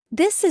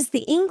This is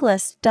the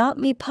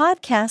Englist.me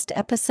podcast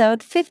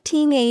episode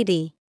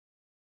 1580.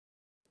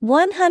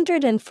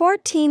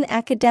 114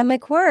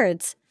 academic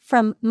words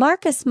from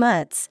Markus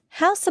Mutz,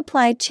 How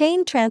Supply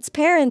Chain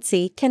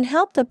Transparency Can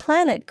Help the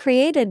Planet,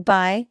 created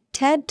by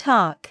TED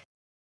Talk.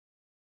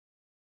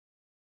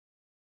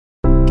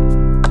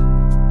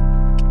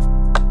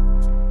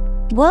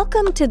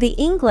 Welcome to the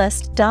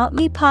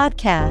Englist.me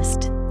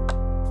podcast.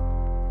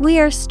 We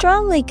are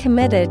strongly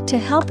committed to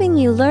helping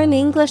you learn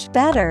English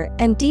better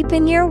and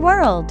deepen your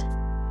world.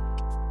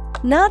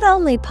 Not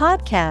only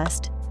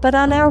podcast, but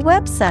on our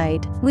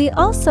website, we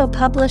also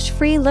publish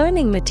free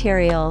learning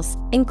materials,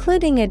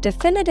 including a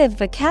definitive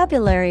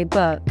vocabulary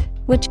book,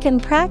 which can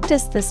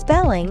practice the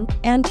spelling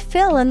and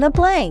fill in the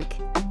blank.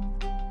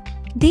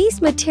 These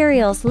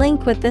materials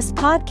link with this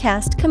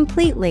podcast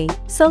completely,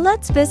 so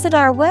let's visit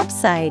our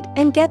website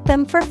and get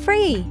them for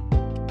free.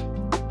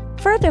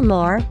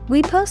 Furthermore,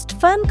 we post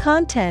fun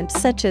content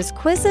such as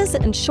quizzes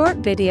and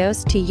short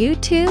videos to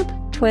YouTube,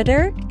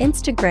 Twitter,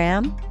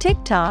 Instagram,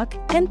 TikTok,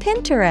 and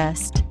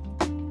Pinterest.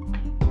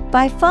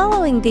 By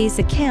following these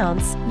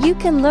accounts, you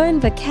can learn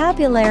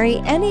vocabulary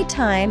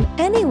anytime,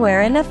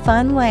 anywhere in a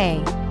fun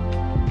way.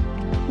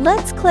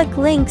 Let's click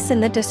links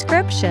in the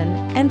description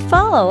and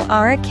follow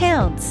our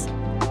accounts.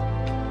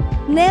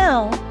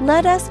 Now,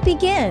 let us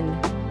begin.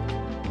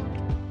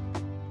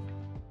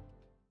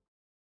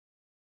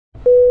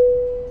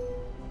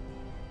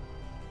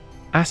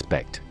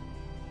 Aspect.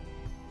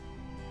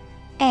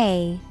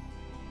 A-S-P-E-C-T.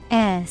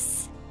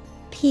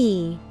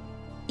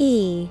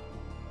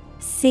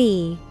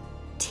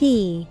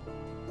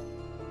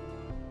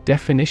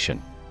 Definition: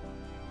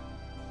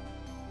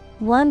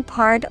 one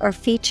part or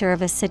feature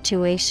of a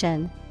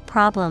situation,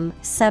 problem,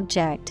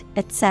 subject,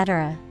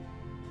 etc.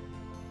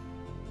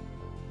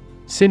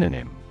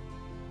 Synonym: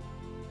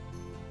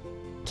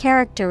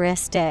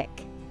 characteristic,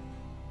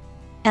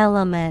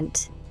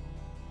 element,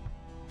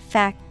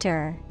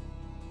 factor.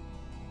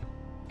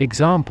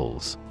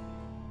 Examples: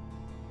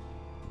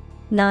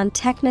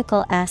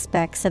 non-technical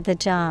aspects of the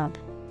job,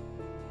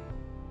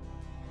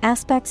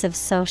 aspects of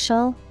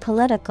social,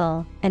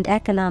 political, and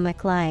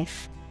economic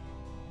life.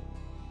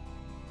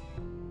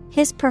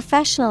 His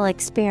professional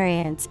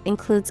experience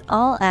includes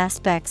all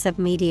aspects of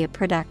media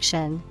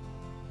production.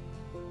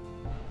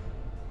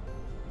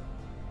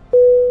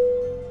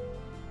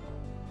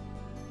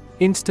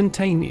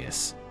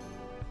 Instantaneous.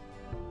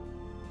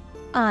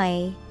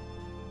 I-N-S-T-A-N-E-O-U-S.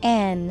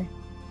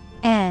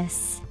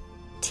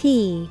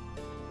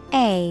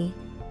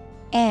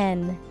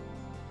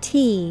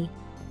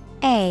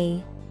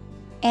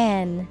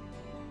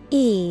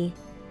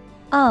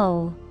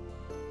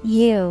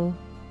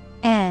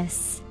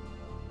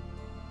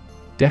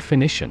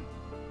 Definition: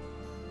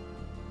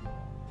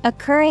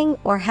 occurring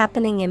or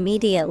happening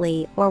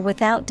immediately or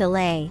without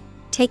delay,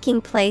 taking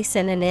place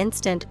in an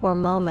instant or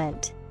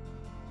moment.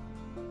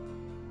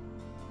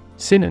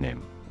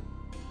 Synonym: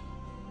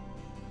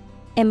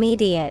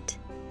 immediate,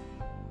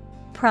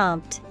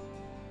 prompt,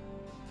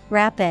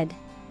 rapid.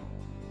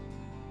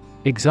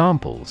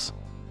 Examples: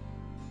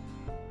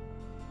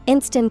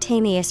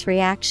 instantaneous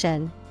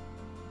reaction,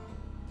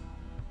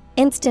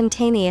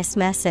 instantaneous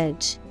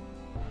message.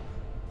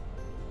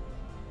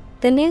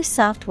 The new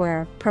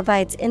software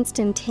provides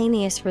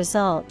instantaneous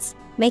results,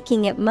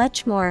 making it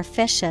much more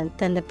efficient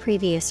than the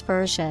previous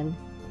version.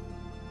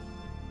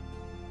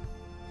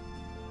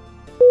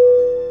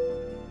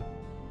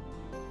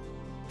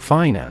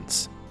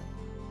 Finance.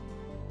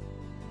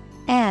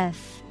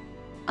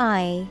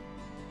 F-I-N-A-N-C-E.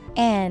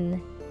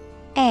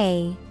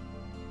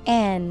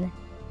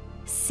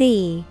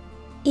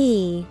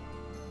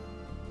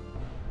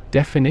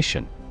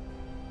 Definition: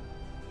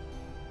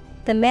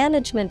 the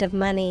management of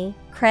money,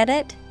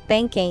 credit,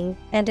 banking,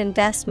 and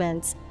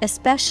investments,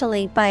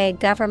 especially by a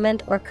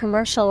government or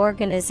commercial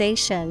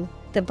organization,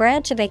 the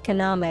branch of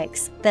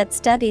economics that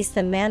studies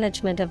the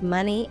management of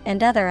money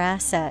and other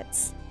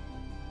assets.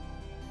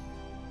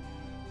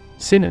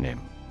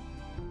 Synonym: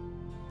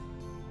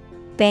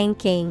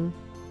 banking,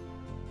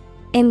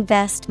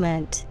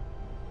 investment,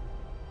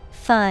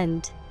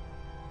 fund.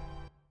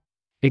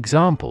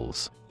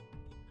 Examples: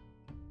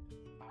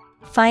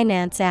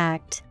 Finance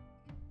Act,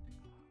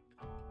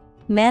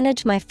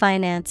 manage my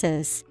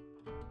finances.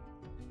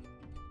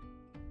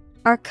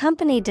 Our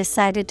company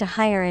decided to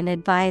hire an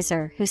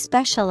advisor who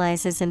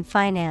specializes in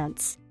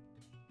finance.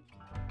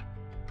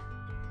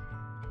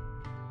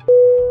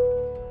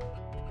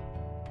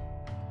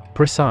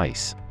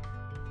 Precise.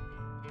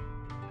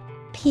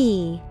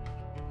 P-R-E-C-I-S-E.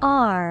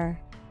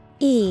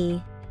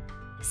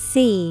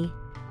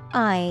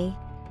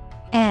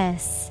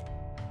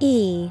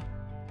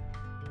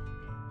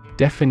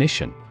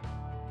 Definition: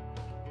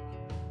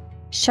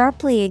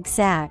 sharply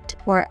exact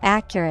or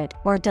accurate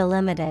or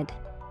delimited.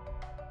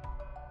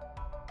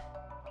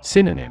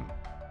 Synonym: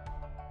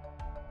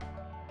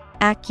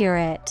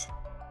 accurate,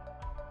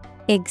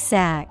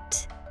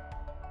 exact,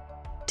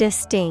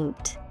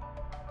 distinct.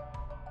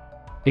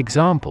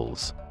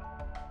 Examples: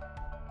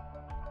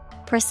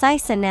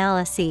 precise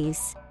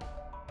analyses,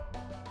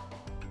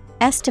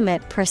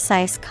 estimate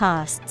precise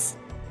costs.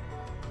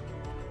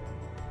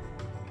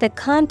 The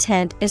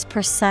content is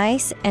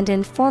precise and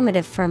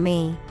informative for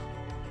me.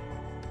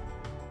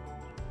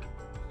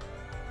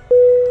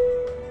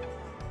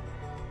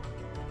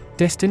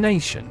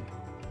 Destination.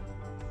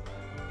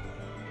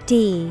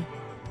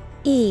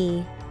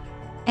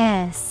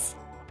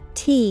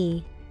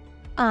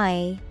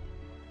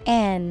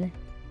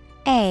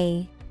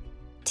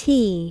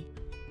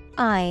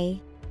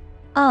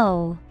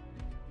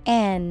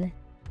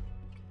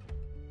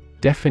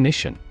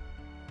 Definition.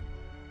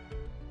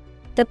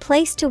 The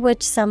place to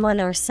which someone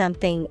or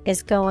something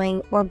is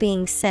going or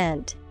being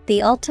sent,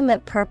 the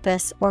ultimate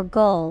purpose or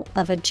goal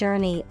of a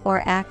journey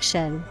or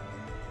action.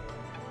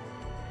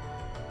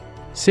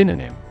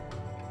 Synonym.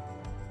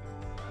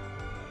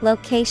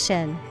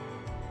 Location,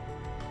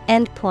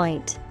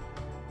 endpoint,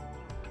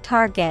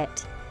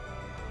 target.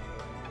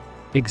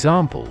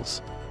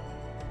 Examples.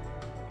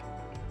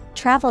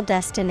 Travel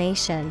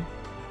destination,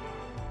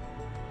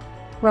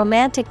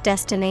 romantic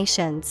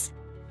destinations.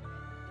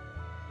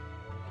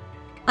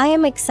 I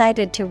am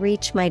excited to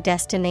reach my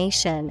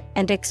destination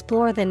and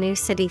explore the new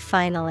city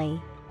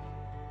finally.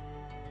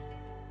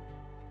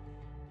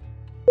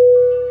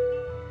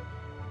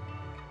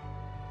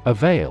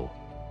 Avail.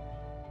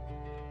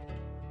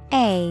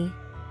 A-V-A-I-L.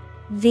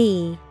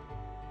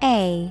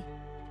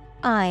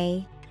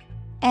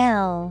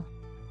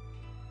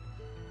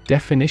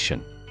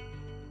 Definition.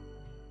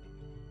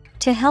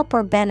 To help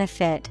or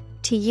benefit,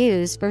 to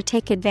use or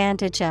take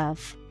advantage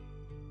of.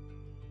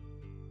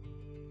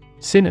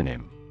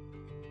 Synonym.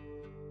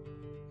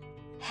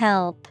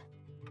 Help,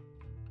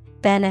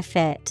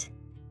 benefit,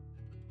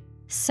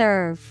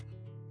 serve.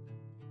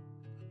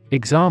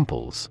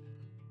 Examples.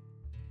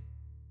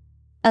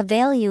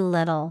 Avail you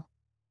little.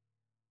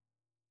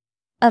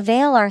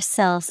 Avail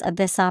ourselves of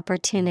this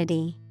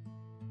opportunity.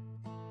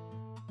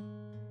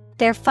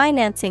 Their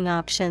financing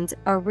options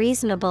are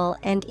reasonable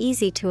and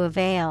easy to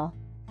avail.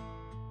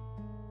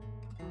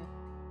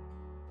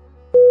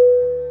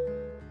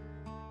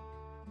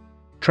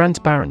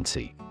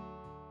 Transparency.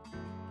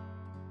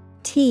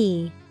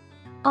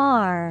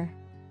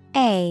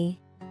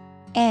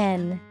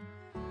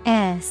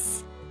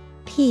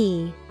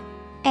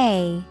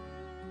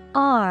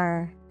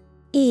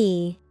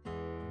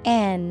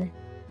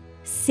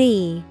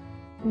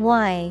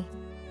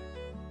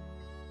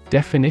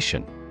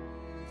 Definition.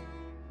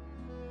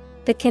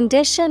 The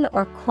condition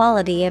or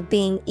quality of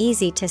being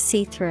easy to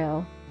see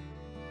through.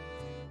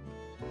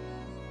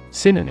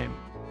 Synonym.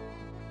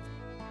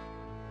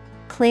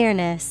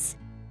 Clearness,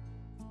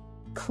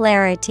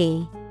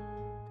 clarity,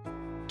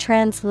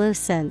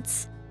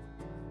 translucence.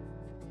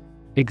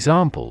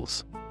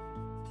 Examples.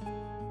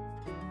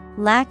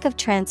 Lack of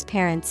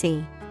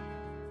transparency.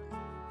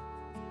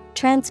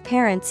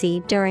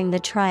 Transparency during the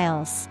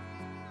trials.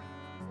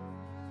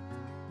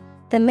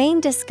 The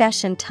main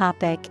discussion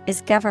topic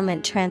is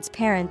government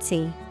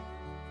transparency.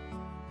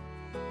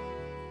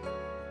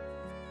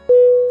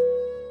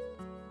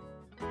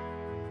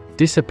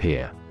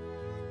 Disappear.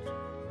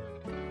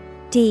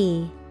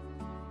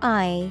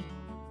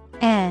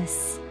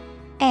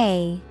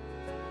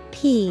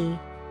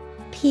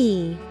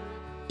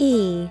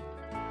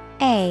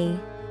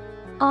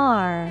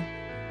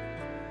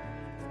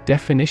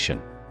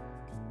 Definition.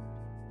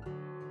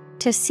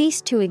 To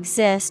cease to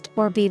exist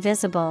or be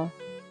visible.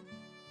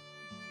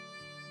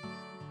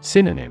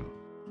 Synonym.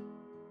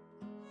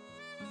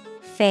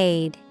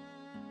 Fade,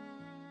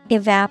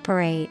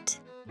 evaporate,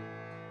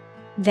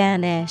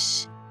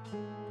 vanish.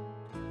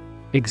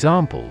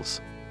 Examples.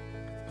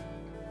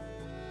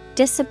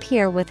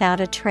 Disappear without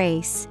a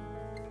trace.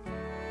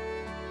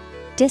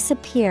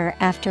 Disappear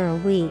after a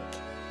week.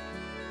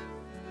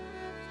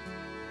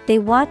 They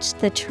watched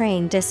the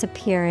train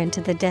disappear into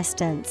the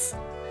distance.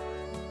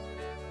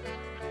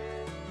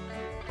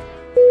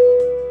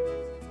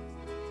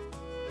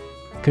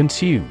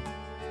 Consume.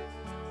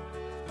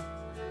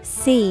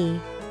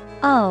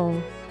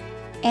 C-O-N-S-U-M-E.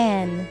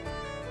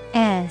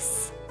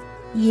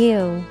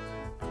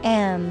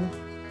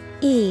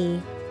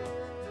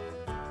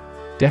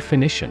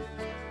 Definition.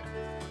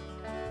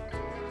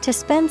 To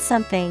spend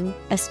something,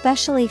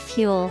 especially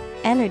fuel,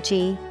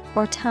 energy,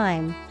 or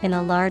time, in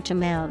a large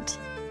amount.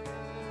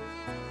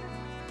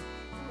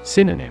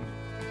 Synonym.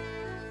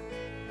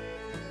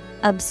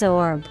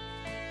 Absorb,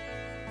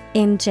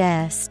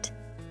 ingest,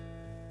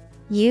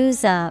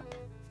 use up.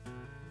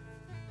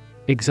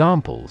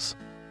 Examples.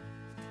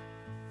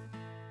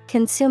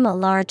 Consume a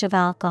large of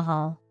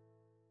alcohol.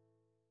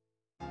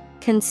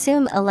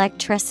 Consume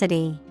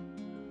electricity.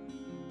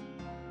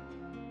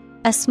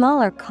 A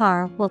smaller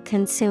car will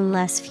consume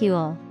less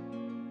fuel.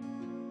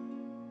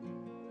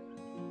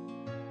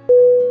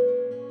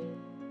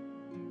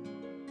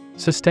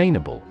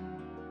 Sustainable.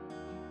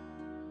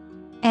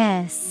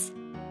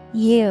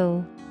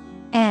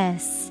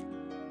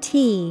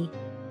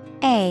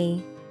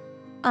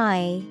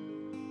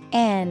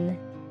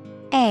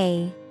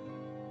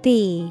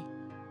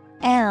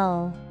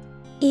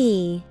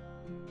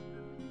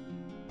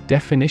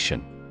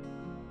 Definition.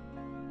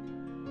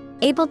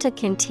 Able to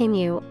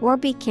continue or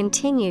be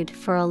continued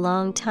for a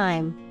long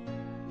time.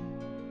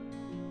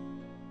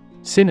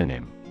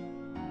 Synonym: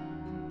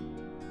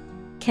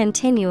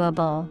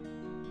 continuable,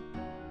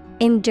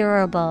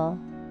 endurable,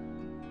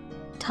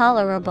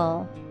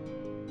 tolerable.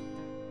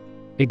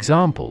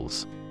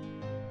 Examples: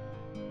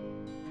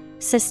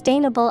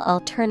 sustainable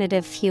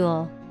alternative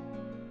fuel,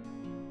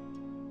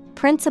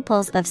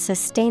 principles of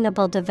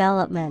sustainable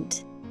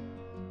development.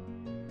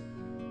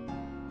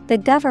 The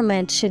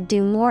government should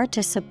do more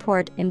to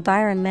support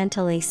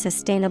environmentally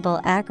sustainable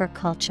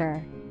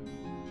agriculture.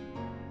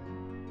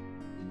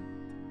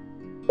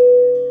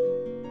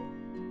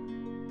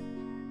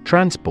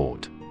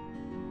 Transport.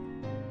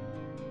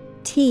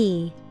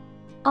 T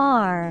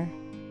R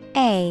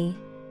A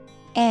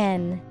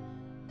N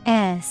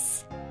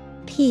S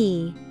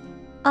P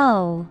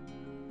O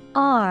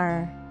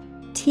R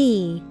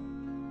T.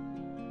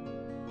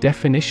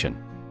 Definition: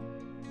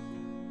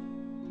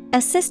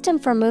 a system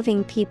for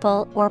moving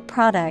people or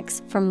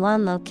products from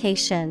one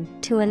location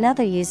to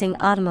another using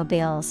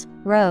automobiles,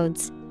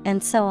 roads,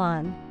 and so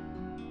on.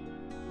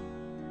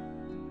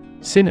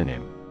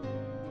 Synonym: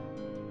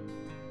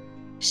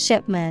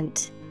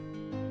 shipment,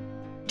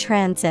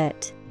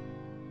 transit,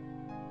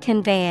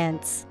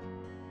 conveyance.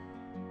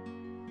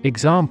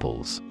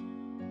 Examples: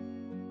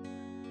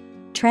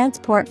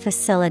 transport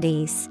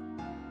facilities,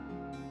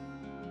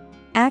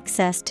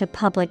 access to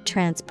public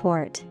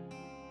transport.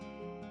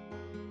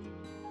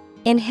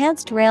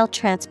 Enhanced rail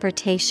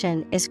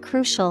transportation is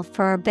crucial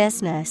for our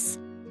business.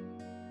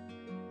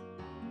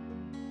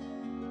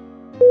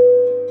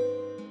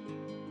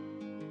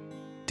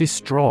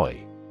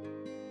 Destroy.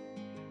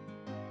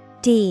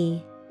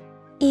 D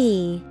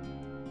E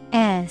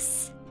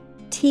S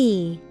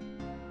T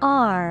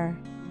R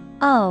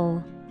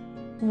O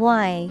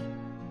Y.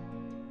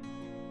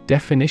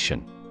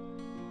 Definition: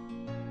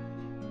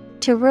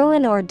 to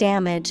ruin or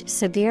damage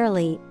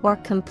severely or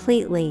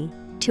completely,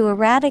 to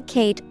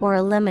eradicate or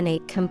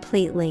eliminate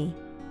completely.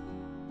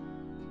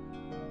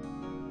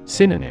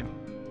 Synonym: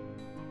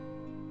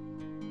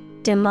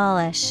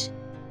 demolish,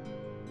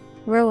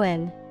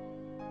 ruin,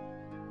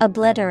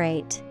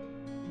 obliterate.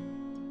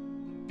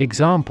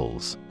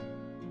 Examples: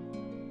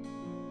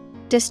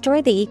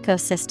 destroy the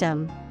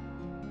ecosystem,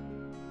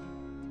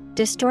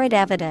 destroyed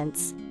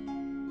evidence.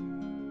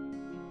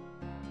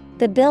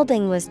 The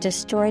building was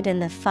destroyed in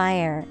the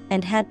fire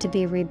and had to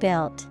be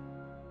rebuilt.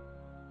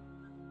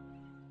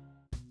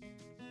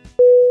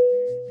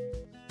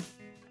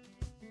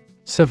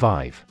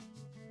 Survive.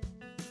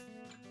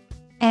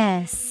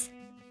 S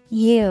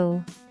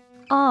U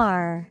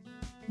R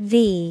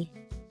V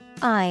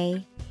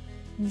I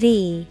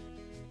V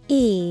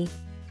E.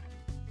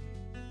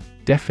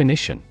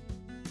 Definition: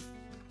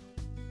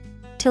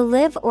 to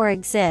live or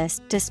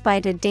exist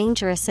despite a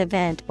dangerous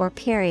event or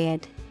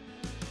period.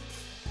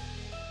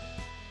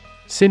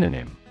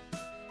 Synonym: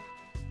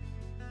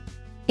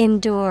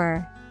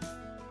 endure,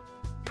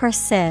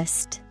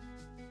 persist,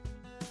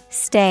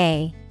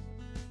 stay.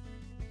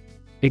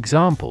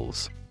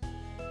 Examples: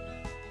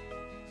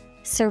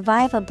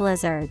 survive a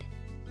blizzard,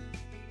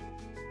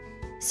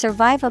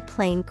 survive a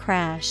plane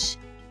crash.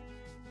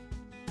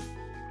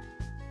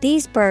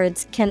 These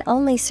birds can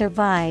only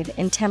survive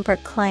in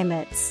temperate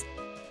climates.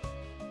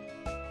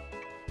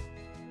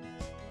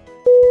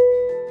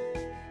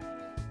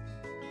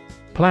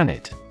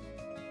 Planet.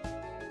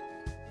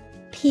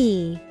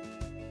 P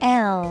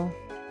L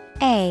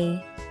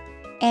A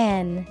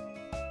N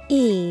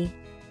E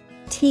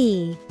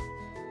T.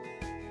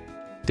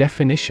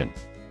 Definition: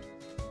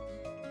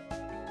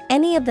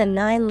 any of the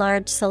 9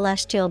 large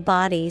celestial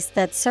bodies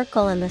that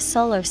circle in the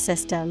solar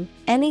system,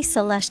 any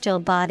celestial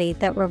body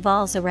that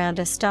revolves around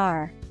a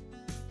star.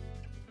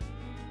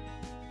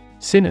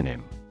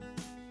 Synonym: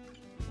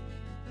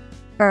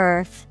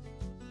 Earth,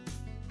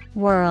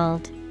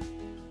 world,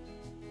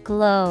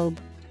 globe.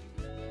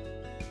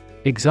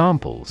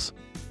 Examples: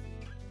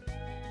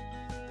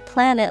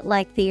 planet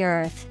like the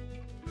Earth,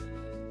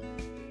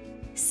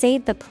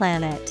 save the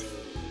planet.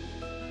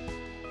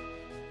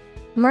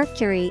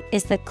 Mercury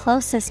is the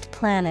closest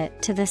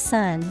planet to the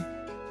Sun.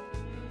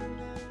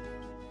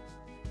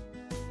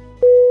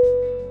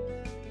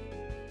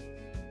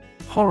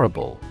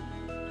 Horrible.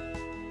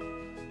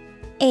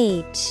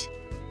 H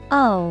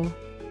O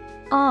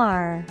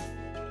R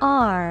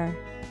R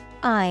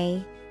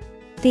I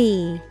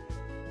B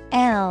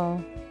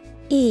L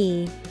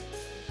E.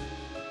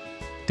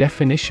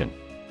 Definition: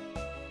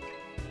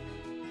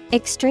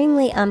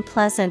 extremely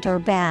unpleasant or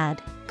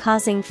bad,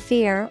 causing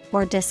fear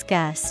or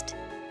disgust.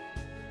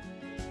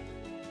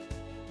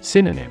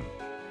 Synonym: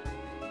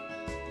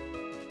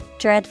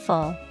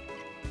 dreadful,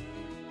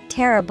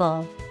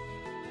 terrible,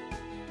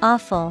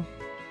 awful.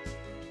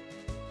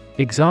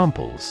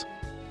 Examples: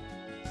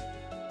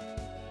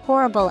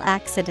 horrible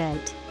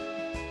accident,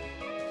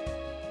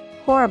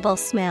 horrible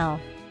smell.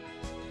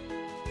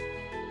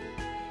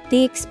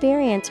 The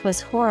experience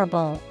was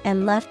horrible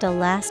and left a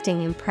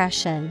lasting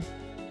impression.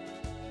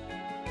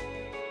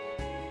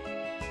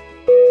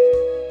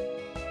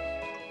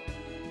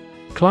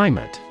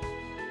 Climate.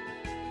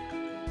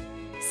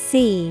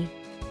 C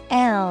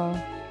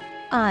L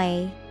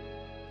I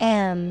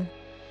M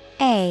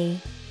A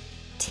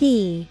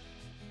T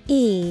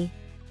E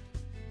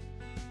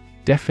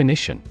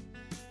Definition.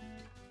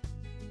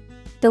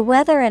 The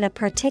weather at a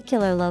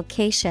particular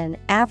location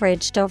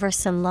averaged over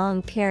some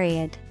long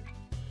period.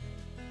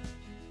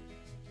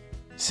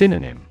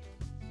 Synonym.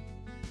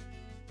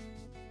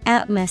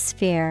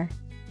 Atmosphere,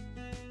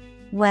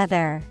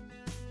 weather,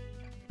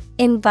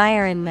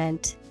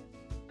 environment.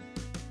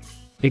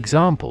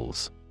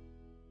 Examples.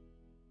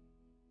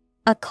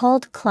 A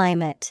cold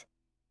climate.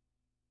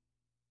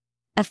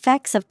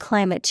 Effects of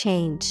climate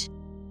change.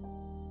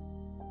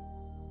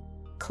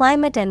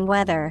 Climate and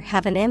weather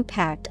have an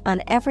impact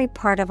on every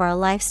part of our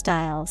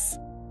lifestyles.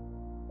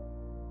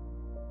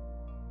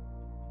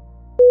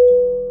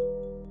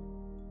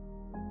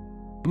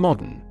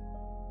 Modern.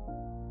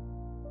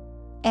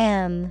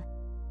 M-O-D-E-R-N.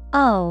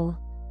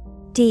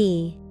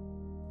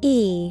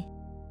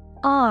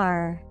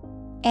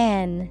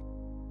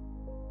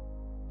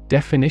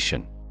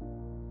 Definition.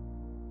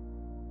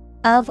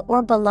 Of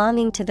or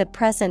belonging to the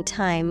present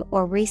time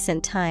or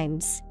recent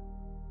times.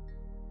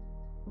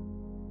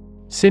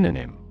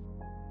 Synonym.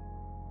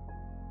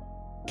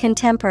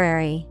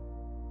 Contemporary,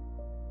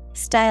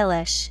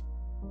 stylish,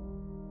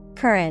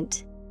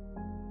 current.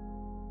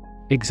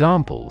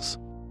 Examples.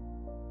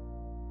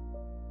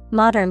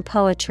 Modern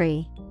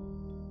poetry.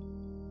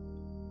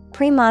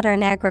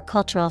 Pre-modern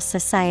agricultural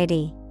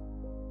society.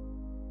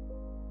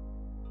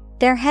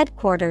 Their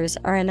headquarters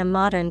are in a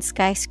modern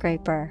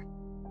skyscraper.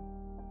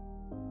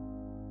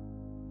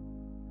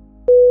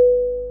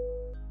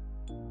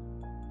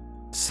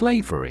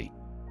 Slavery.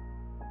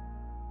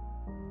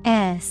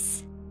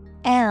 S-L-A-V-E-R-Y.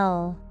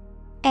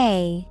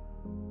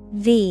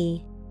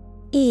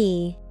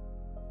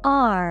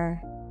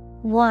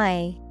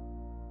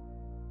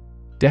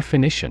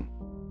 Definition.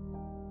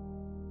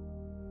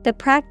 The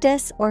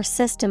practice or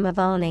system of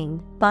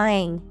owning,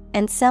 buying,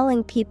 and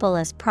selling people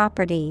as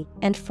property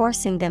and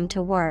forcing them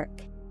to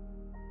work.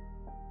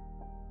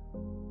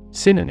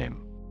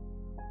 Synonym.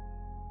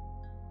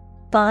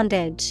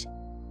 Bondage,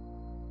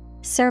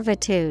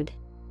 servitude,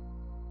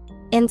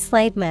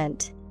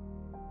 enslavement.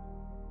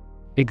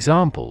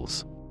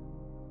 Examples.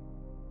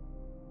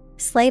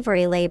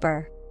 Slavery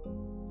labor.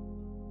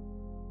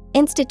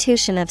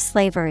 Institution of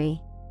slavery.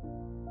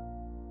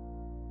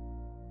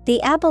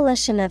 The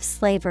abolition of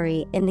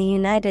slavery in the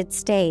United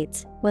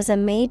States was a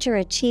major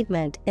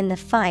achievement in the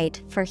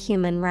fight for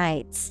human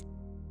rights.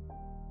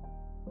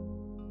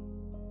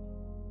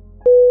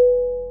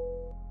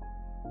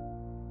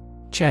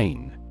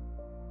 Chain.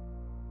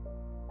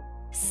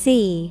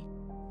 C-H-A-I-N.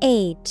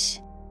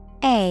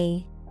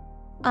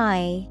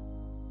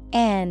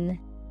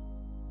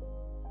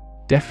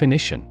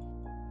 Definition.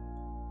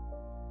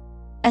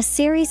 A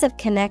series of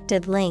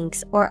connected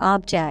links or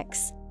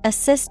objects, a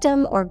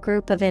system or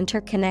group of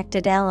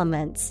interconnected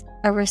elements,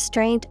 a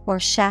restraint or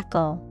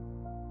shackle.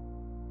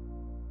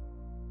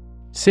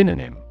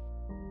 Synonym.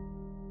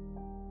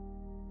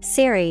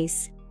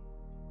 Series,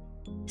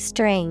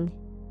 string,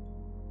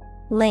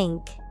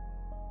 link.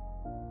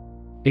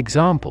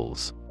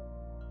 Examples.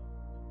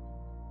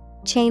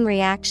 Chain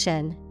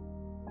reaction.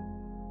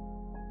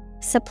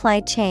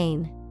 Supply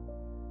chain.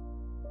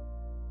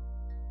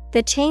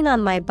 The chain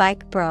on my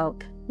bike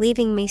broke,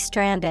 leaving me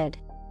stranded.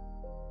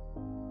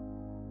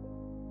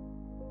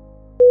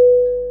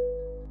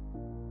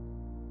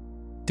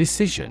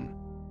 Decision.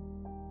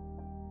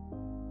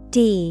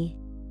 D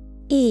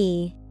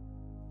E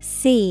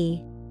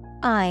C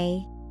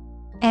I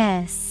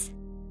S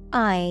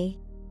I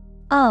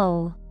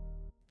O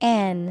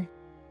N.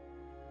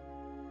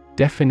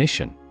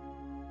 Definition.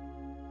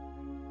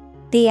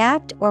 The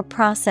act or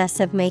process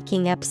of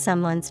making up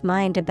someone's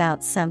mind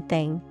about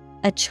something,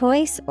 a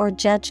choice or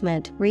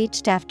judgment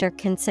reached after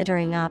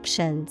considering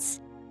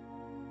options.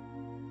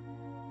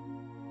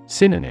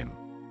 Synonym.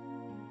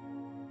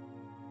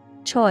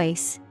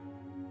 Choice,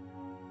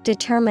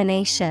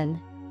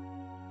 determination,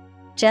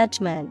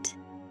 judgment.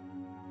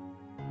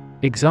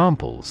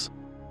 Examples.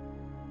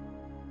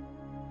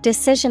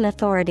 Decision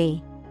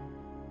authority.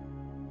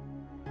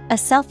 A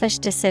selfish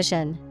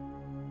decision.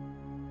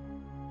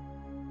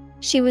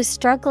 She was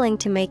struggling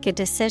to make a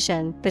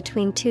decision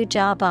between two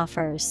job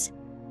offers.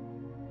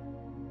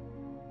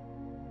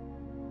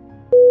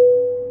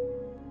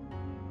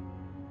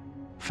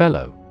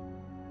 Fellow.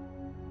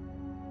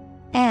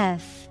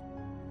 F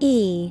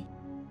E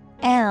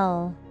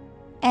L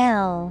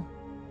L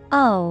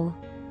O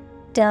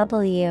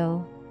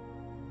W.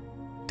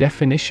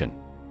 Definition.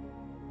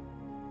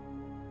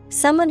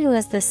 Someone who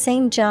has the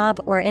same job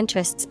or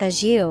interests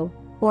as you,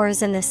 or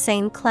is in the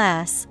same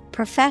class,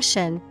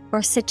 profession,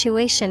 or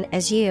situation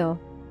as you.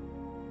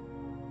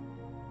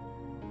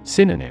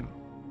 Synonym.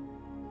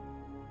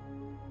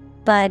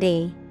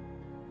 Buddy,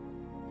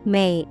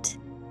 mate,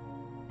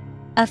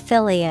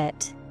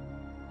 affiliate.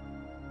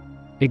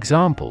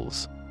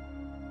 Examples.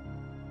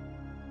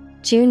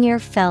 Junior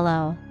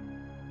fellow.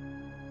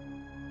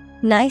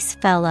 Nice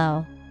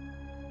fellow.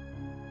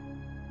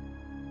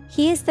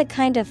 He is the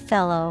kind of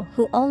fellow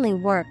who only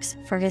works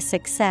for his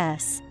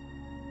success.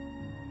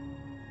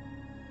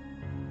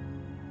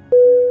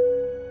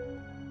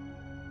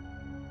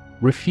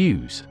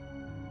 Refuse.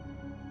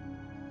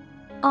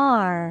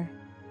 R-E-F-U-S-E.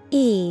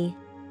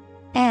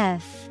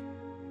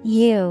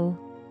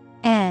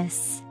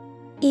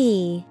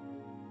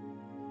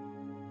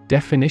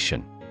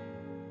 Definition: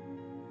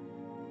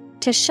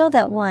 to show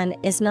that one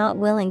is not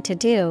willing to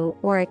do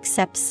or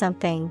accept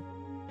something.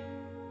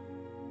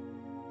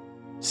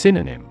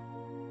 Synonym: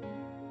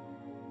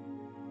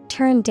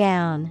 Turn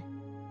down,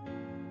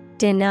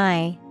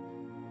 deny,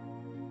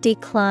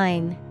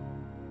 decline.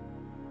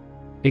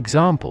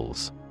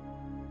 Examples: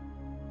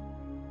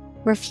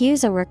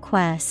 refuse a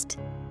request,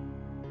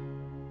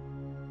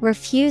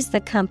 refuse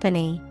the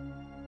company.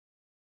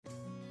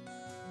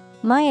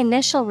 My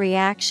initial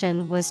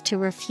reaction was to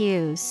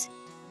refuse.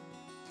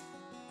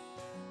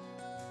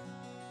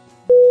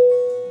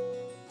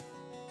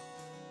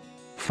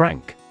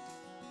 Frank.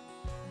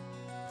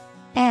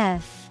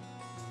 F-R-A-N-K.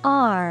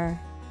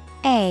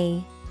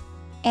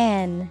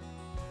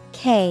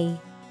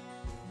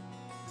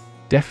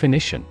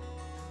 Definition: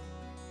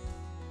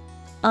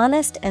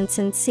 honest and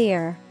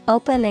sincere,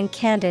 open and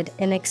candid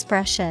in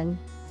expression.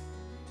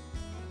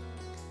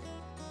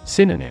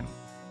 Synonym: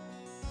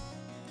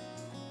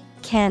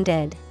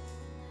 candid,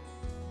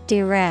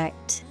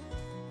 direct,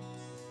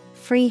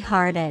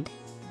 free-hearted.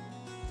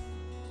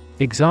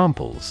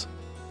 Examples: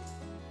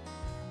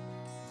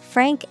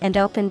 frank and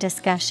open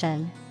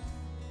discussion.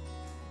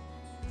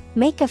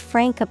 Make a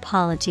frank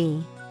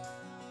apology.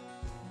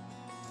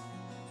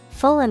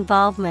 Full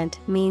involvement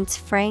means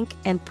frank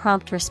and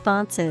prompt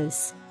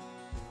responses.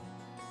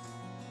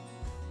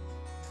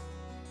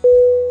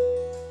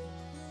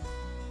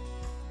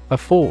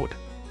 Afford.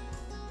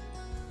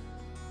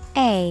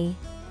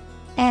 A-F-F-O-R-D.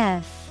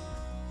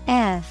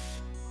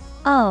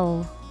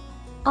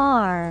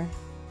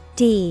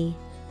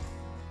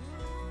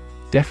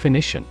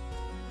 Definition: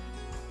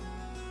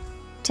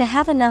 to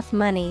have enough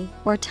money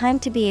or time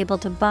to be able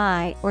to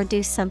buy or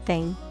do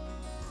something.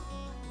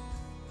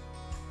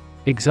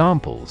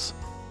 Examples: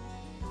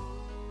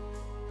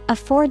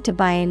 afford to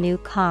buy a new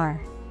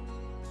car.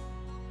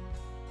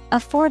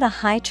 Afford a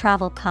high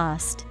travel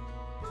cost.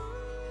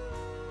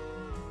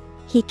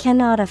 He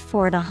cannot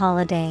afford a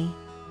holiday.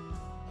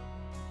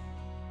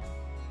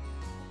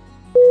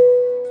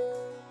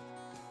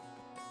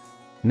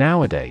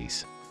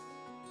 Nowadays.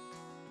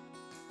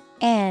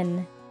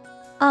 N-O-W-A-D-A-Y-S.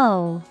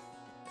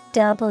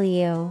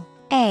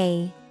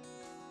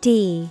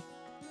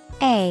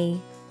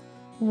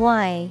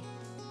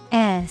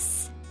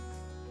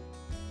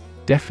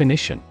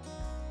 Definition: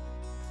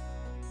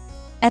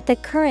 at the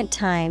current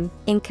time,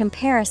 in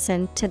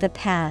comparison to the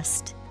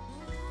past.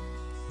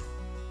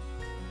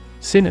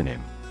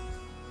 Synonym: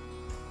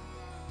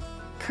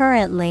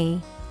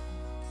 currently,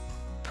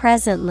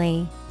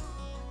 presently,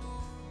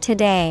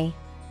 today.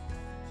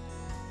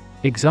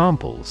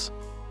 Examples: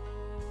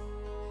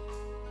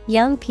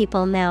 young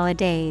people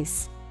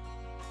nowadays.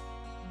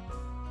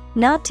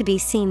 Not to be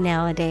seen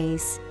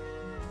nowadays.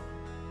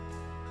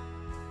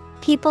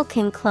 People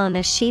can clone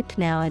a sheep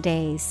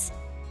nowadays.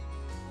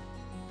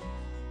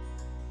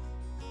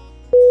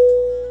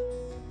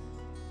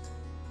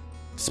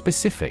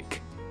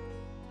 Specific.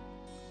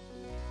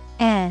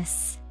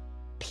 S-P-E-C-I-F-I-C.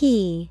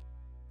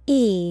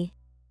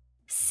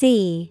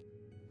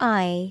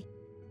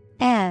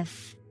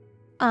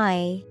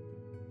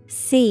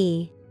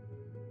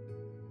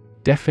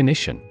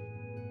 Definition: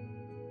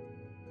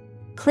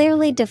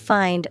 clearly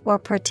defined or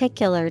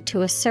particular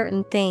to a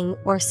certain thing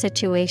or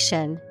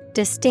situation,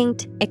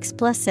 distinct,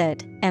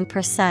 explicit, and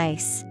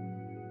precise.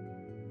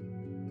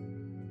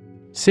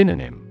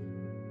 Synonym: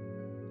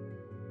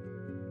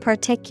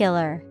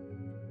 particular,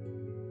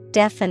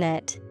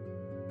 definite,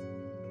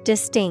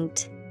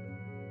 distinct.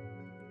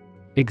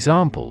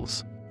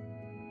 Examples: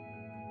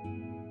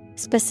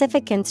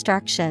 specific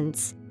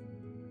instructions.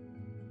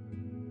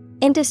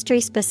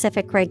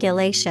 Industry-specific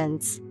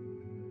regulations.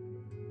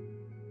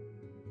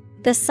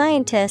 The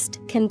scientist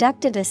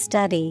conducted a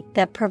study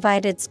that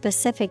provided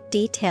specific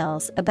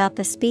details about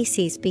the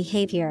species'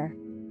 behavior.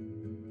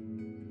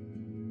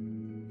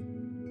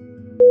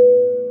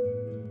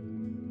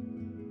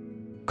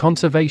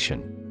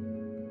 Conservation.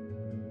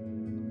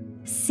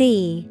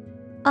 C-O-N-S-E-R-V-A-T-I-O-N.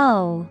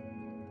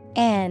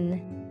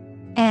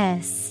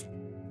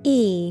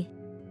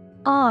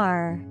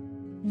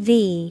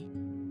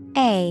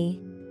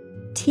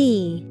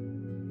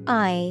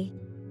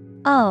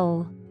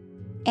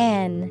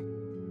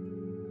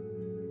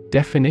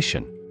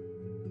 Definition: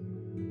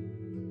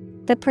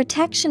 the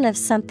protection of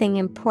something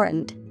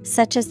important,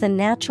 such as the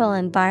natural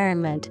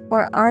environment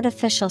or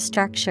artificial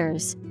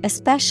structures,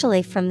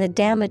 especially from the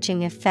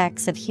damaging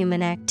effects of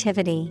human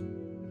activity.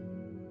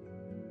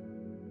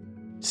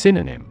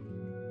 Synonym: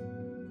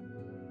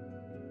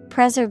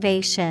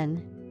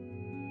 preservation,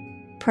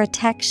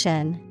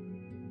 protection,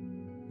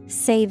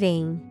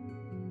 saving.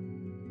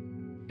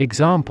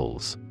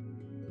 Examples: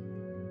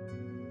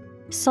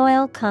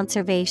 soil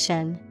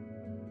conservation.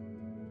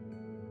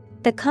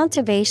 The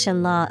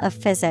conservation law of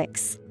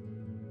physics.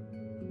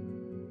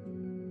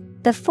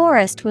 The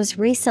forest was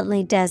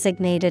recently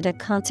designated a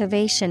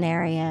conservation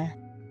area.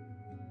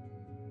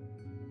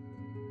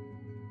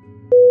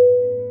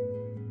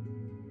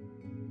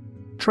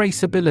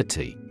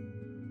 Traceability.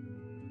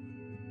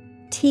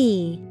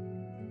 Traceability.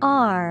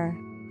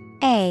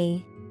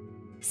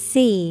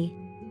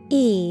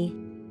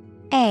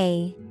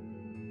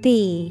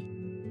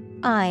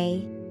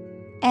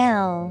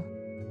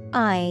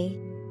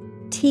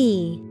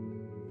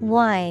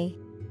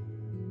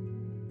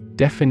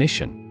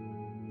 Definition.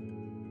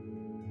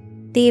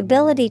 The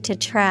ability to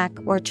track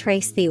or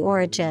trace the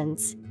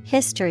origins,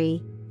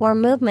 history, or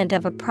movement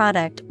of a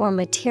product or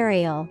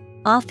material,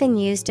 often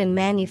used in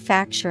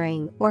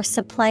manufacturing or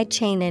supply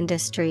chain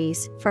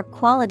industries for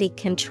quality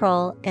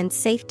control and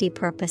safety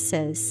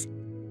purposes.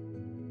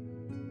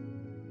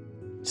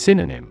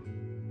 Synonym.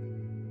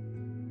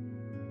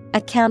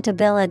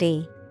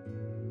 Accountability,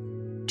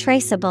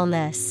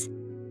 traceableness,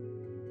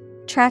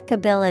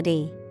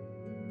 trackability.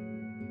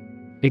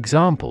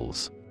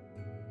 Examples.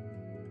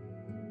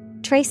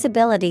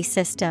 Traceability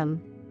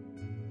system,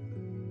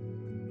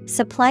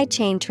 supply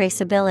chain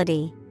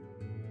traceability.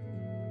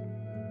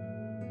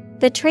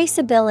 The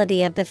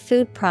traceability of the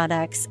food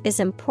products is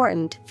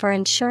important for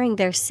ensuring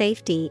their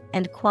safety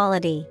and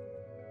quality.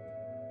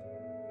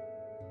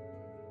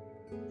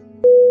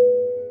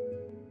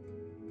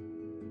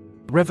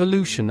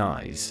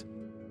 Revolutionize.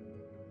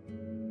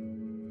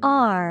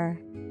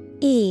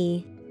 RevolutionIze.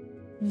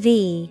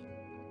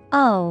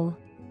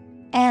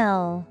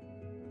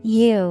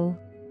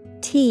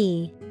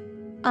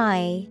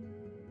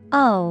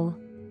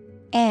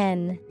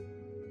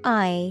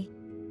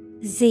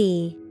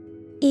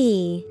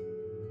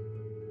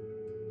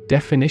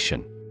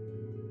 Definition.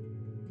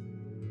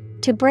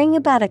 To bring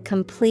about a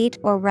complete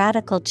or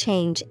radical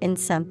change in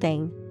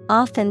something,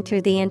 often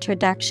through the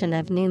introduction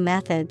of new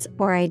methods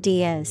or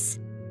ideas.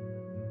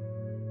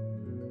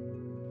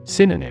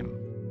 Synonym.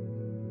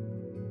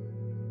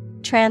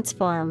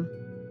 Transform,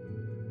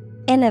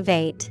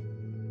 innovate,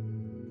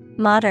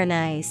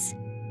 modernize.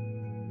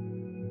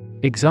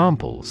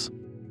 Examples.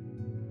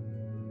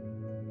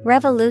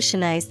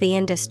 Revolutionize the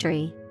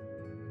industry.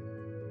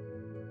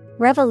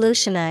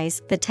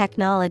 Revolutionize the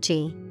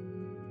technology.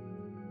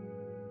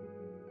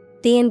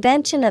 The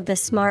invention of the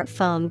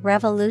smartphone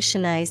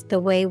revolutionized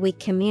the way we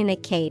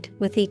communicate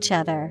with each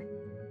other.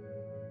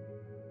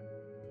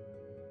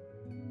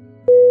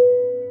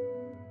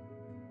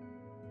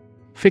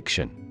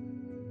 Fiction.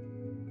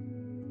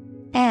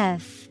 Fiction.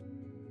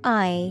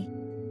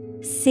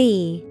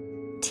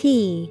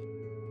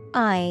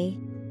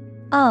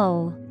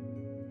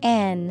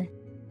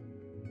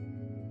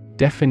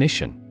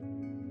 Definition.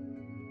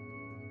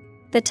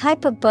 The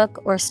type of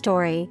book or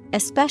story,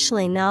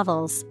 especially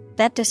novels,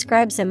 that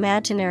describes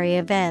imaginary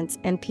events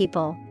and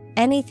people,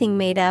 anything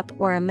made up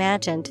or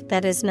imagined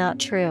that is not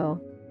true.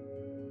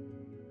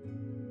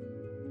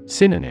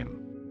 Synonym.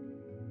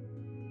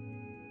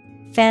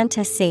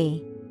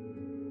 Fantasy,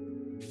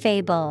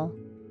 fable,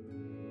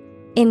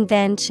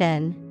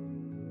 invention.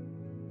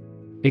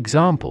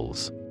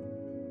 Examples.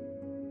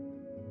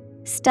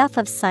 Stuff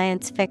of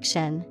science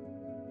fiction.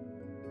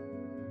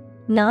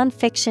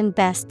 Non-fiction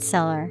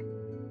bestseller.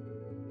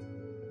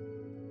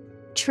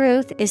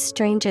 Truth is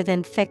stranger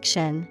than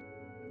fiction.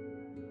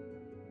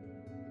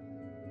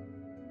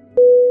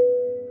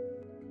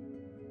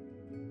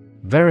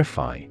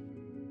 Verify.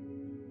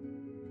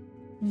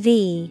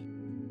 Verify.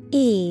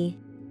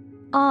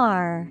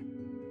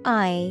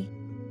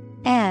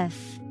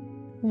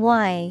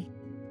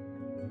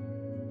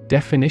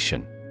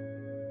 Definition.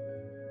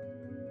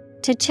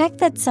 To check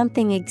that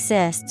something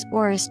exists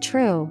or is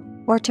true,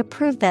 or to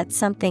prove that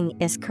something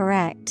is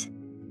correct.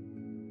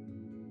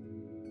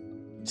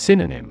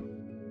 Synonym.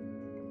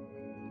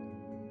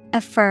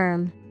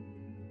 Affirm,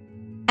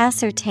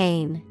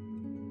 ascertain,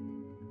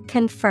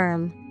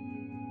 confirm.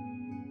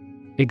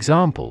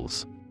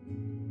 Examples.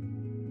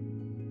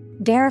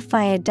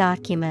 Verify a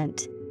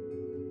document.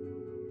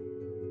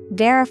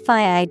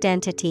 Verify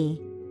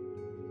identity.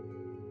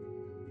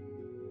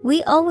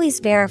 We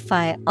always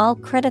verify all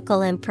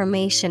critical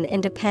information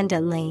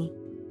independently.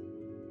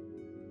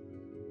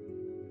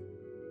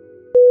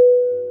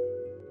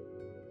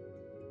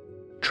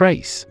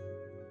 Trace.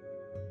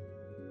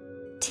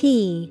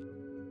 Trace.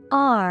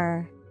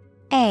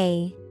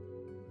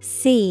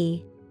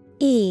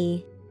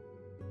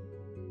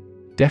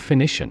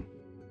 Definition.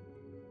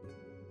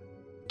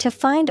 To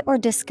find or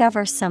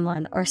discover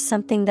someone or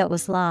something that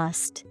was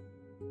lost.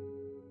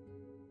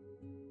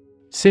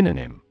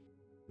 Synonym.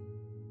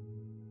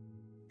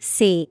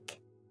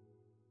 Seek,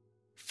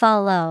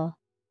 follow,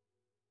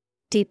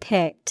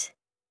 depict.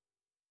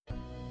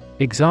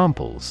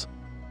 Examples.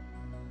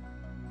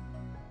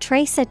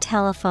 Trace a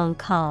telephone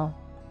call.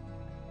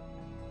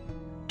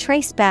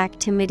 Trace back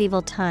to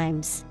medieval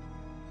times.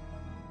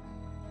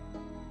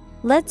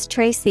 Let's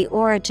trace the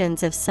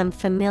origins of some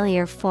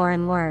familiar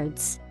foreign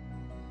words.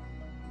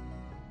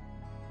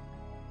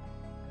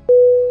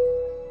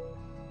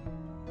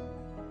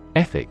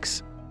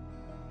 Ethics.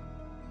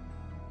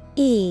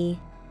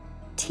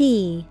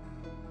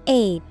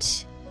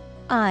 Ethics.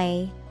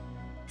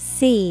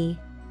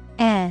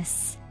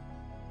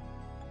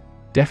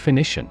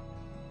 Definition.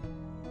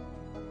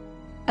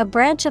 A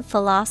branch of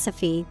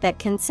philosophy that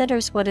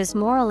considers what is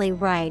morally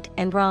right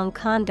and wrong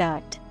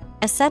conduct,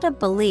 a set of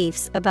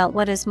beliefs about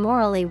what is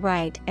morally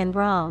right and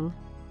wrong.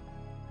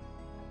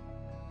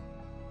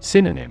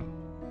 Synonym: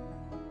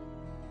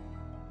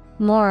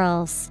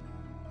 Morals,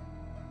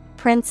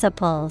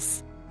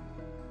 principles,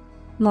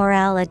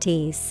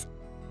 moralities.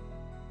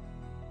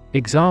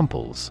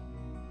 Examples: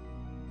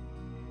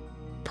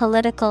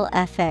 Political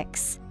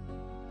ethics,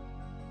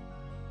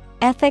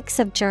 ethics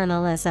of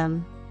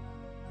journalism.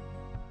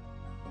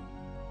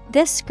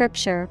 This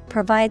scripture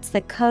provides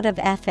the code of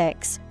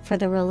ethics for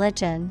the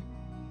religion.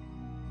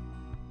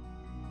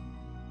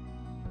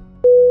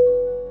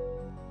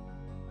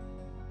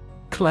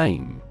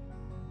 Claim.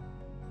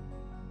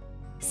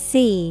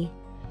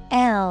 C-L-A-I-M.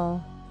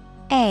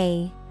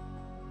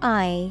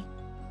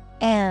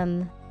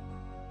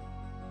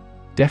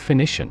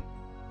 Definition: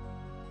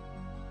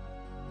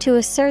 To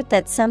assert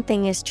that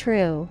something is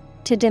true,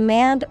 to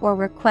demand or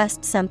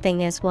request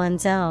something as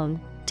one's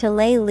own, to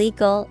lay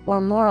legal or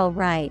moral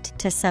right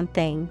to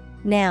something.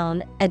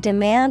 Noun, a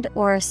demand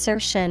or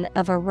assertion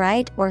of a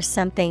right or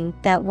something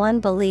that one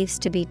believes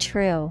to be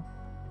true.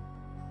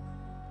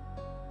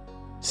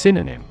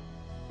 Synonym: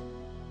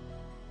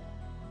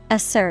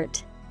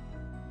 Assert,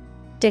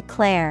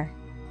 declare,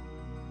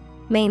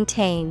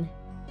 maintain.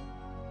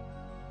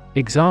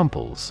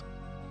 Examples: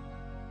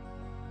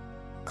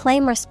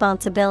 Claim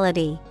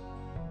responsibility,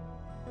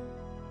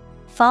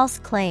 false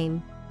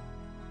claim.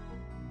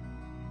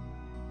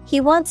 He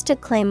wants to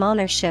claim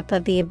ownership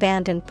of the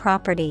abandoned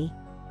property.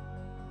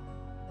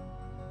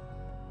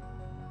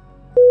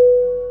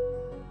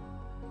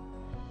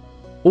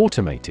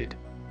 Automated.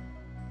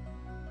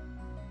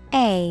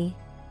 A-U-T-O-M-A-T-E-D.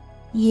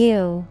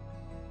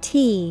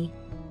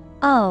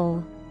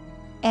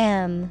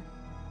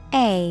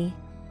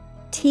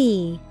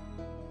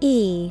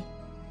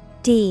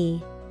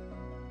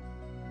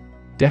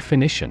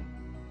 Definition: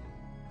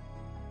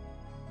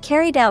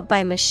 Carried out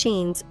by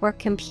machines or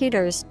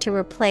computers to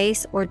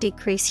replace or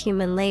decrease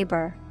human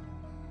labor.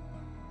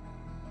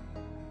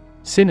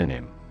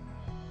 Synonym: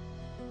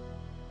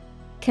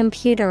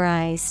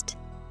 Computerized,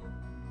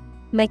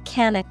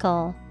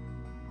 mechanical,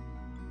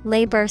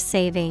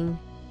 labor-saving.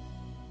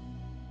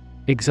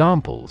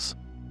 Examples: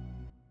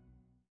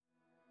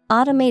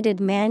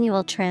 Automated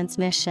manual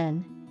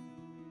transmission,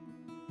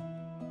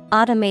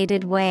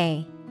 automated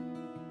way.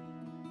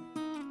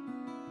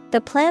 The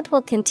plant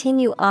will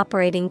continue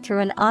operating through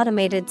an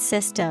automated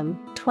system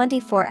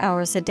 24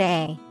 hours a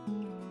day.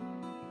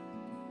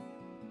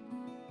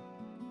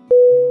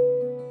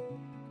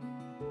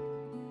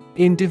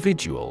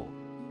 Individual.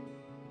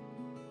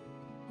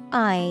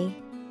 I-N-D-I-V-I-D-U-A-L.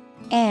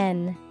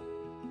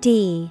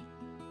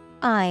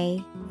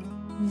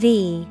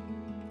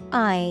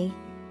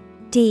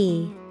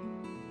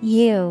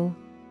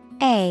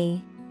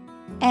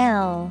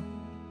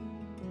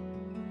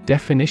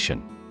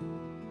 Definition: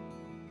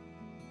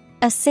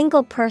 A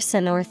single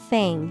person or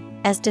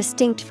thing, as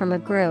distinct from a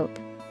group.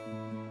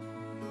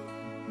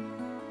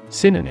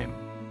 Synonym: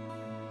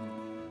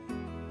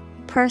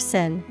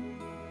 Person,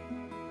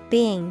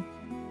 being,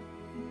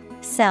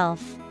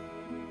 self.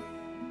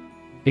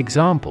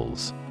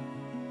 Examples: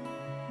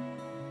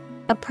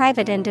 A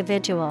private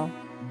individual,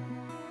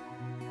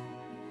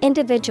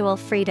 individual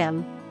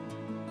freedom.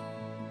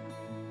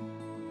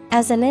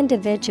 As an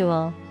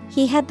individual,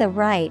 he had the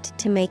right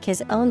to make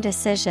his own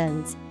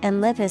decisions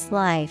and live his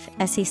life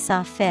as he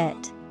saw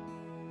fit.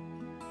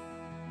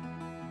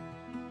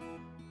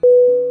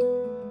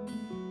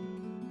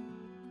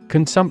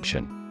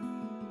 Consumption.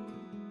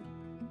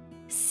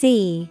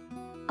 C-O-N-S-U-M-P-T-I-O-N.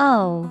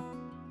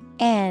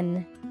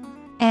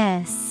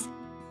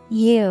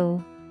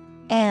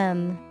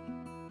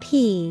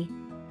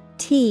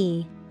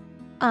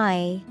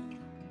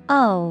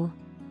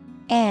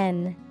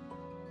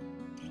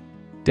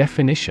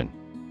 Definition: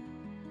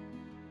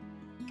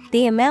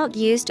 The amount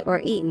used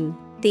or eaten,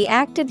 the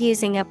act of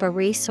using up a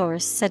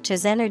resource such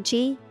as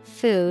energy,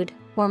 food,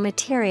 or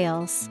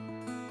materials.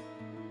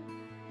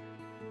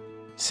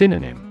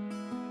 Synonym: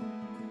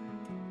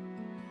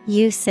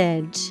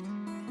 Usage,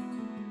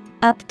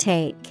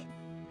 uptake,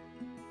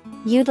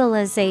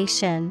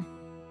 utilization.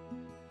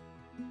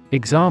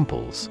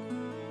 Examples: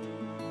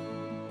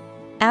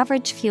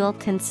 Average fuel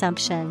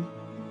consumption,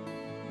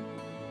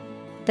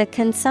 the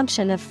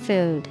consumption of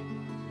food.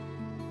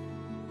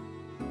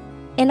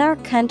 In our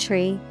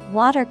country,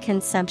 water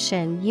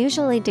consumption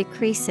usually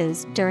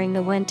decreases during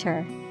the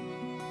winter.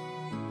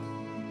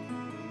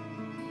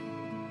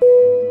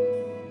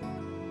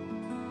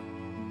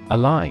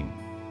 Align.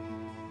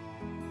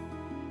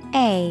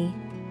 A-L-I-G-N.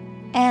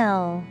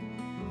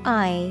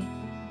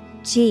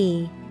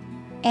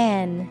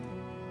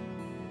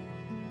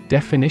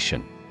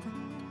 Definition: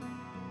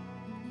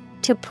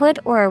 To put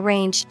or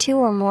arrange two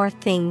or more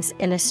things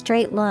in a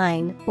straight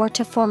line or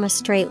to form a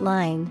straight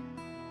line.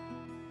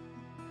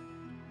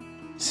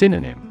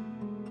 Synonym: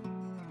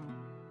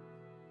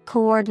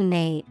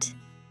 Coordinate,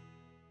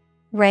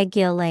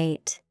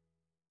 regulate,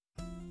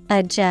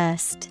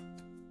 adjust.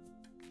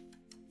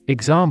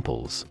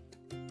 Examples: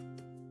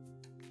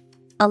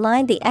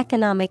 align the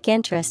economic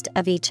interest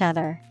of each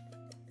other.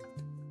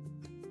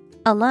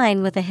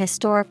 Align with a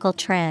historical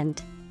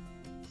trend.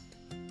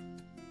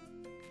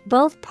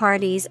 Both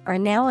parties are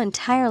now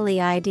entirely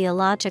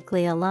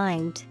ideologically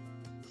aligned.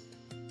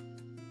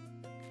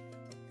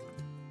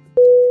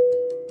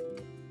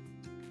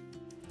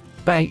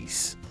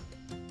 Base.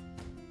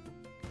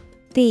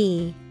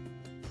 B-A-S-S.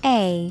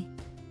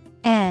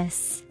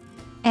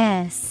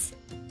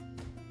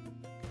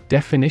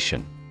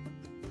 Definition: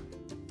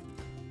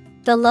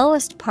 the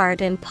lowest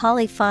part in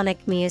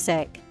polyphonic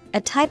music,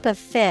 a type of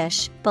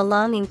fish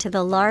belonging to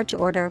the large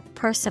order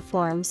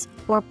Perciformes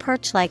or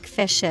perch-like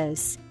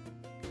fishes.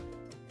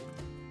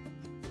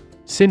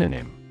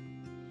 Synonym: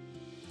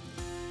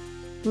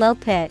 Low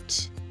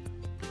pitch,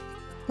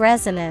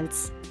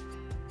 resonance.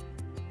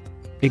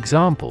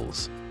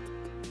 Examples: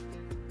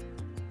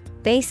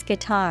 Bass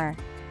guitar,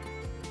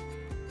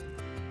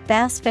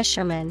 bass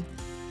fisherman.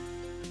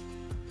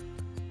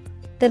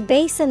 The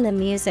bass in the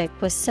music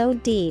was so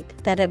deep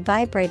that it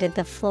vibrated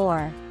the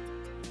floor.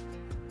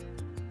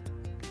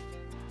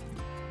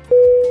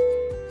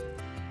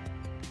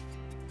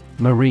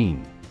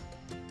 Marine.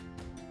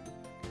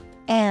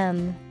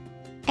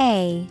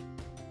 M-A-R-I-N-E.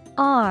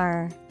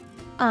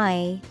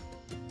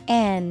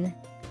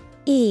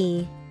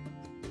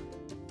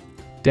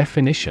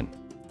 Definition: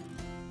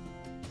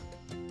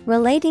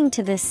 relating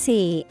to the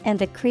sea and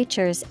the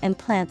creatures and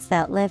plants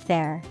that live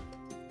there.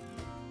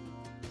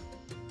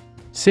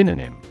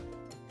 Synonym: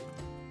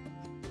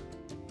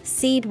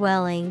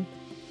 sea-dwelling,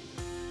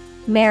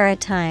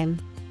 maritime,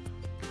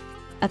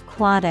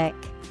 aquatic.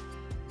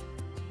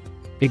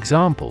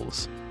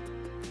 Examples: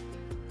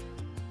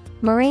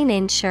 marine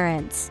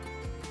insurance,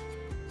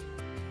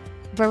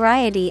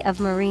 variety of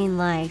marine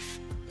life.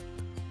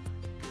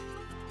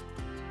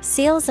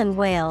 Seals and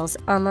whales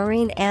are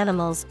marine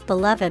animals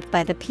beloved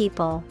by the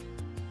people.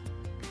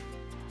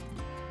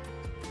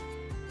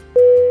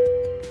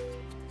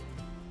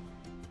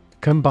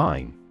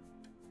 Combine.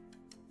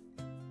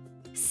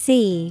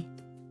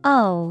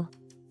 C-O-M-B-I-N-E.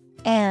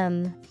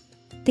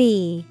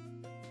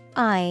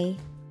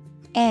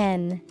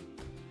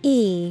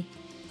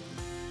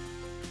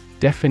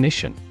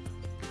 Definition: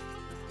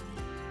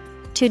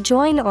 to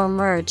join or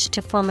merge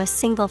to form a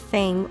single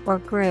thing or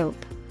group.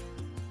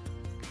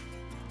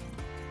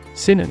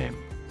 Synonym: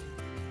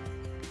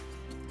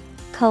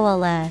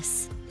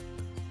 coalesce,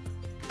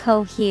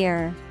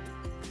 cohere,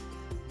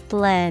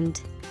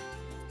 blend.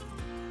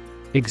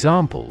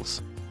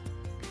 Examples: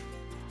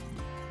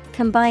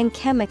 combine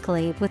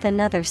chemically with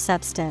another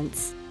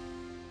substance.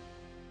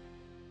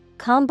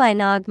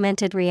 Combine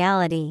augmented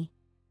reality.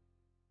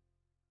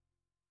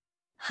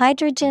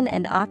 Hydrogen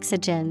and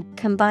oxygen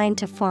combine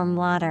to form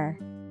water.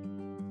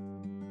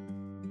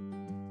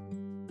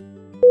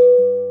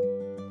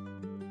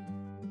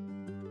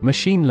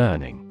 Machine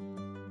learning.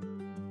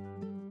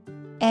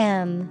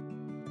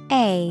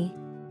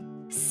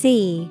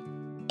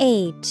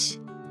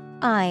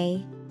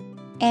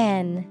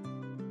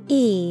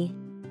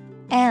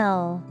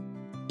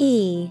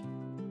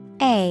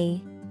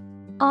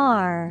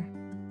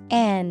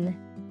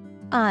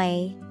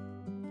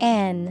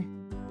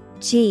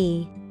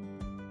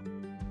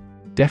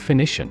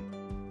 Definition: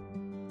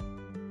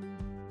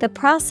 the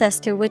process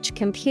through which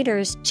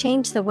computers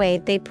change the way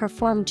they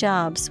perform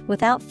jobs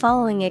without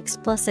following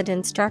explicit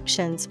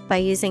instructions by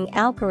using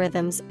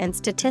algorithms and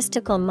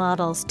statistical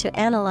models to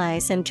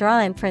analyze and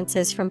draw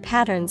inferences from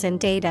patterns in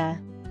data.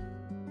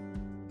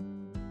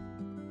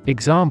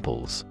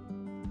 Examples: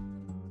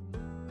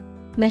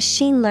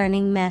 machine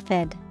learning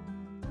method,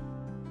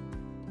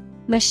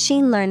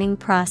 machine learning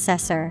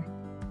processor.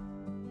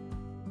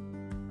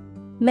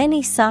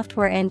 Many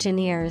software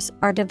engineers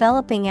are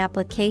developing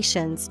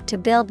applications to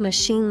build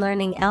machine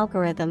learning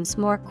algorithms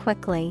more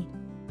quickly.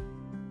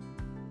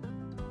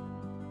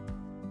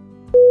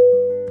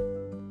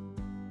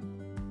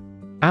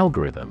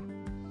 Algorithm.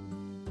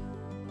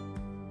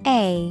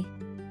 A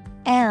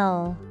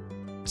L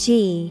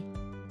G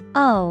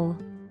O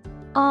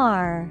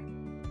R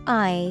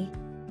I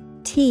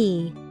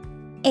T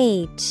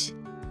H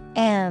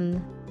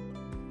M.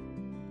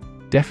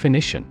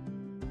 Definition: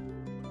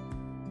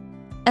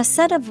 a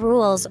set of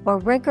rules or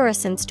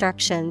rigorous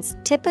instructions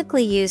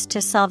typically used to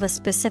solve a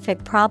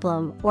specific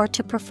problem or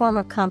to perform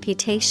a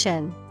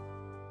computation.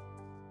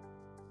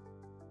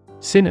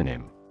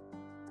 Synonym: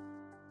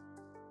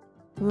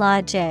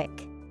 logic,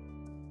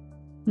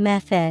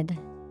 method,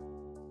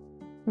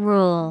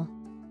 rule.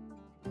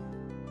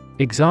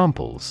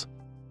 Examples: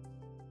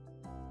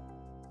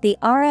 the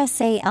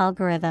RSA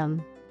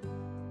algorithm,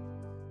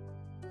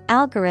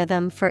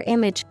 algorithm for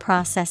image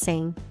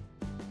processing.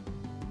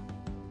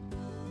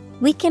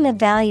 We can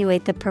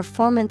evaluate the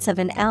performance of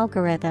an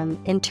algorithm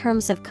in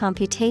terms of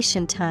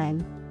computation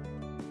time.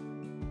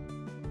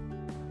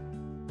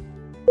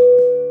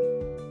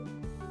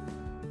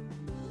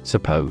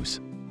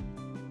 Suppose.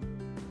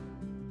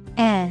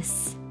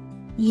 S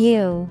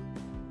U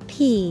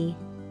P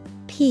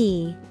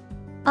P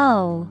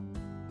O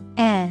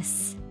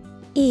S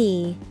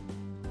E.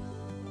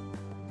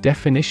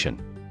 Definition: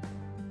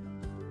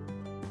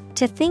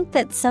 To think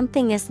that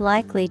something is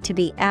likely to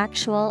be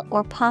actual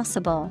or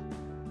possible.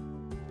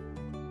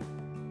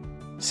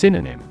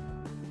 Synonym: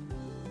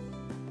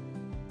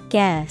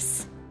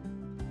 Guess,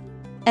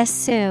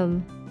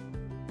 assume,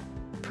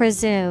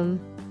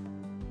 presume.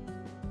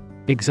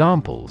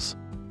 Examples: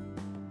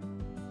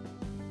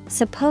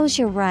 Suppose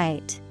you're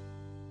right.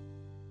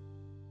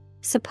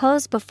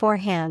 Suppose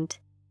beforehand.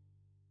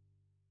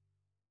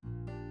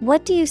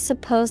 What do you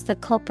suppose the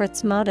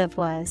culprit's motive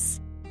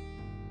was?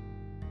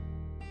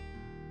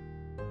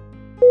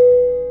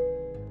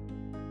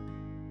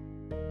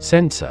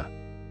 Censor.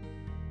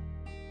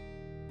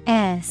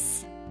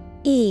 S-E-N-S-O-R.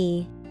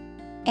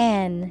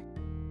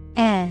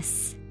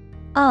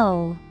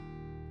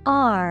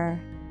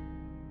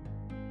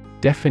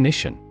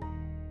 Definition: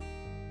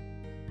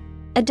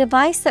 A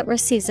device that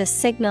receives a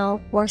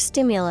signal or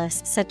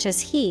stimulus such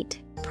as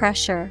heat,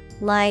 pressure,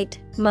 light,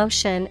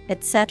 motion,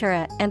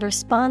 etc., and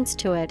responds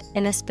to it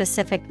in a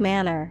specific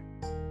manner.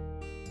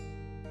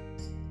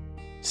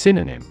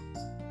 Synonym: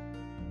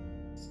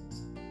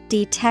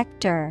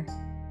 Detector.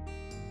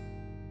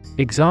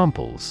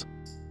 Examples: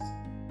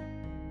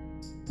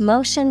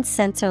 Motion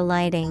sensor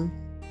lighting.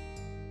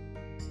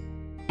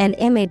 An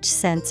image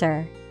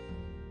sensor.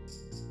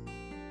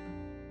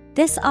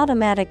 This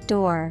automatic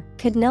door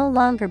could no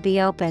longer be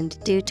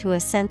opened due to a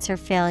sensor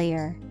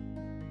failure.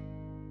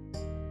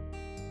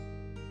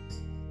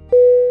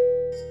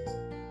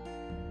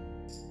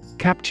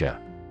 Capture.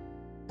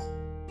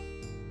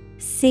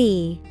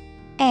 C-A-P-T-U-R-E.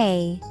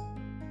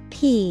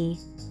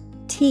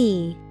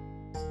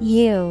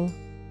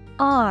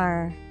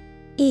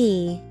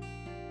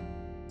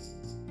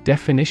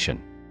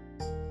 Definition: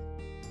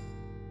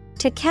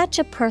 To catch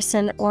a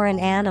person or an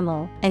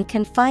animal and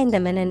confine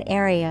them in an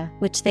area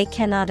which they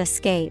cannot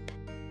escape.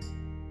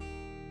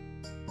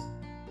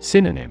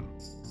 Synonym: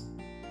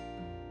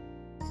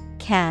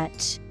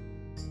 Catch,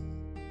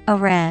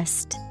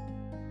 arrest,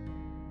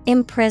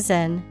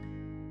 imprison.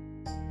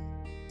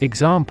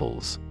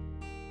 Examples: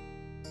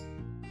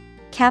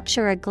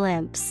 Capture a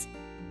glimpse.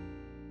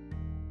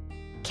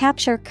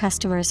 Capture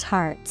customers'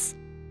 hearts.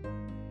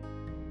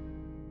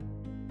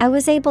 I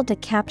was able to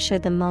capture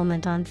the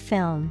moment on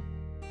film.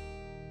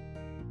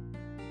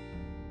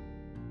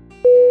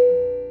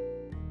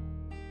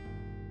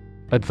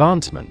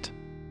 Advancement.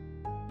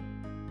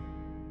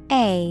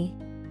 A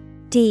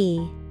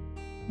D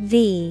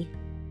V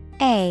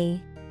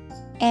A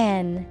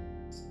N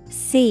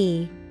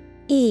C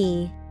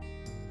E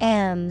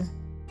M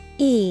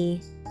E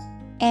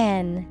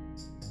N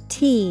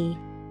T.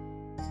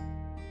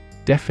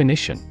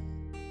 Definition: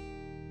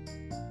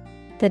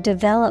 The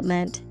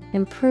development,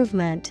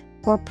 improvement,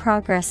 or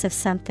progress of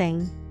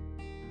something.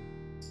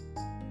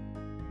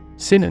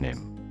 Synonym: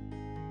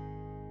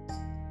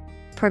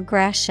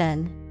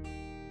 Progression,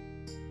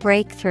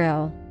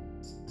 breakthrough,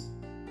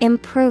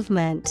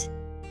 improvement.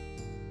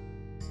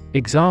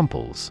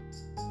 Examples: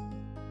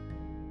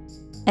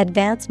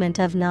 Advancement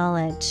of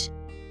knowledge.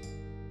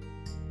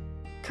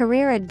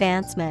 Career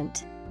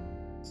advancement.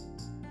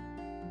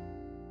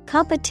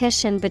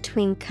 Competition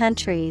between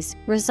countries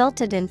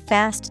resulted in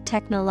fast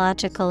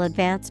technological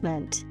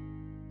advancement.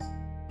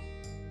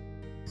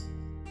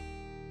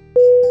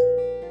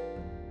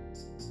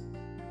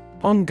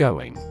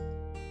 Ongoing.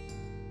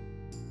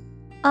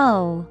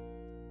 O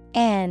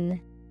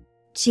N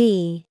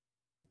G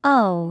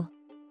O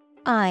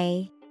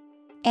I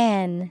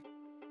N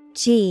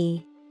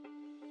G.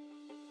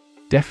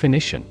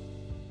 Definition: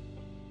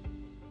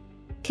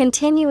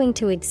 Continuing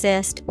to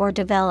exist or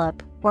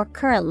develop, or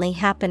currently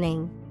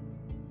happening.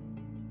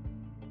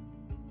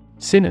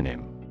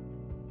 Synonym: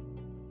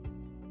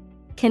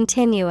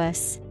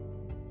 Continuous,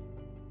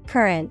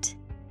 current,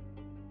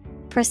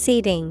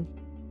 proceeding.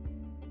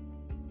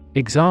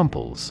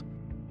 Examples: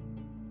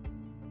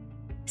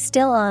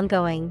 Still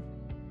ongoing.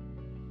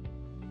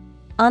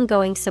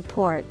 Ongoing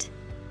support.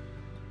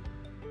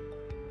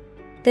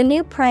 The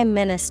new Prime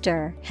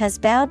Minister has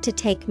vowed to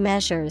take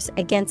measures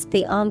against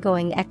the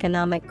ongoing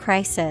economic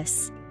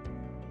crisis.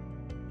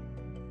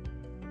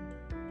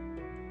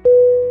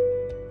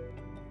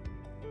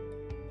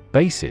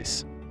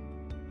 Basis.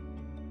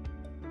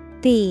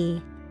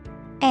 B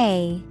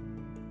A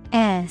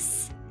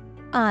S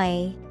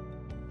I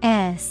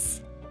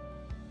S.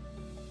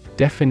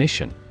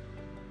 Definition: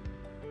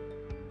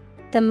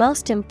 The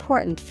most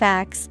important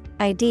facts,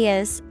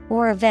 ideas,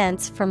 or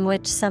events from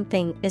which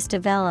something is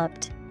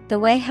developed, the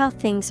way how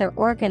things are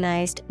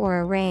organized or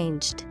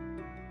arranged.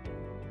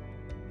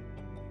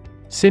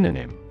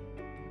 Synonym: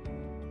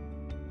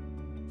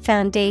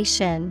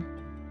 Foundation,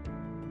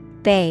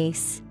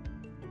 base,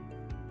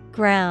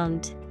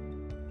 ground.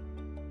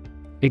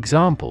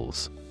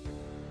 Examples: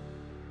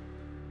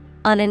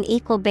 On an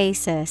equal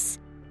basis.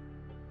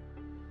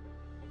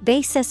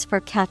 Basis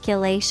for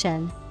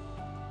calculation.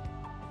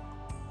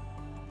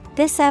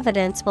 This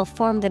evidence will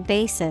form the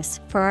basis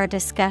for our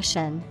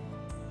discussion.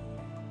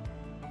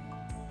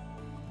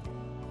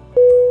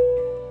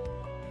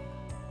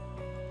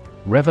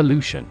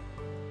 Revolution.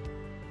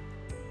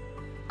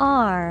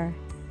 R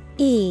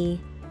E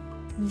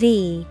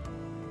V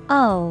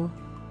O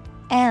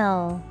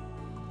L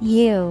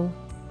U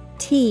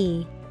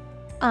T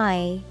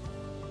I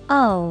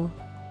O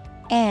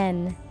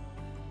N.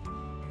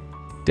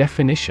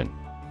 Definition: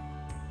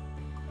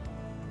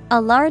 a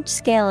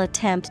large-scale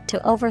attempt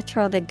to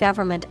overthrow the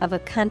government of a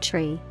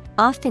country,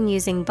 often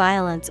using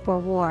violence or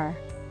war.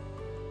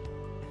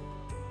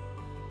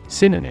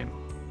 Synonym: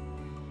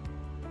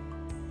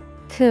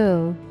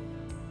 Coup,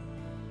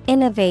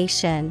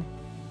 innovation,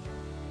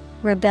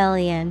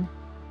 rebellion.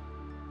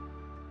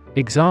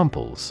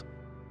 Examples: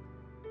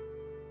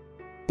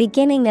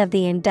 beginning of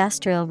the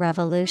Industrial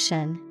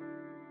Revolution,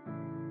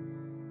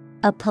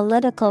 a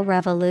political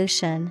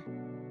revolution.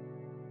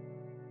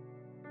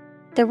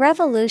 The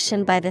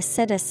revolution by the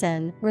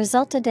citizen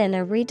resulted in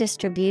a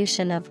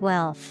redistribution of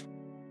wealth.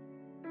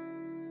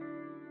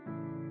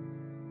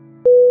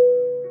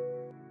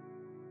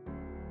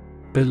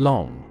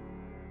 Belong.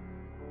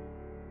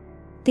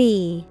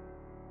 B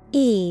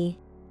E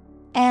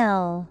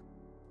L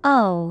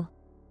O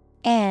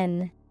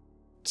N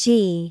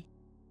G.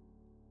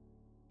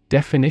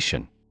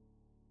 Definition: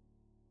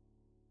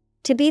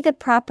 to be the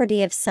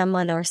property of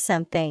someone or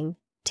something,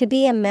 to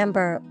be a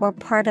member or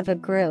part of a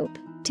group,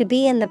 to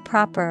be in the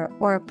proper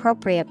or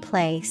appropriate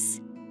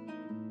place.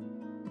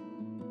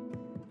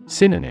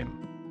 Synonym: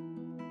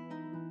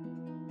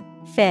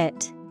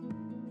 Fit,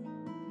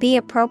 be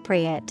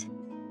appropriate,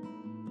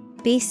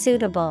 be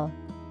suitable.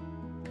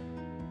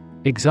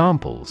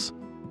 Examples: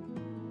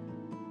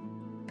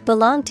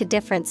 belong to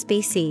different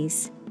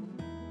species,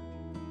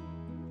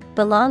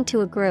 belong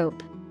to a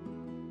group.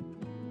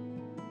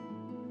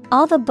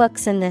 All the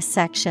books in this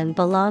section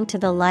belong to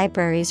the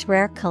library's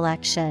rare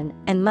collection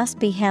and must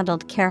be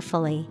handled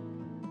carefully.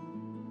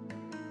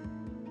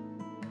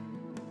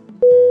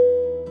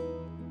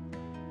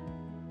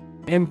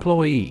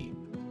 Employee.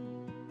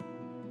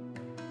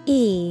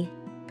 E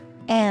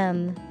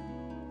M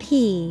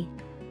P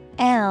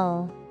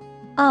L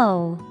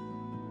O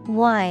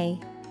Y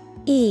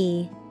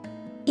E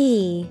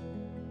E.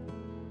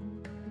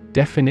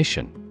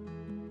 Definition: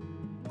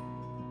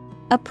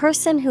 a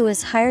person who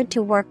is hired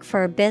to work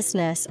for a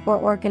business or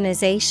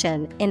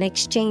organization in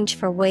exchange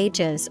for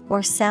wages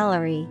or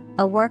salary,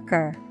 a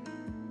worker.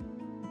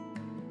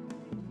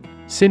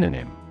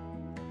 Synonym: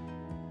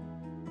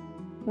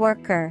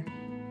 worker,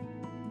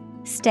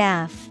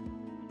 staff,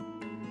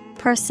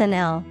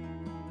 personnel.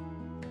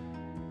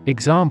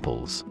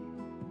 Examples: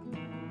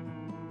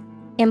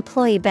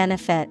 employee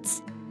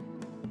benefits,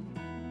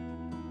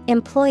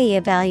 employee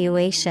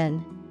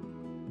evaluation.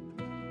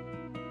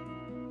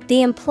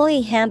 The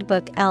employee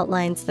handbook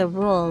outlines the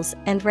rules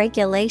and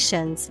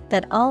regulations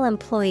that all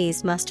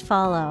employees must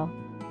follow.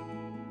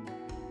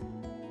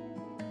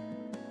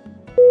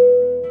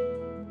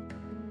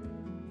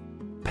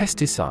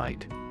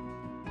 Pesticide.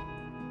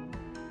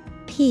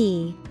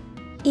 P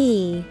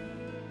E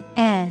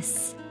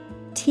S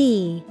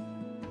T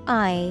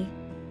I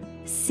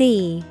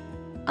C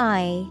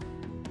I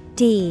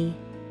D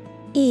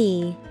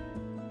E.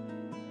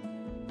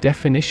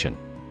 Definition: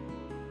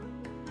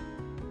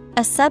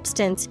 a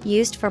substance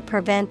used for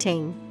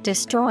preventing,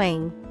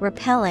 destroying,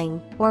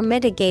 repelling, or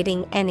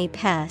mitigating any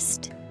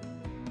pest.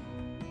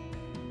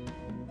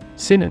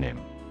 Synonym: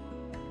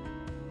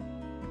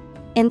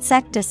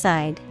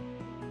 insecticide,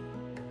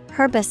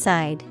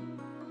 herbicide,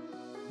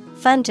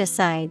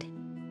 fungicide.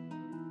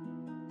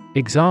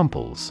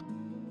 Examples: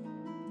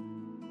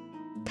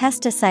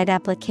 pesticide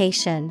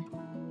application,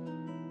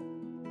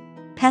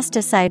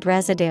 pesticide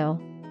residue.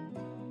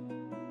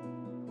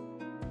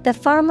 The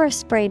farmer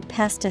sprayed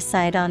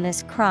pesticide on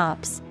his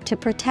crops to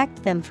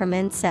protect them from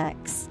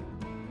insects.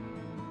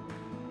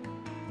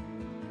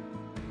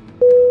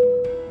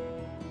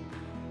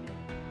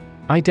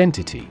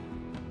 Identity.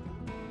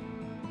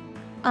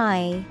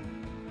 I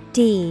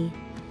D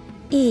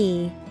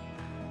E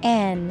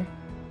N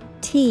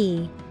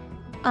T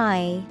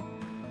I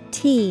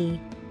T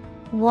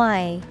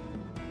Y.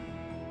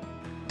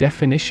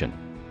 Definition: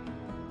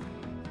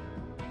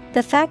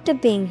 the fact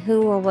of being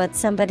who or what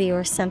somebody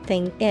or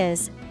something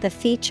is, the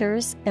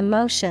features,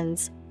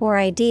 emotions, or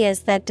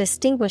ideas that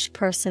distinguish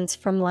persons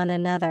from one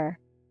another.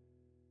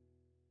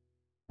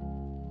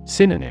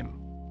 Synonym: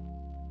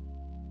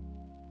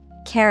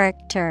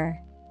 character,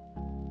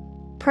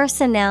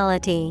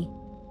 personality,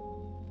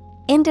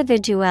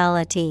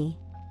 individuality.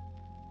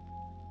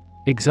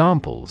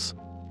 Examples: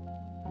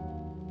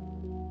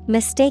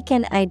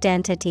 mistaken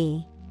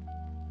identity,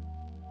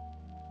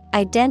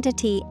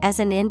 identity as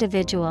an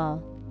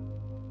individual.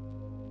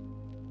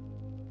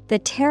 The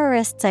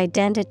terrorist's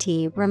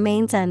identity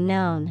remains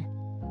unknown.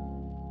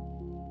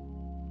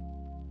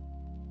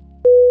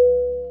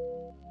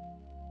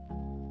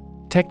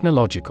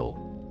 Technological.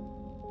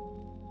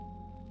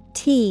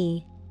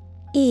 T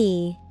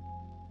E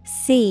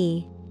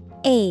C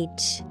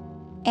H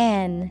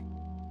N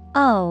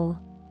O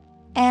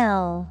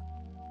L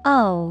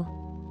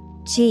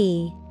O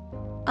G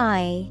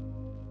I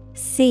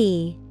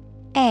C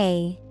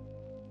A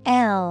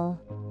L.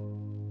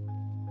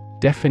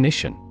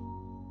 Definition: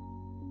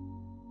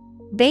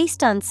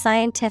 based on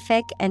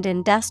scientific and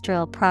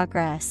industrial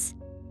progress.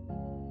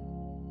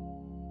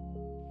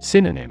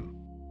 Synonym: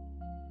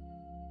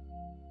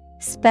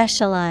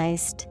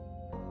 Specialized,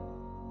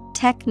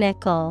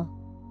 technical.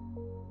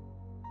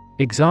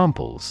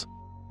 Examples: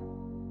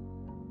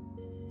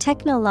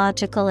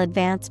 Technological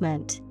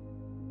advancement,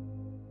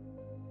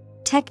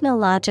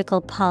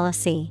 technological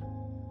policy.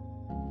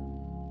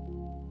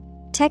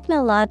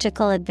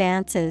 Technological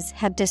advances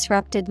have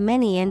disrupted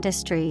many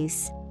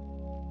industries.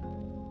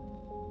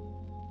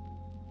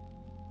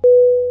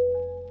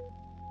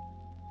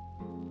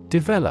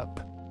 Develop.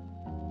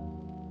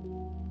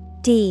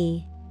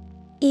 D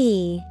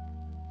E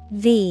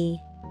V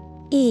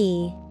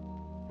E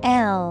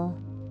L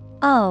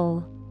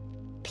O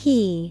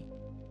P.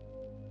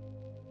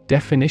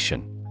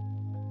 Definition: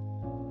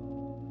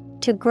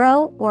 To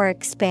grow or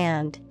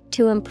expand,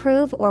 to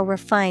improve or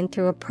refine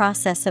through a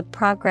process of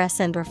progress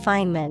and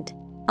refinement,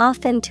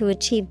 often to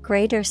achieve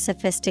greater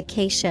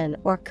sophistication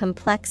or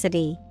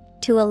complexity,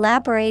 to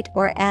elaborate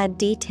or add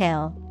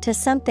detail to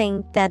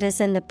something that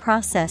is in the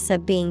process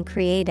of being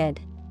created.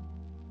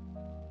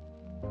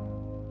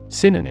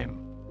 Synonym: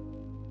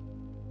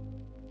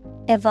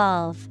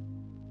 Evolve,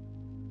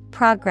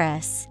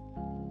 progress,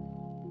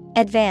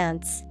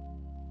 advance.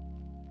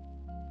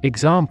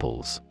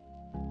 Examples: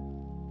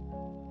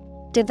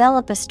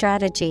 Develop a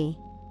strategy,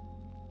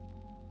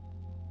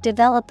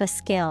 develop a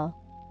skill.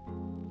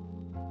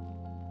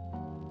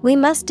 We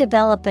must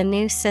develop a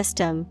new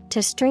system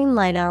to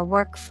streamline our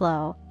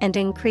workflow and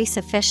increase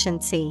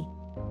efficiency.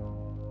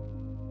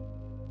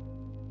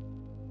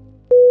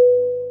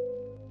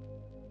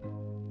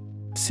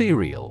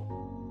 Cereal.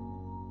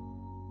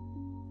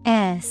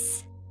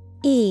 S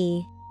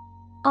E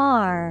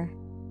R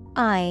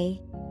I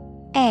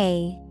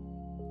A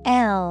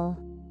L.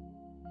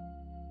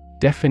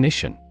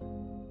 Definition: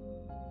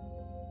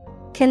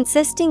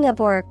 Consisting of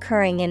or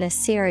occurring in a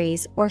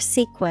series or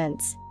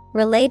sequence,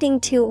 relating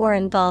to or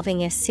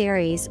involving a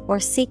series or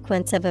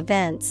sequence of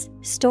events,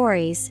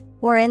 stories,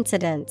 or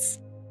incidents.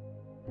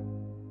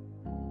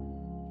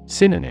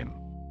 Synonym: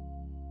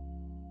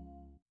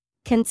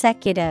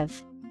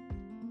 Consecutive,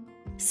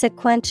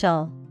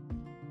 sequential,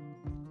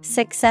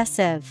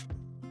 successive.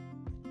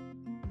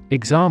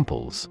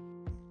 Examples: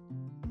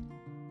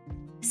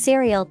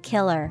 Serial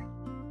killer,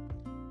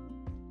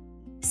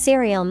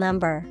 serial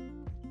number.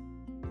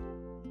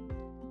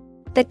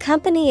 The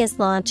company is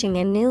launching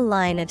a new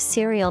line of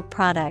cereal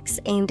products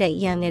aimed at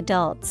young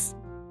adults.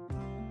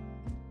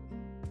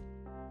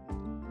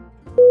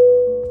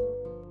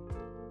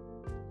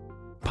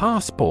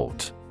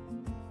 Passport.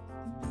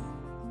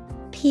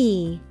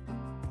 P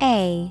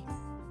A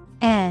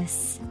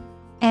S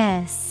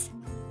S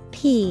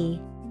P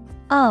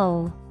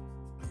O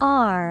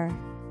R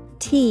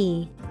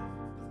T.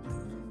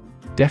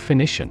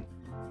 Definition: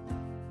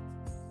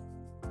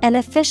 An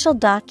official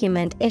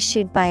document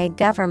issued by a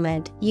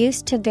government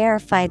used to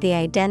verify the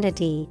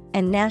identity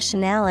and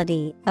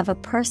nationality of a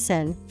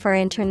person for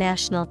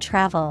international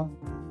travel.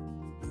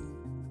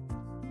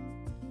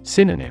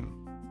 Synonym: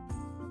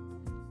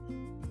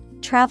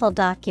 Travel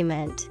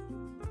document,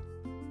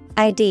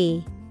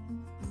 ID,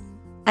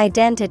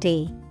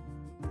 identity.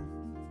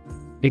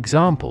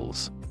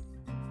 Examples: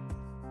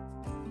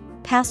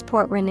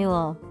 Passport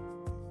renewal,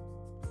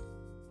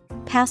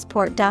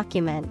 passport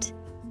document.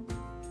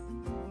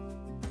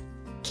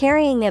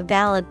 Carrying a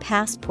valid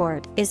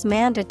passport is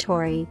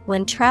mandatory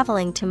when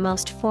traveling to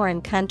most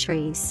foreign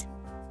countries.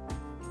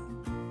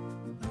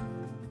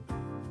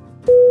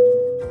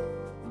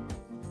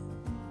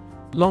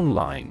 Long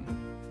line.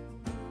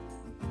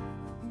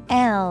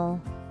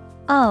 L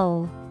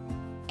O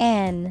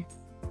N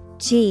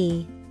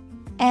G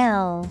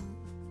L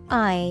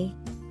I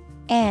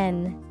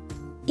N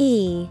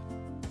E.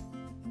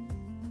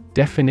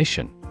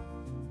 Definition: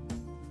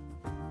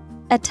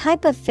 A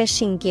type of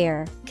fishing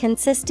gear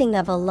consisting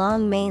of a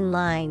long main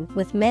line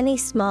with many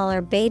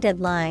smaller baited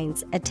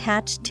lines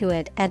attached to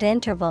it at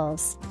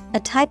intervals, a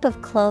type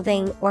of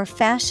clothing or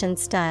fashion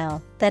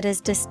style that is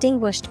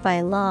distinguished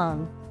by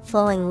long,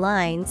 flowing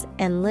lines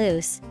and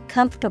loose,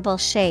 comfortable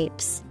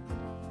shapes.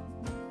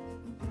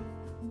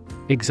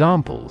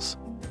 Examples: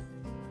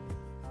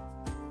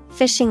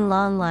 Fishing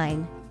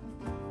longline,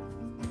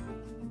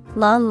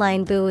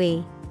 longline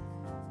buoy.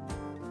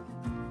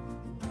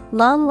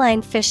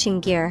 Longline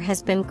fishing gear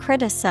has been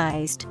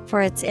criticized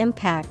for its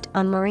impact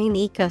on marine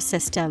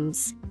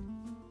ecosystems.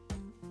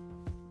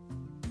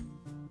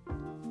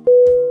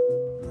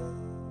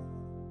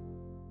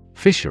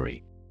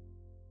 Fishery.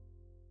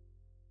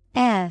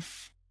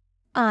 F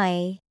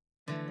I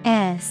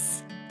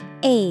S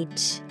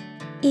H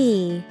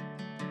E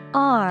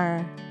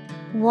R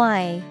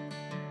Y.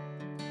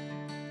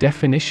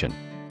 Definition: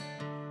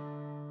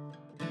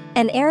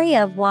 An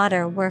area of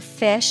water where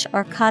fish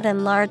are caught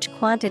in large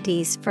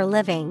quantities for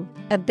living,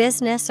 a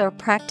business or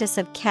practice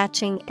of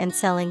catching and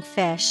selling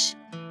fish.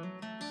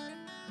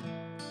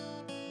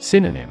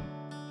 Synonym: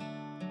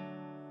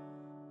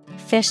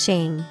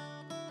 Fishing,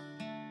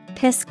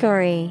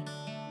 piscary,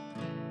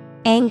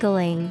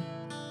 angling.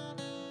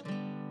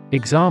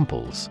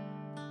 Examples: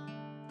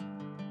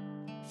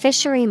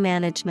 fishery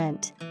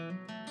management,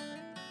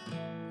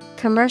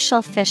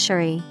 commercial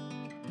fishery.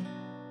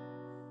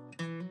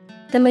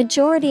 The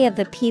majority of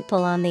the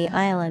people on the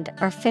island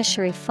are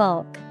fishery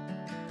folk.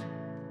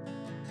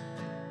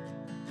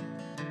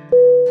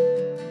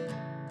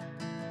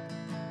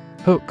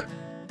 Hook.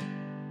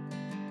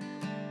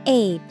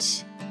 H-O-O-K.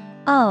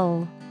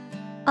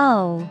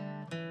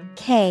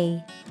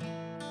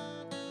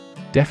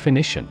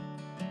 Definition: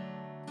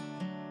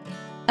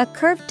 a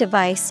curved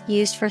device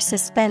used for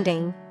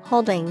suspending,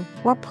 holding,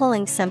 or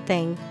pulling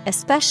something,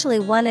 especially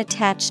one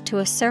attached to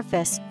a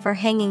surface for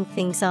hanging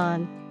things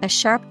on, a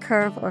sharp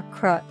curve or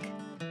crook.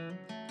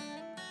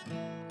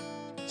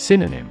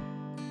 Synonym: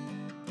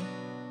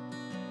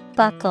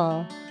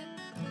 Buckle,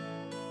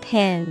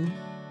 pin,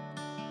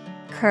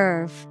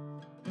 curve.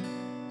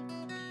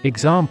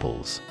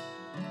 Examples: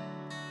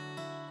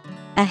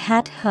 a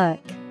hat hook,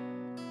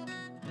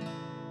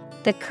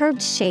 the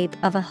curved shape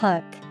of a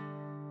hook.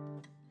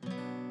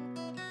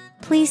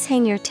 Please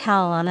hang your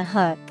towel on a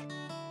hook.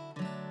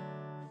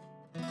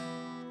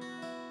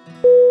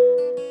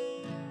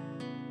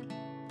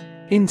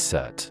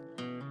 Insert.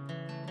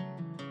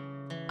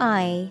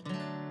 I-N-S-E-R-T.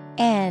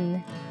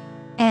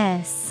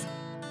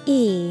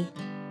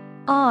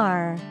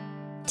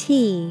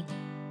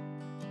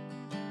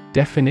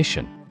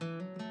 Definition: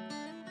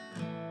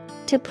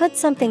 to put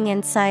something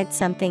inside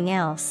something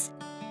else.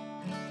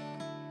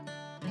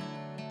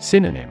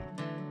 Synonym: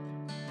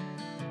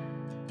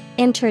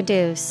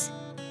 Introduce,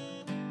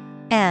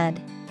 add,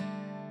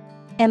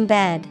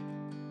 embed.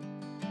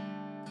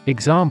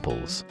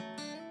 Examples: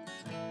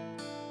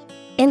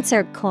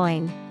 insert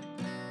coin,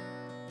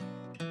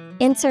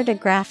 insert a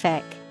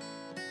graphic.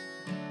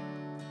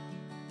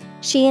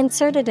 She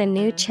inserted a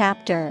new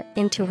chapter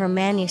into her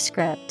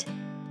manuscript.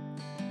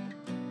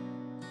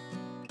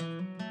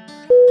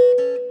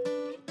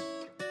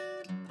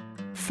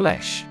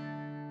 Flesh.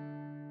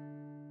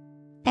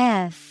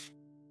 F-L-E-S-H.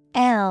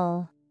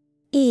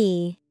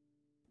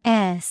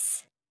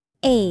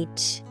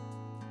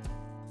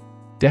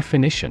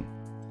 Definition: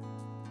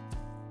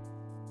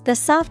 the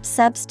soft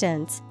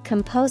substance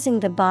composing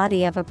the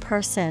body of a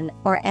person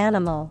or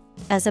animal,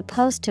 as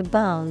opposed to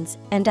bones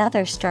and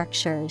other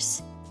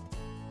structures.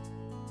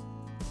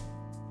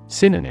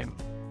 Synonym: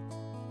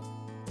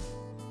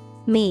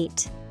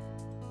 meat,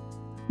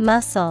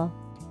 muscle,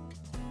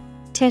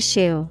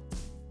 tissue.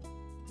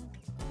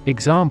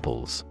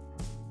 Examples: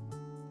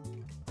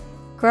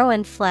 grow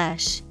in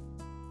flesh,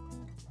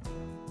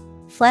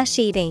 flesh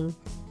eating.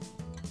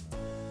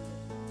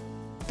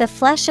 The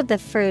flesh of the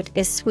fruit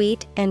is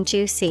sweet and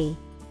juicy.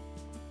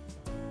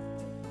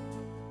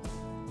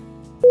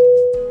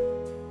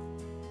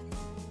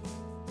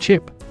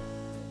 Chip.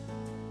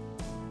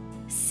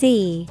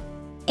 C-H-I-P.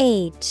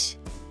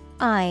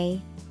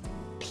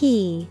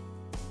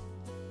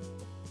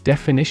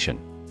 Definition: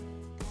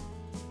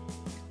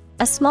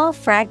 a small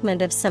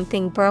fragment of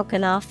something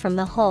broken off from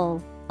the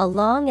whole, a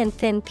long and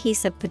thin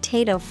piece of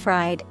potato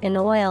fried in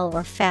oil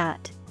or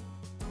fat.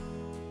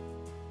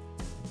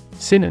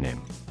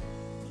 Synonym: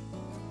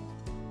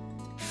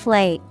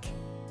 flake,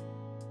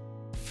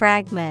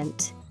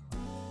 fragment,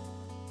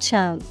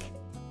 chunk.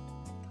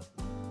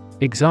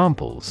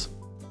 Examples: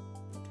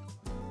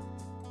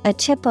 a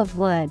chip of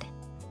wood.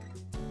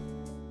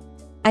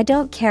 I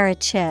don't care a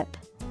chip.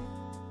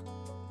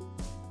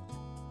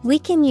 We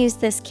can use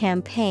this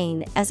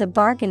campaign as a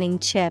bargaining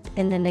chip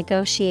in the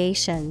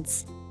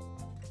negotiations.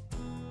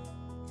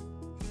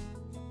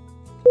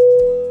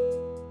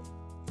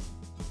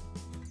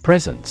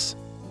 Presence.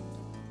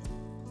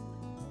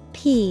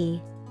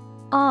 P-R-E-S-E-N-C-E.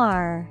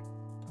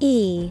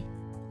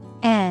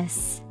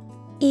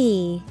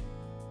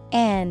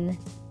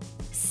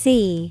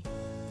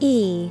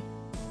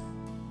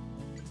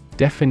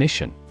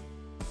 Definition: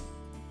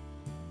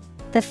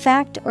 the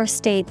fact or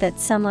state that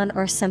someone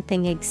or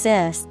something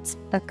exists,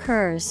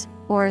 occurs,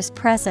 or is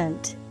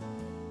present.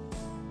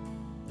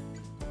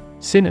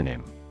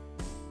 Synonym: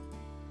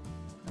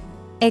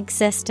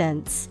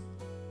 existence,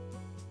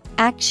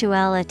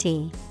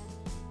 actuality,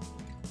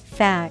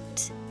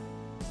 fact.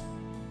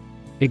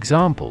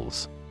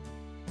 Examples: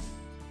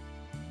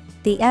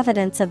 the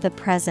evidence of the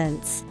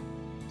presence,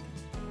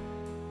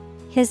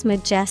 his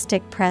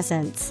majestic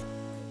presence.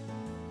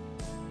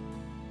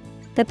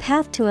 The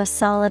path to a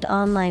solid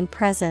online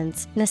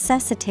presence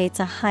necessitates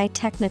a high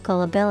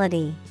technical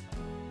ability.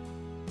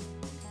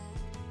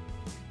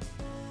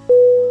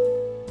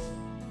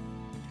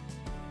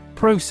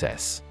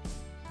 Process.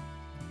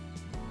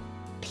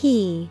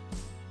 P-R-O-C-E-S.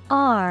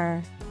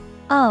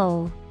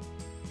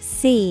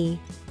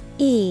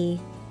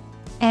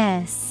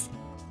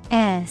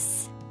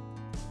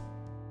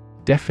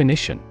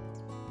 Definition: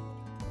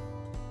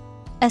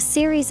 a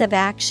series of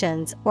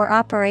actions or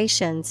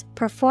operations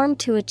performed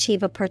to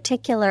achieve a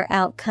particular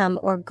outcome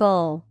or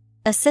goal,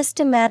 a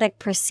systematic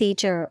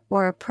procedure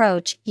or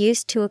approach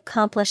used to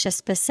accomplish a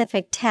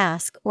specific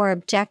task or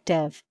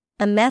objective,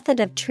 a method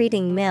of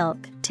treating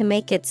milk to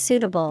make it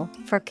suitable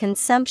for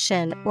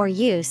consumption or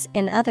use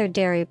in other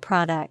dairy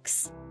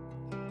products.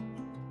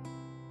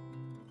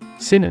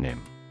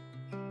 Synonym.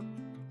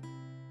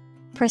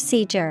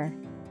 Procedure,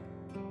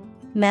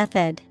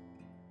 method,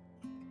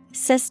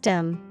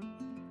 system.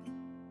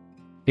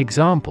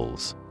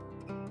 Examples.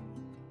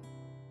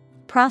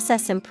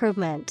 Process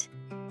improvement,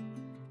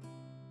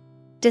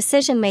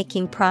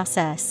 decision-making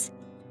process.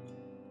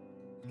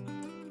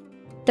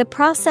 The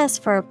process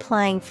for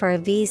applying for a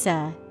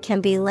visa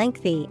can be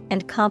lengthy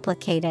and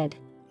complicated.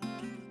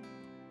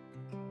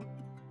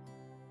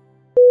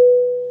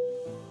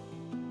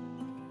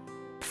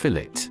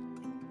 Fillet.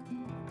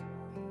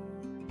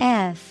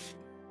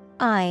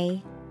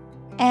 Fillet.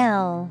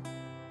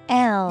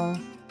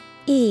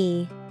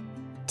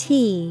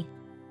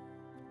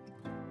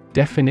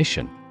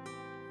 Definition.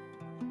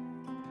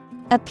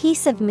 A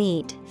piece of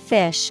meat,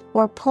 fish,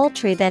 or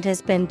poultry that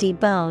has been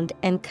deboned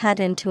and cut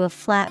into a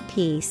flat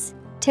piece,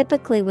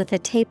 typically with a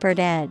tapered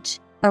edge,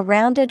 a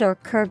rounded or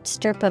curved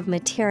strip of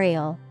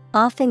material,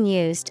 often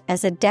used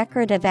as a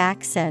decorative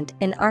accent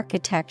in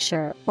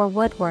architecture or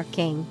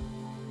woodworking.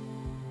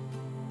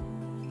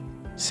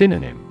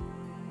 Synonym.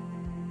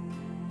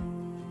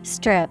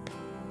 Strip,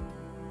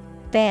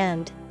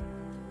 band,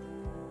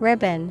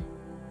 ribbon.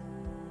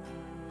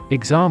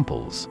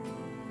 Examples.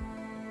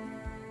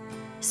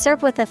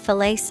 Serve with a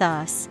fillet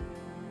sauce.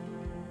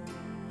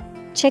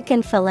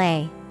 Chicken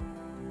fillet.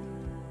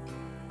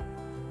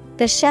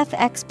 The chef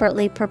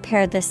expertly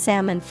prepared the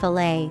salmon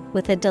fillet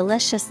with a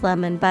delicious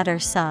lemon butter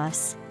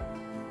sauce.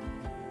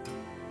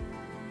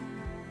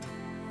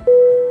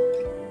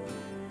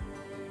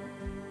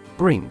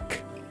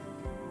 Brink.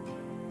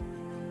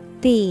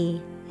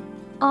 B-R-I-N-K.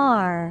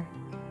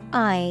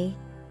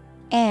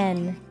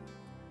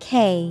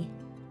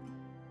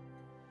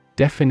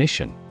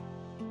 Definition.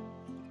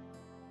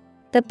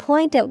 The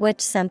point at which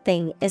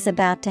something is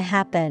about to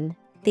happen,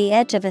 the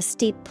edge of a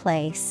steep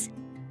place.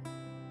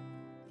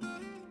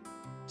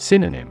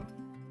 Synonym.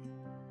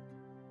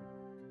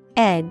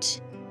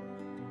 Edge,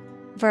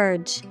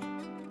 verge,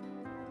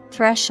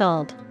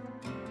 threshold.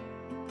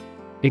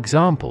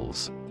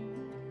 Examples.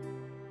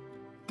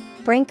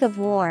 Brink of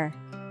war.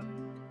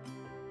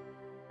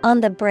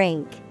 On the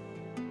brink.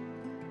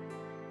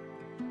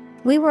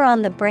 We were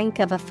on the brink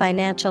of a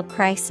financial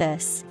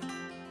crisis.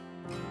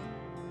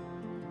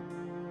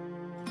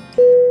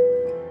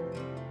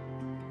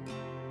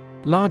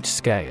 Large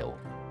scale.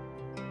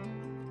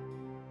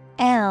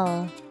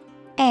 Largescale.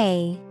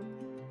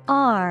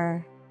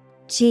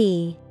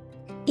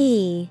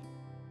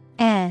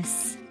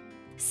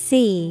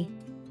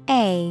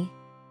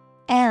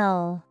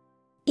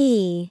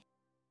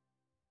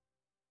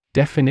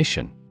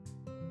 Definition.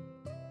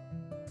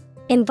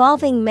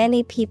 Involving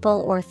many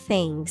people or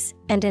things,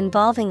 and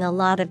involving a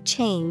lot of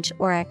change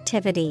or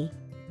activity.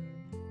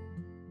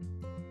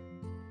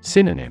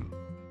 Synonym.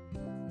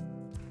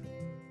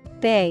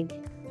 Big,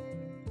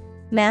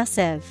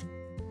 massive,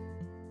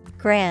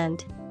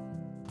 grand.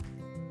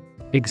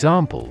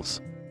 Examples.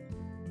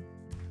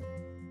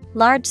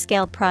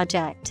 Large-scale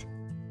project.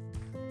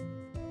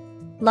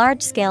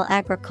 Large-scale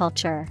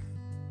agriculture.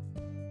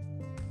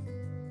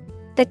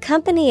 The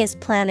company is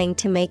planning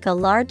to make a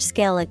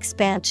large-scale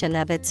expansion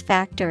of its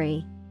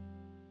factory.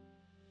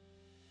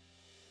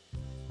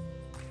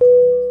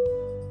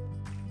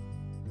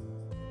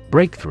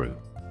 Breakthrough.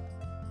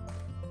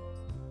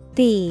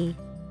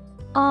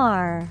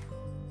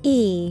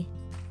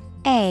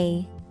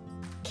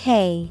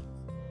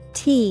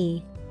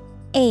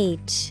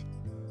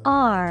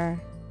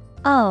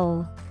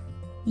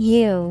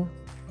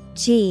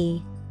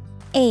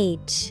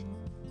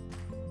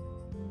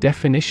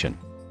 Definition.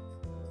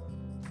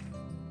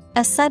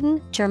 A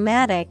sudden,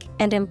 dramatic,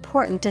 and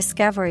important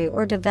discovery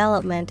or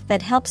development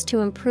that helps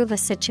to improve a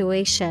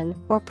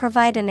situation or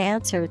provide an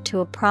answer to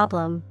a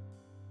problem.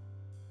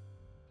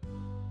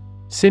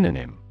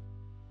 Synonym.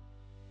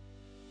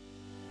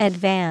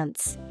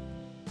 Advance,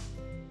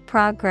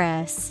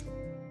 progress,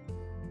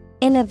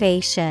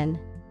 innovation.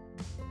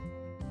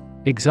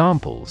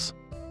 Examples.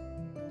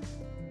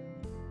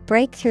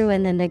 Breakthrough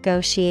in the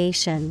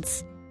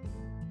negotiations.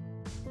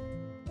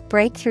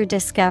 Breakthrough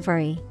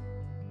discovery.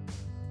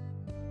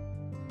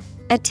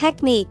 A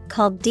technique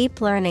called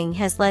deep learning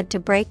has led to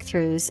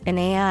breakthroughs in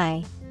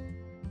AI.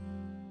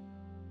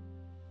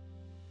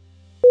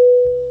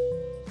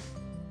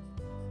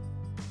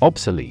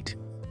 Obsolete.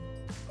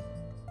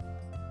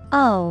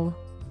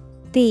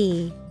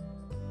 O-B-S-O-L-E-T-E.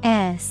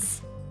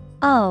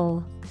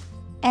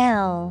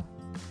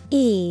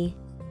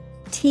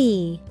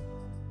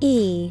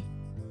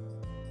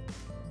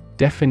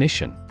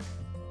 Definition.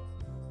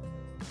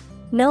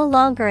 No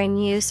longer in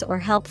use or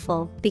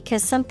helpful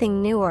because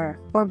something newer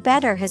or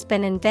better has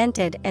been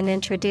invented and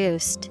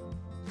introduced.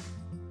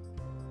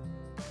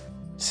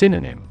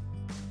 Synonym.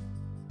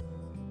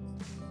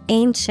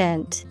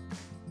 Ancient,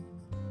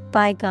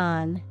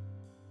 bygone,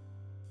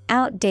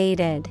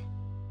 outdated.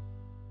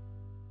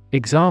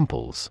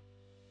 Examples.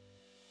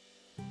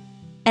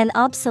 An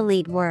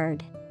obsolete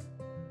word.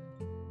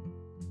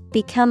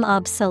 Become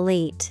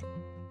obsolete.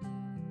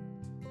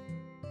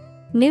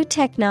 New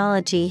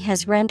technology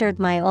has rendered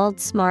my old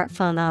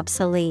smartphone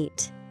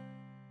obsolete.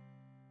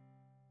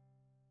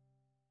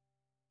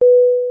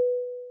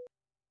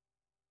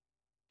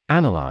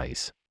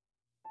 Analyze.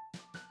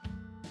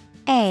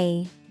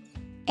 ANALYZE.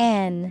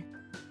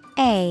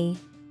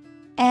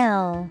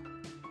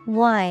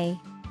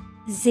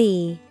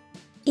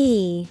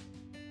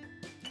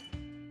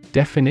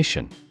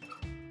 Definition.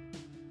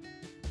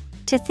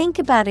 To think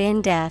about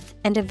in depth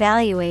and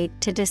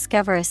evaluate to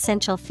discover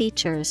essential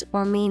features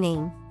or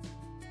meaning.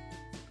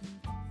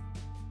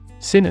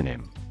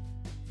 Synonym.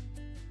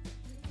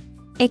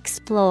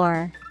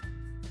 Explore,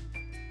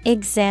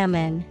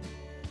 examine,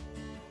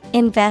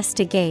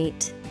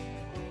 investigate.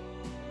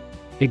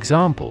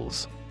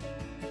 Examples.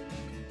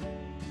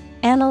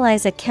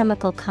 Analyze a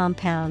chemical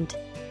compound.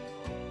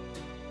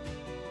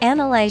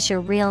 Analyze your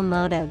real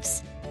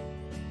motives.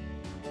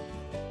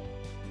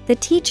 The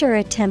teacher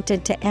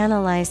attempted to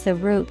analyze the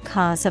root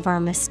cause of our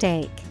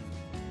mistake.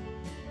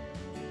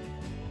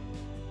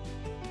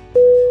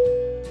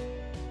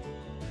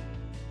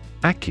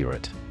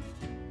 Accurate.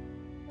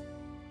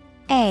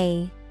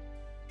 ACCURATE.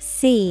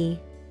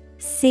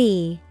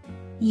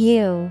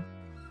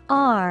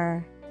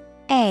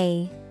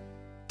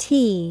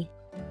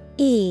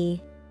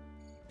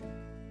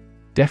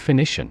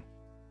 Definition.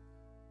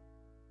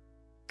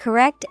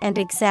 Correct and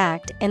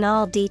exact in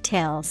all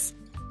details.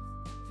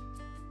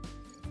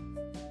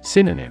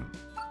 Synonym.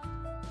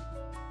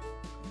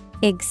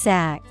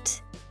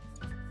 Exact,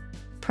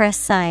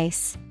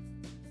 precise,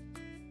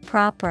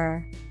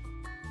 proper.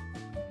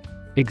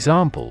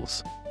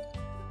 Examples.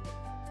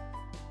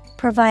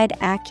 Provide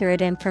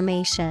accurate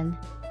information.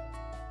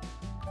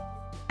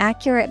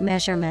 Accurate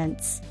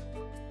measurements.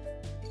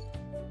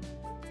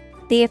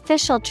 The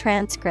official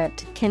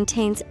transcript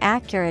contains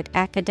accurate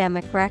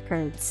academic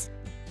records.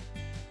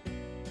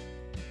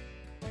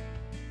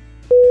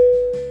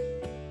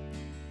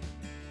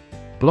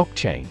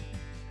 Blockchain.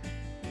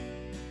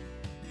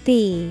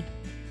 BLOCKCHAIN.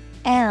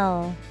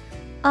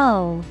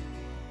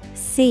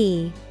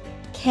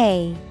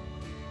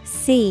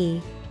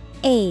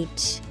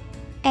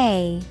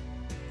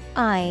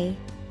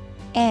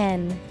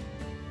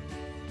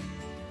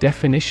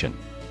 Definition.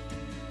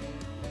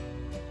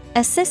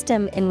 A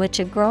system in which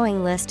a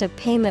growing list of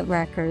payment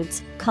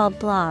records, called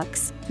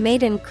blocks,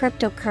 made in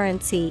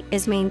cryptocurrency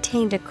is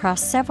maintained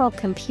across several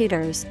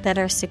computers that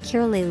are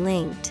securely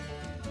linked.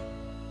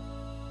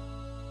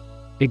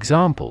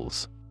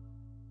 Examples.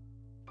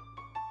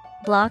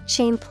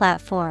 Blockchain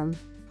platform.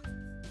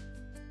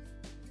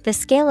 The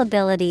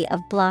scalability of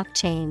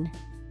blockchain.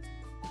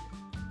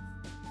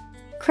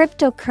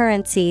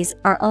 Cryptocurrencies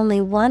are only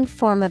one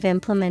form of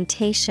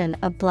implementation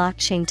of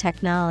blockchain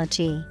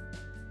technology.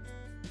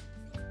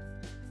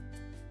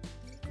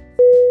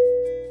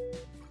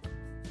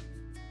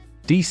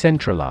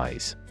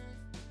 Decentralize.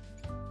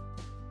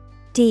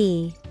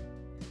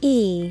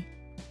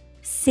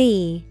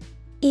 Decentralize.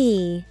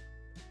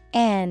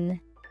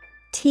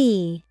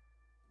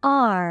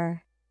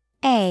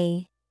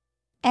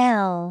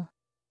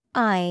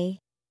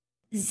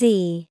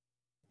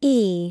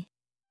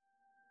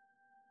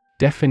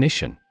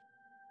 Definition.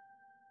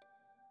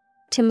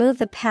 To move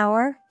the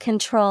power,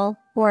 control,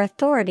 or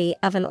authority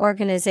of an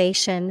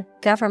organization,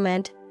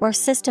 government, or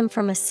system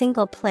from a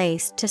single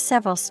place to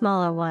several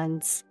smaller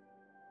ones.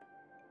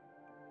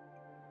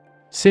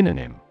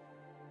 Synonym.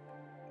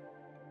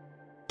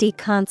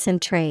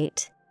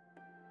 Deconcentrate,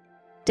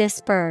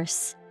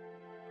 disperse,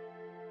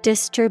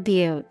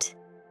 distribute.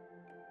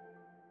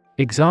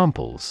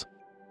 Examples.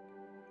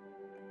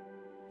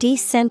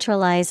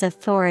 Decentralize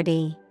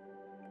authority.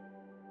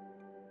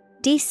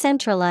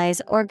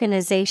 Decentralize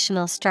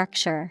organizational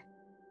structure.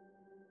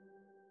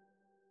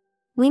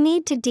 We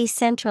need to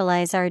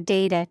decentralize our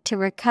data to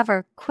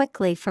recover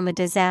quickly from a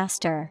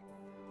disaster.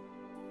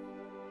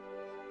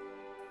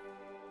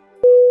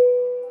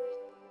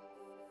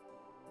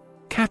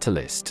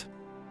 Catalyst.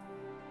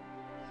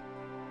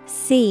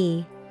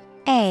 CATALYST.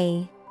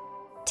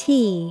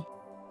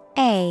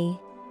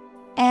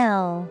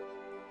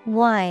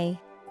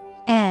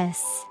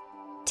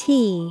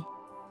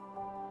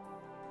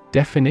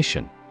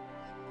 Definition.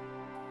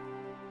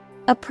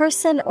 A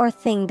person or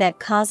thing that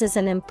causes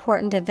an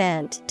important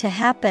event to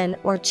happen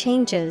or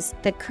changes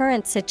the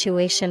current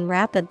situation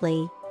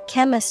rapidly.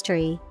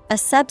 Chemistry, a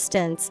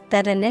substance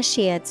that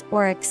initiates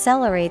or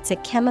accelerates a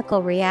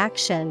chemical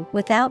reaction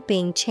without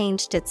being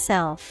changed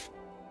itself.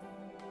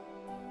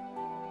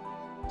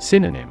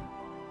 Synonym.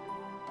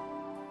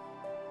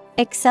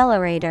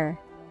 Accelerator,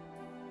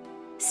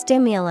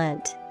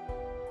 stimulant,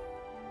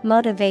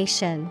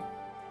 motivation.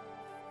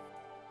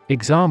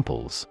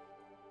 Examples.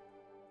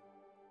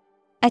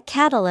 A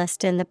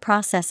catalyst in the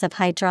process of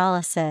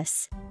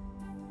hydrolysis.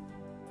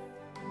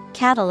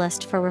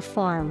 Catalyst for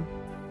reform.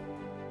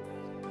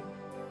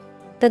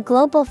 The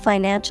global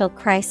financial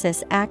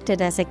crisis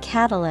acted as a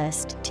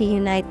catalyst to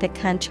unite the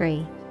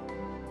country.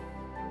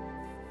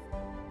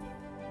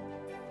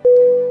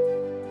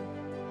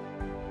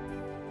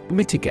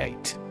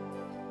 Mitigate.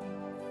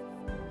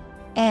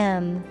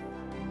 MITIGATE.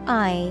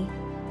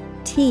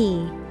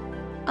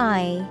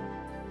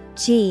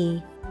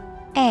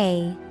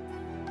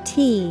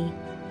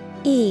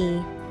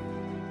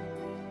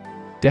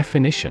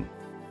 Definition.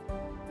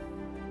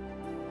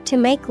 To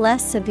make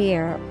less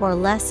severe or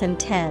less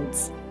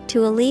intense,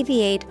 to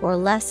alleviate or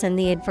lessen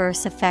the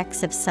adverse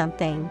effects of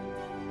something.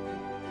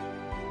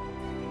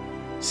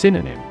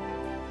 Synonym: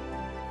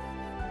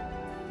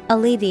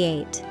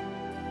 Alleviate,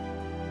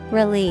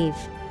 relieve,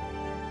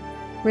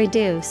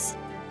 reduce.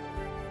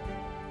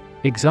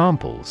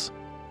 Examples: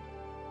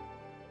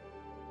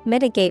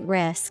 Mitigate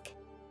risk.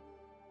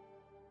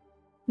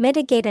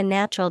 Mitigate a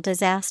natural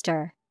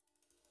disaster.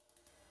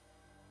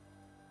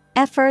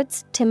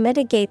 Efforts to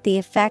mitigate the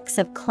effects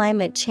of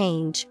climate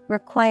change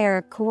require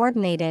a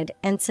coordinated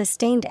and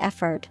sustained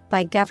effort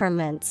by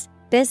governments,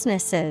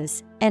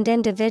 businesses, and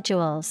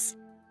individuals.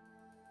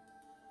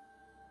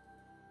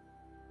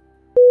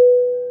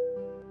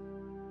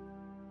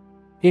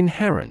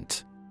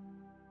 Inherent.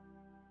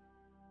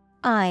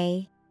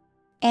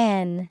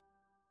 I-N-H-E-R-E-N-T.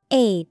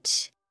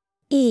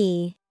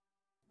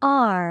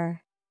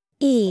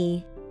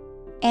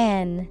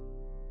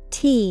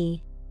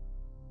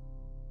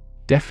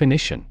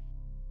 Definition: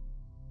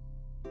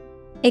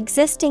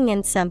 Existing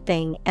in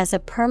something as a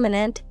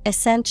permanent,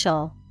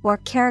 essential, or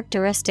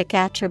characteristic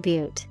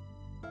attribute.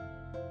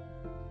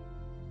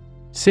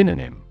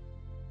 Synonym: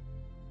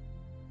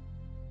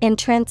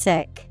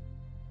 Intrinsic,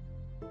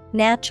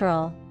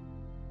 natural,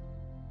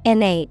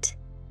 innate.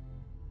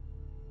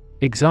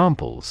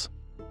 Examples: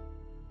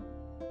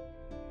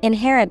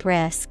 Inherent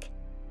risk.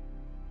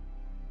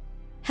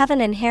 Have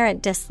an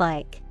inherent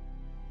dislike.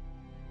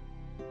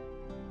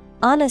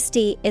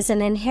 Honesty is an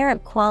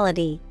inherent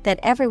quality that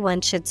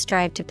everyone should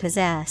strive to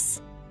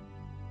possess.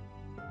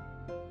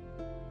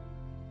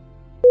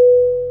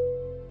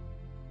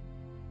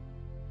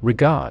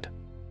 Regard.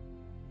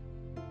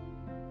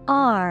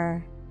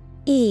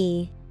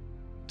 R-E-G-A-R-D.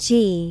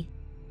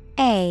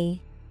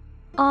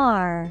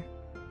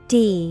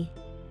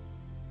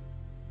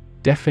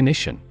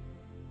 Definition: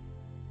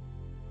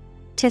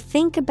 To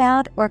think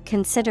about or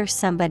consider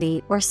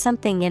somebody or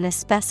something in a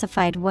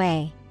specified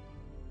way.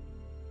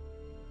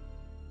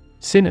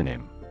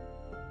 Synonym: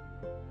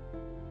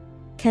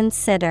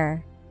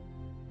 Consider,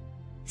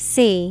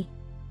 see,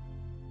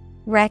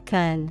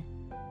 reckon.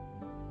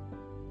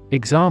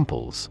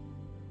 Examples: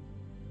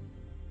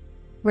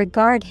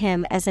 Regard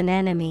him as an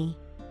enemy.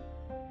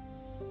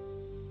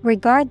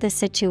 Regard the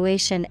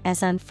situation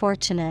as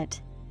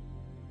unfortunate.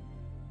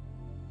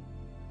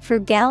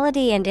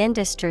 Frugality and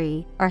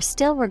industry are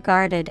still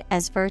regarded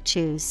as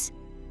virtues.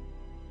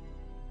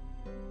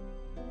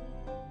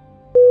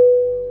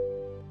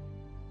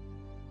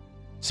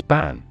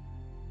 Span.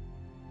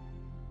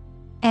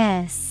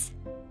 S-P-A-N.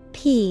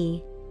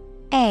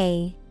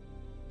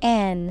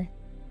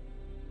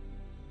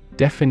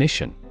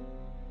 Definition: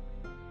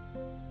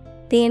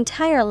 The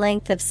entire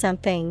length of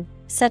something,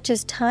 such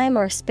as time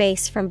or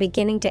space from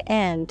beginning to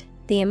end,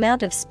 the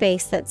amount of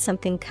space that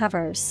something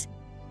covers.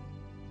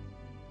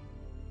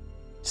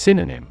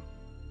 Synonym: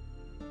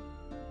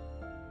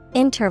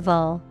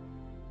 Interval,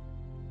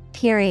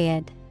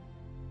 period,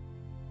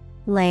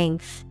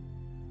 length.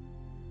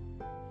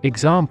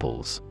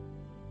 Examples: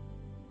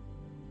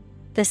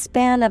 The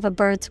span of a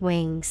bird's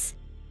wings.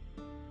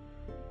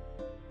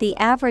 The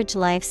average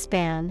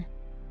lifespan.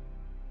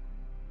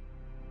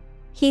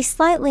 He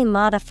slightly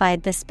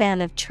modified the span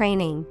of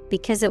training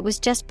because it was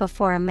just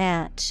before a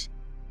match.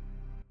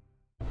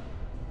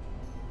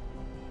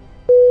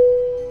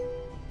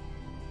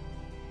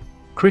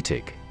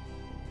 Critic.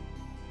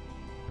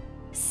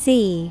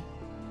 C-R-I-T-I-C.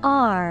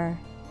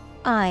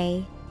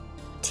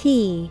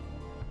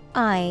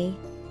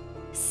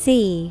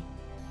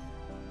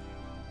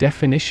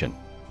 Definition: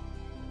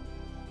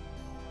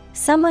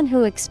 Someone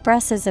who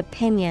expresses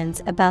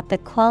opinions about the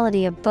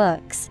quality of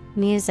books,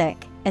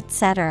 music,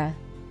 etc.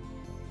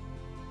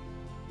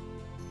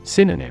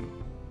 Synonym: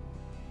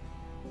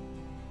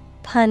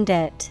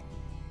 Pundit,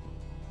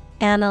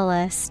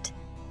 analyst,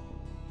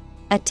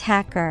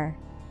 attacker.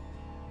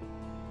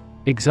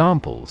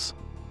 Examples: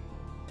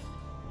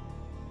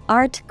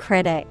 Art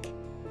critic,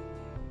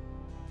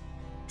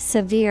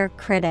 severe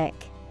critic.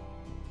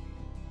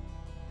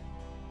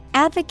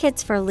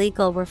 Advocates for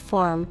legal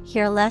reform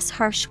hear less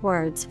harsh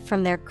words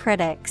from their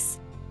critics.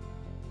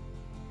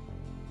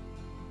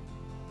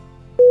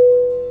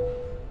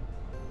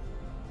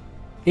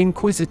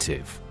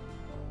 Inquisitive.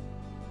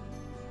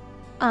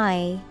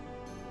 I-N-Q-U-I-S-I-T-I-V-E.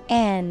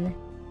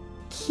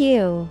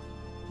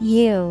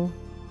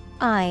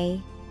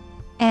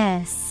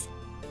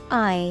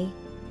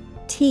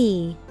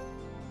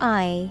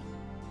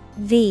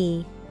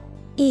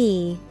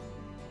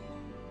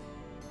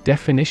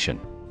 Definition: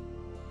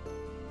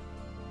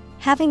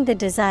 Having the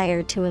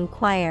desire to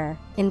inquire,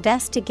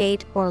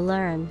 investigate, or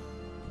learn.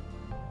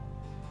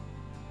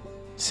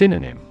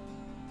 Synonym: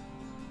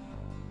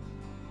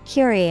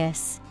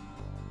 Curious,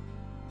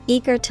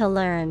 eager to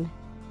learn,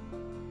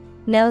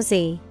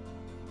 nosy.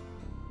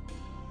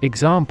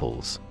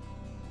 Examples: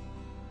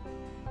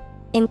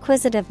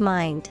 Inquisitive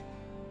mind,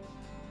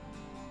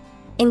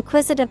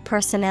 inquisitive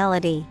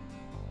personality.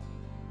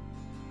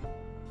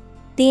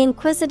 The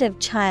inquisitive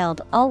child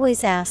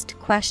always asked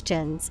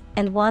questions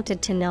and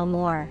wanted to know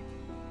more.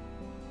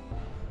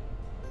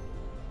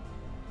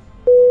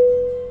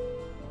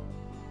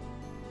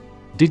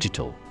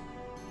 Digital.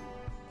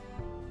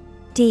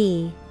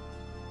 D-I-G-I-T-A-L.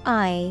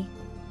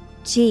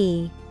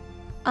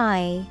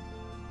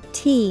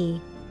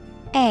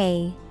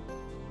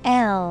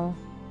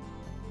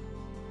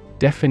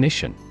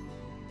 Definition: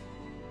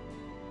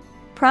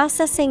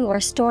 processing or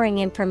storing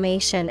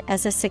information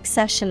as a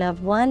succession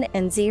of 1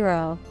 and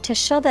 0 to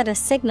show that a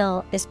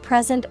signal is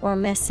present or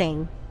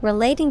missing,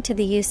 relating to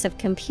the use of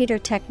computer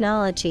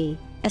technology,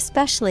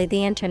 especially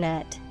the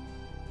Internet.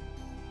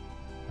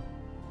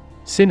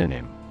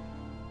 Synonym: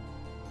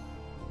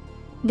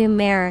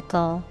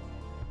 numerical,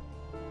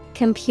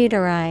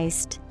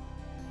 computerized,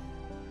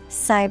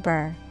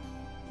 cyber.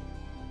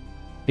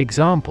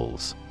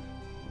 Examples: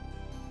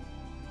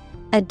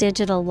 a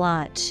digital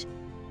watch,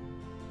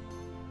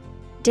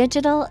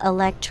 digital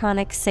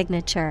electronic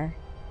signature.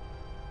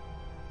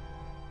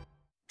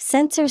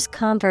 Sensors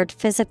convert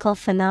physical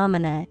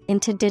phenomena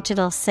into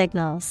digital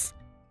signals.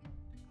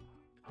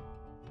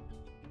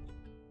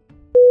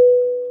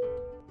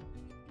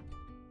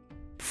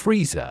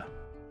 Freezer.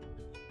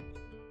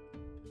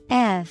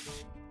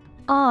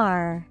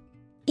 F-R-E-E-Z-E-R.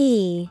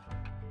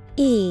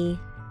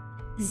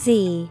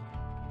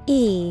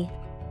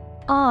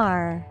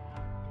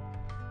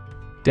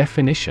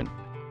 Definition: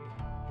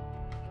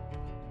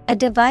 a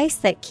device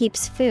that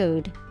keeps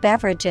food,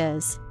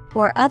 beverages,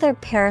 or other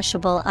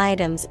perishable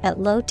items at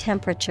low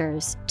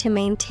temperatures to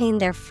maintain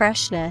their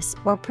freshness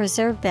or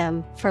preserve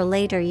them for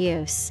later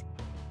use.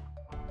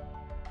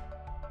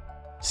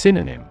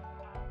 Synonym: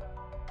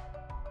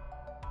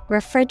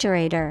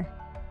 refrigerator,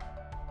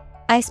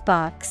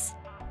 icebox,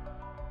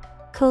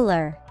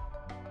 cooler.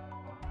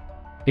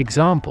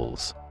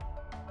 Examples: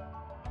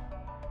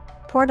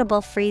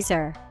 portable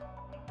freezer,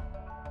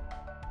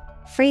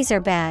 freezer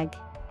bag.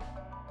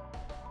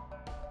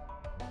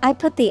 I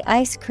put the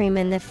ice cream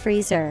in the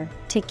freezer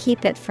to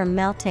keep it from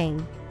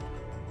melting.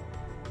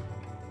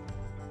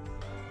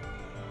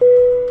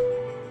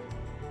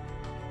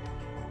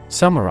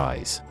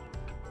 Summarize.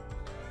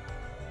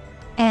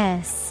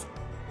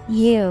 S-U-M-M-A-R-I-Z-E.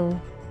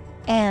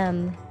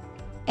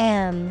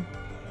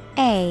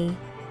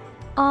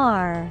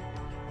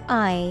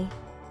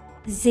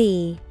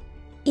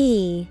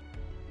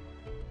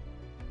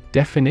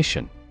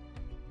 Definition: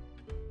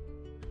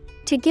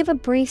 to give a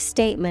brief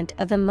statement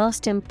of the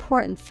most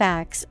important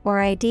facts or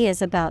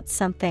ideas about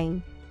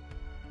something.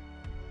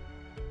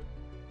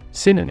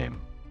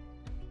 Synonym: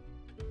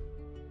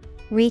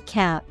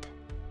 recap,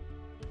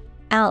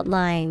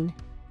 outline,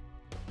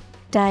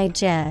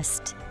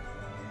 digest.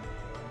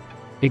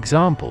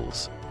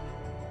 Examples: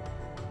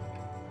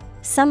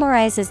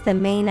 summarizes the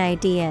main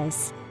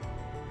ideas.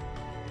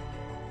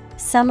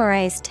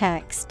 Summarize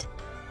text.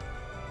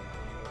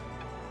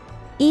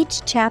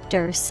 Each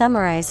chapter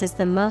summarizes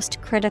the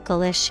most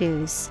critical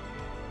issues.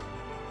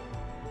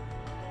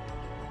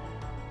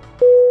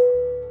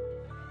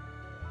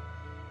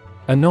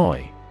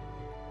 Annoy.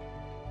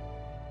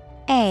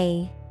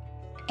 A-N-N-O-Y.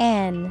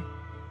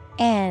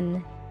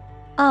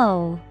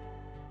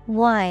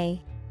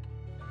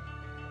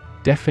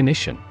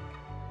 Definition: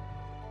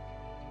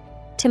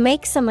 to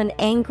make someone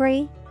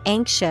angry,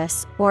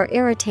 anxious, or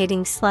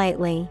irritating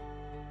slightly.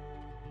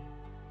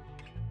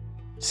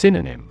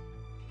 Synonym: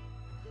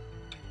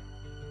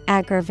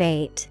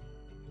 aggravate,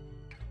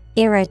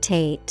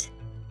 irritate,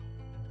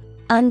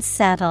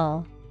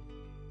 unsettle.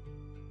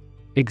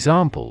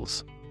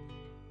 Examples: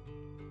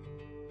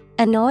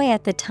 annoy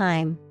at the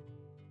time.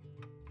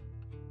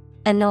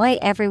 Annoy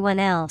everyone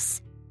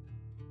else.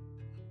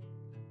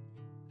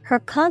 Her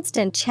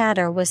constant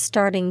chatter was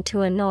starting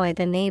to annoy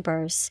the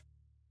neighbors.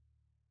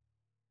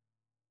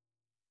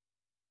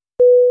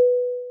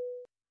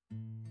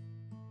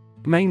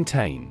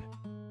 Maintain.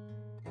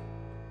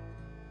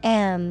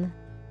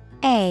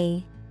 M-A-I-N-T-A-I-N.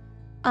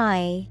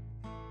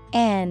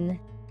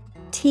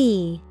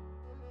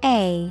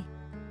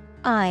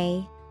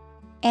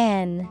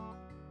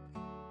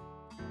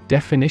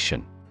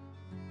 Definition: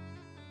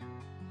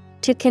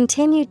 to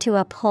continue to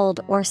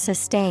uphold or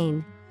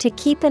sustain, to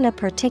keep in a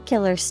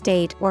particular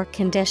state or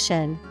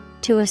condition,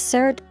 to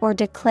assert or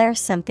declare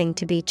something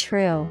to be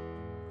true.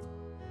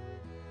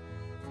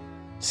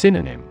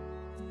 Synonym: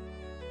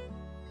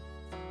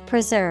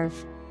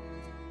 preserve,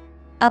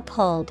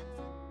 uphold,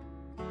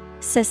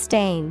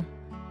 sustain.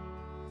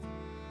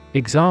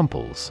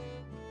 Examples: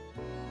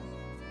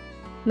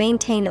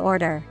 maintain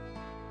order.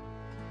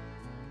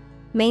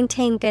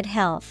 Maintain good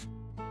health.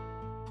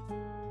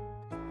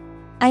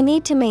 I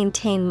need to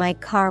maintain my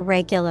car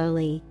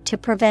regularly to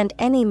prevent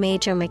any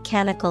major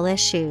mechanical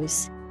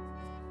issues.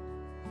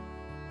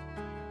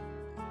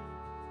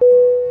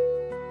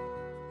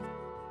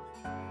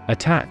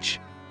 Attach.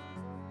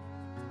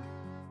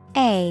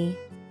 A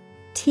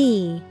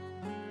T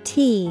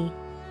T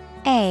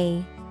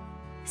A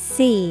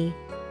C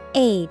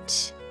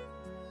H.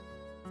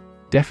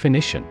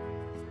 Definition: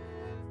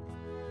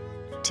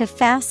 to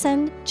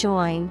fasten,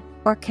 join,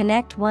 or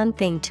connect one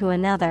thing to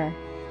another.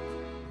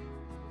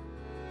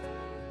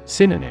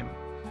 Synonym: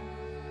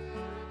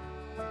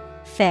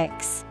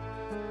 fix,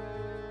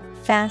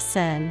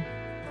 fasten,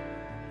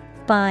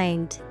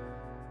 bind.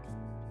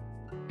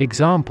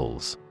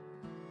 Examples: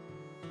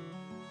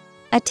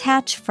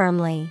 attach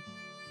firmly.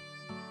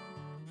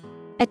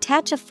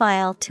 Attach a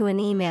file to an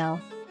email.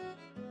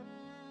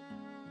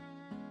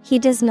 He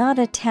does not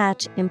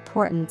attach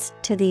importance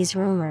to these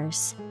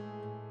rumors.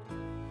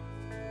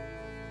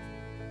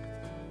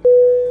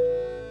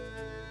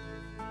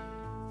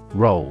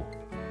 Roll.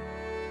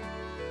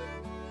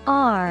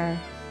 R-O-L-L.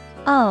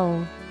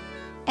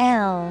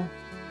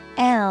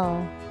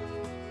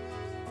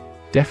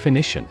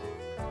 Definition: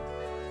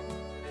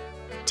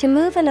 to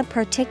move in a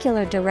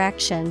particular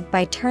direction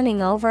by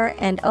turning over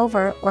and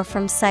over or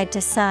from side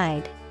to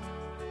side.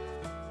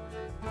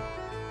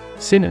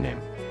 Synonym: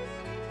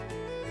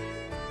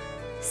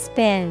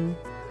 Spin,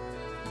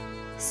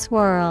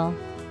 swirl,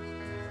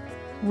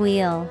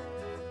 wheel.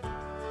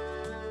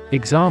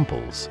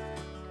 Examples: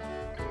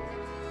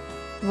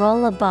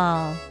 roll a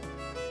ball,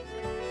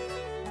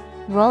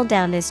 roll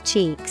down his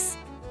cheeks.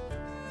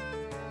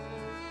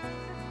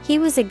 He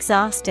was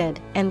exhausted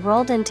and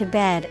rolled into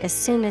bed as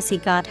soon as he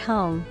got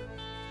home.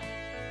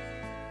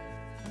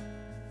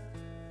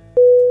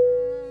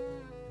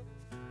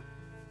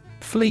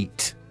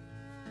 Fleet.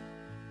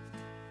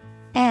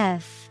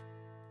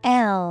 F-L-E-E-T.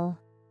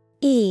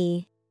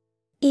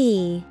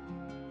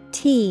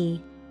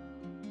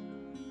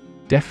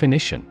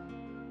 Definition: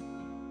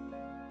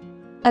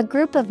 a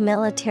group of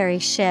military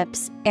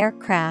ships,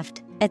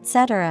 aircraft,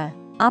 etc.,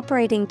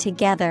 operating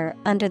together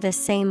under the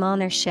same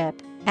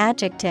ownership.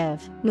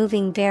 Adjective,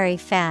 moving very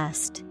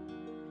fast.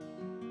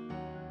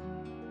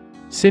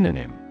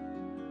 Synonym: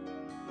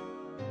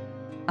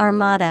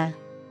 armada,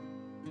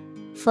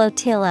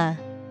 flotilla.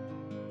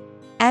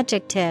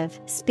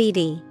 Adjective,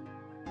 speedy.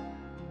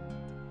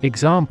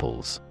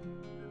 Examples: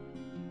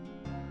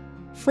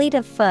 fleet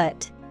of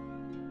foot,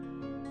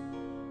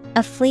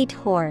 a fleet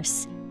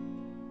horse.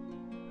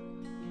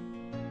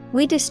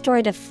 We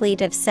destroyed a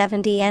fleet of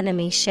 70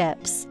 enemy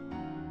ships.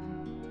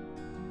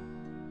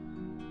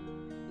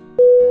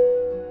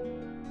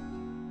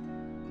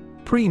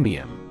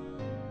 Premium.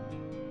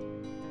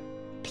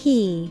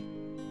 P-R-E-M-I-U-M.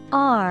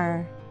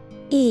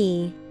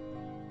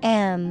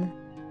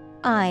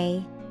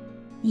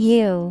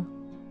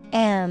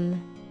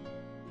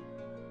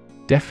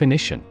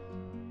 Definition: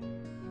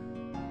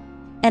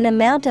 an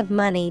amount of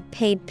money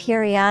paid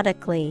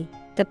periodically,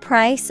 the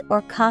price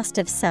or cost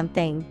of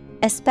something,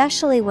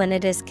 especially when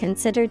it is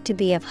considered to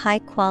be of high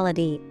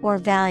quality or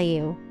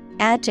value.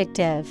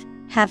 Adjective,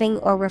 having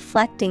or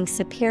reflecting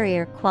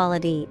superior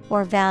quality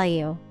or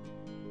value.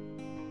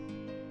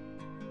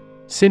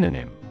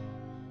 Synonym: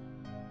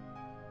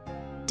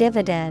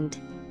 dividend,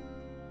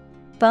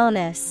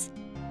 bonus.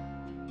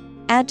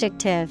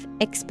 Adjective,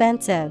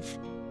 expensive.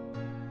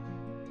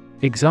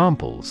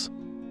 Examples: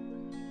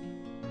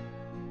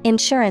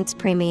 insurance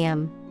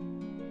premium,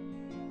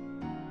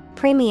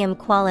 premium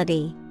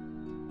quality.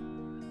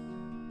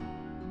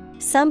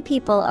 Some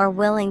people are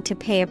willing to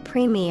pay a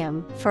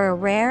premium for a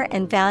rare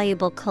and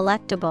valuable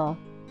collectible.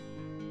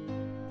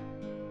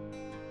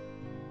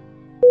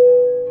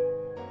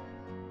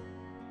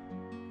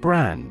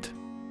 Brand.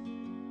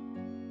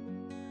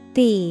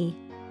 B-R-A-N-D.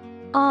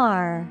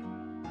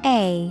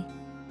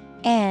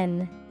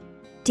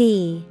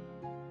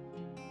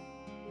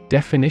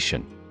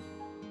 Definition: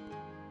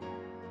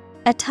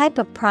 a type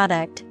of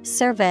product,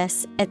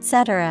 service,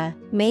 etc.,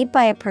 made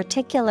by a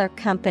particular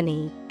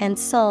company and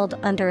sold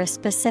under a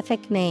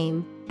specific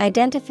name,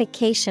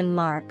 identification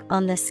mark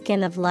on the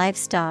skin of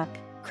livestock,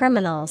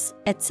 criminals,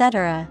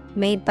 etc.,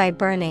 made by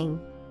burning.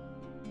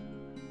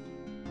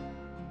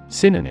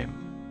 Synonym: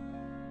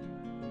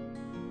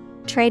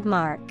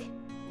 trademark,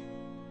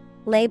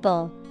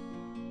 label,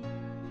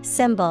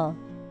 symbol.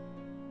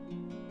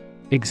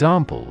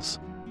 Examples: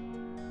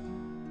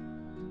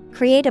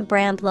 create a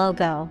brand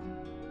logo.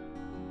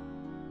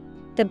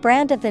 The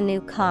brand of the new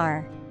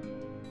car.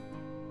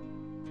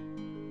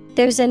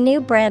 There's a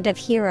new brand of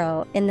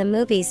hero in the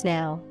movies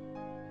now.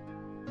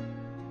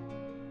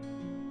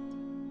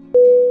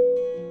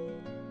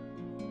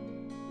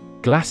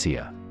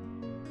 Glacier.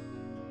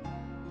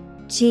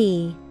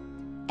 G-L-A-C-I-E-R.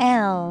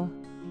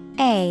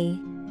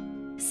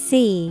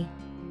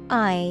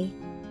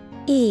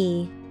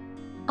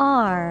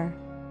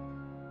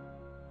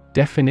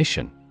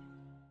 Definition: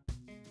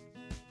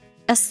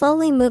 a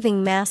slowly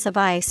moving mass of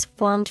ice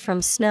formed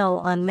from snow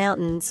on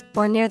mountains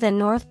or near the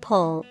North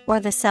Pole or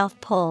the South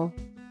Pole.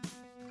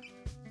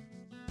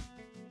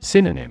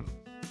 Synonym: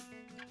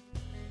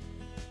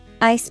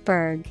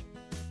 iceberg,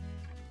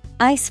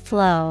 ice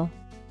flow.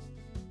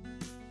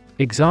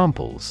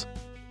 Examples: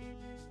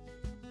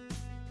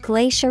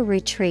 glacier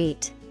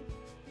retreat.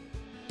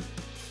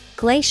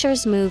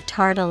 Glaciers moved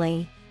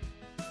tardily.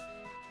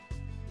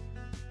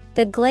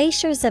 The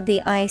glaciers of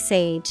the Ice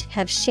Age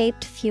have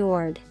shaped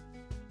fjord.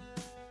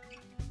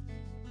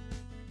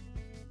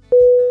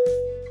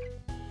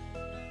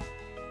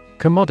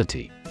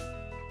 Commodity.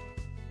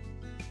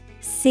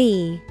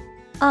 C-O-M-M-O-D-I-T-Y.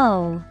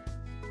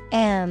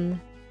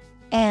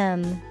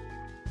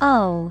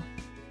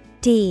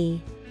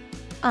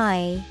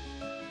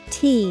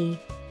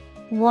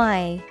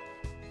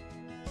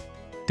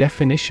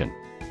 Definition: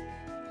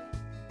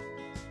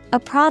 A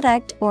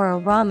product or a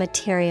raw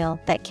material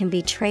that can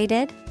be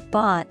traded,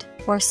 bought,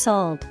 or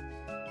sold.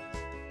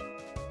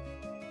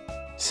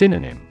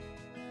 Synonym: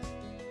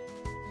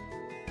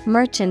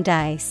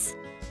 Merchandise,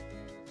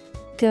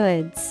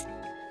 goods,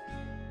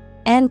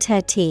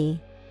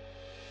 entity.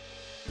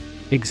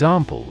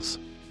 Examples: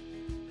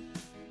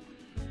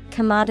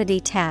 Commodity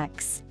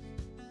tax,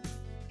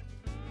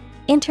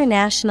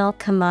 international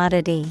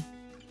commodity.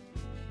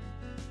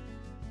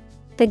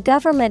 The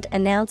government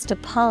announced a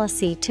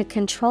policy to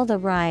control the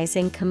rise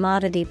in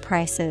commodity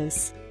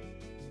prices.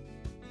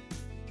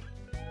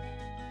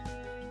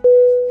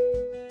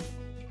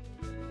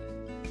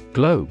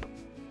 Globe.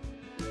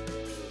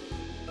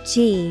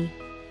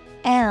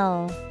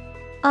 Globe.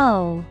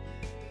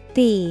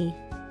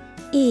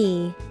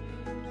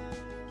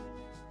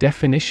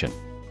 Definition: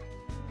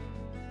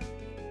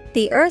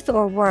 The earth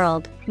or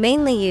world,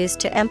 mainly used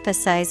to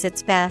emphasize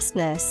its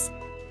vastness.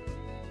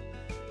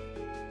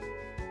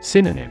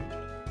 Synonym: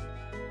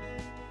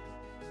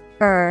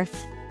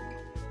 Earth,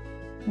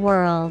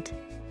 world,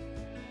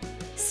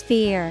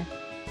 sphere.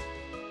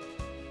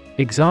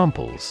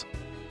 Examples: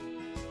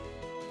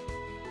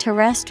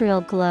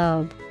 Terrestrial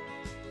globe,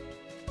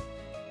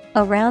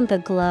 around the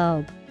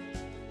globe.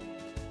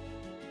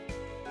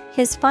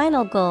 His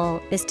final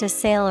goal is to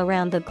sail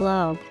around the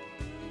globe.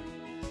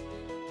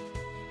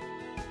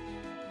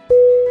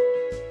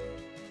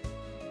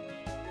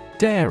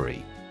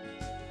 Dairy.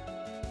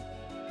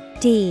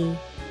 D-A-I-R-Y.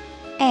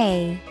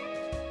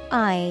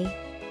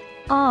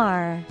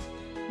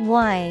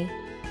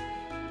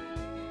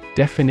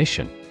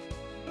 Definition: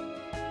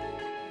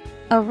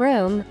 A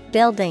room,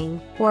 building,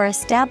 or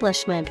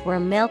establishment where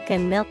milk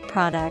and milk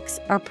products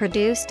are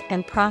produced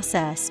and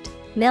processed.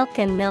 Milk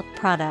and milk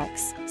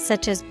products,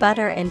 such as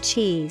butter and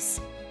cheese.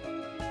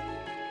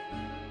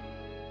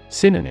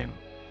 Synonym: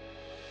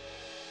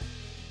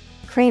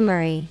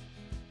 Creamery,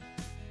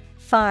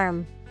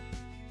 farm.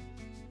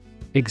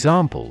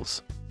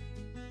 Examples: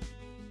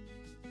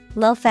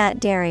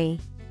 Low-fat dairy,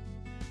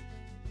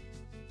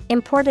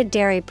 imported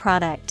dairy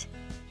product.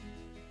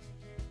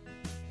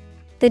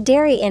 The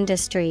dairy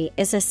industry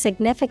is a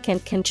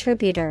significant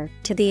contributor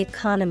to the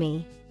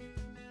economy.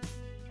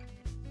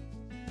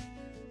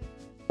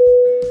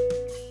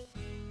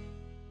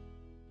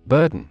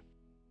 Burden.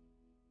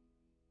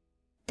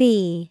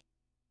 B-U-R-D-E-N.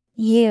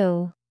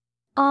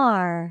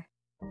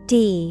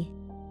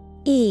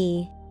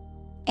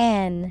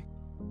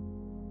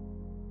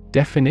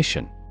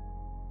 Definition: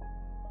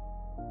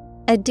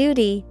 A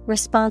duty,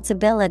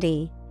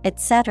 responsibility,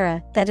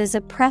 etc. that is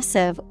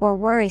oppressive or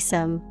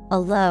worrisome, a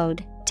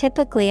load,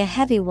 typically a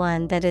heavy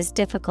one that is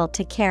difficult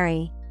to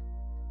carry.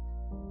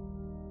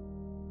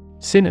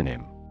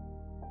 Synonym: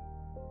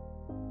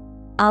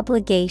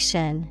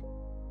 Obligation,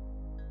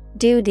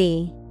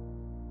 duty,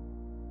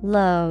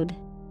 load.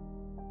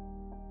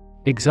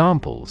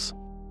 Examples: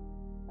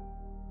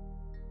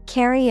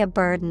 Carry a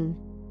burden,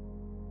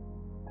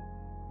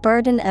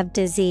 burden of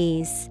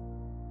disease.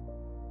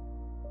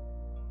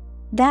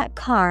 That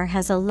car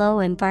has a low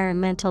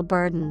environmental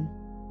burden.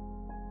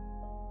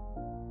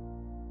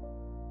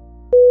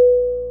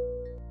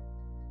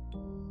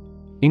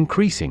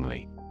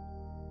 Increasingly.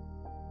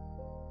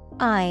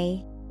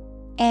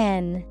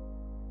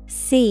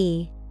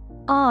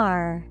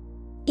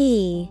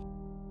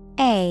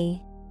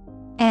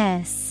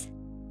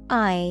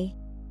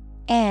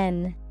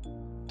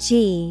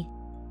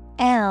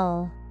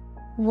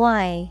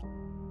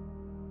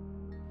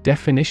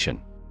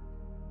 Definition: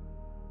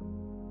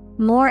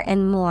 More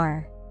and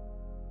more.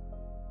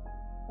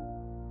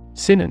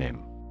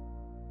 Synonym: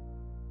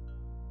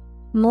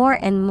 More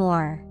and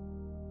more.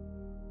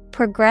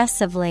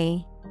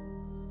 Progressively.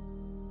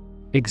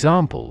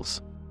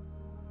 Examples: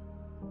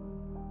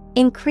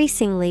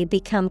 Increasingly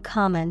become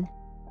common.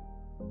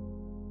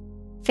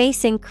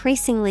 Face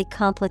increasingly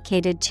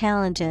complicated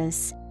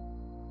challenges.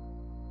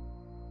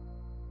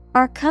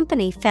 Our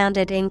company found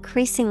it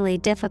increasingly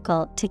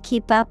difficult to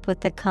keep up with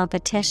the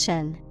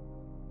competition.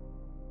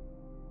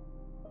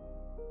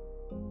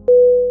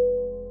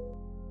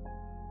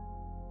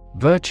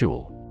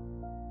 Virtual.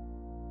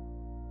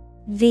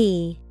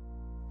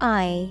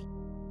 V-I-R-T-U-A-L.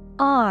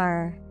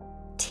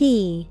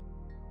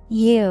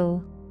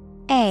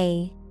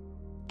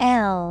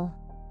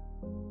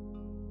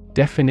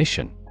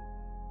 Definition: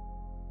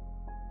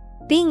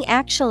 Being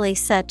actually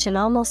such in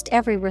almost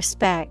every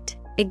respect,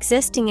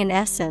 existing in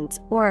essence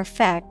or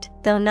effect,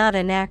 though not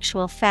an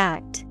actual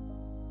fact.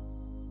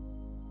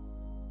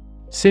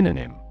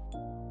 Synonym: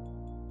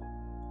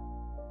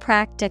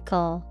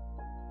 Practical.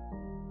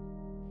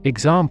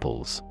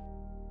 Examples: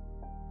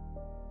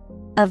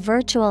 A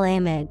virtual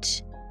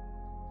image.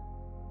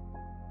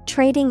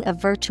 Trading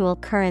of virtual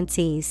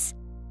currencies.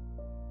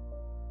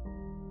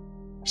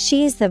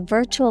 She is the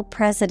virtual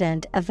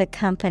president of the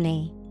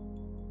company.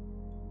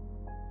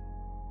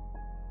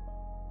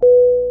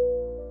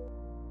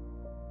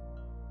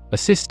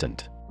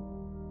 Assistant.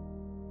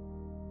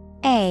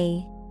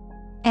 A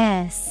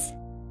S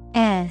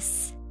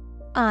S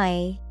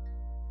I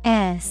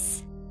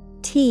S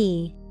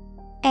T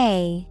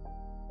A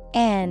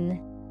N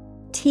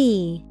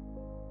T.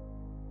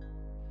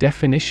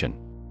 Definition: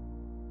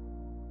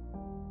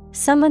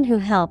 Someone who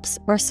helps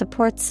or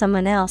supports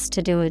someone else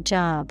to do a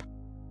job.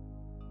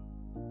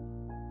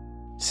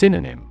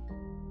 Synonym: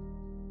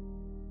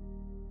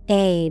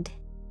 Aid,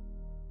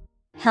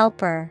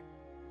 helper,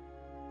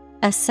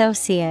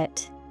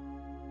 associate.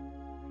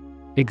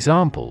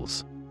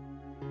 Examples: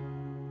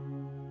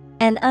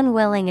 An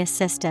unwilling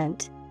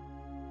assistant.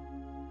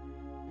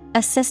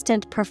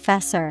 Assistant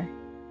professor.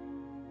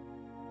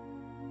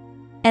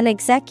 An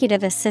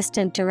executive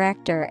assistant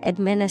director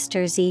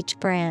administers each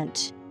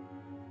branch.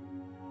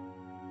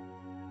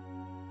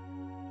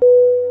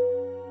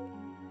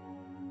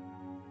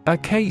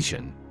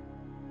 Occasion.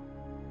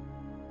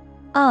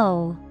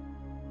 O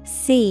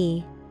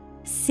C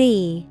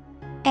C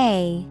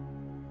A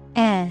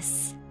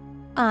S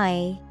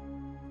I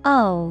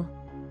O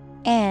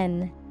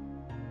N.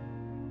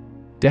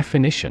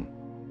 Definition: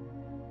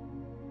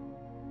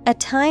 A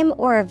time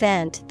or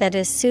event that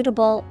is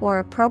suitable or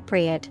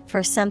appropriate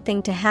for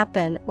something to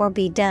happen or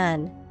be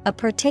done, a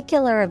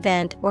particular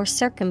event or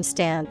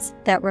circumstance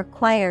that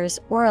requires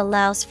or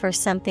allows for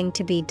something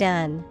to be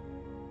done.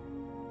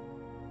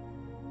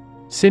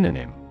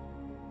 Synonym: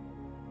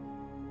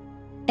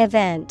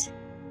 Event,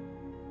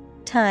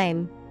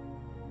 time,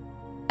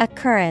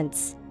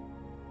 occurrence.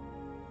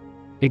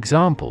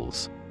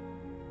 Examples: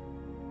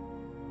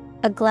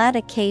 A glad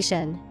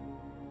occasion.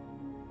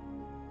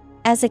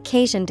 As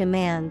occasion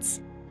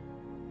demands.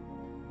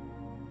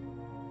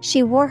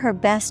 She wore her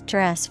best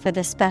dress for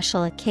the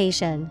special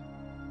occasion.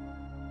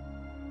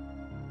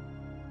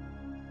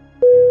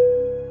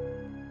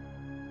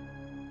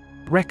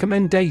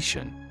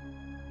 Recommendation.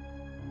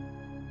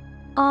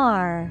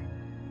 R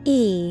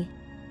E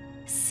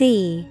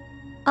C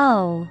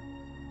O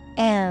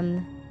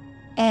M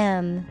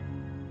M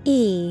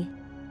E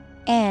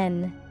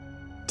N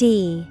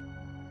D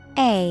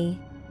A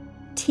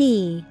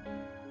T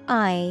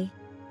I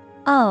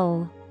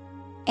O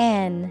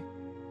N.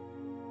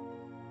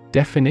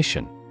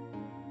 Definition: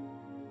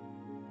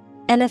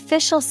 An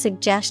official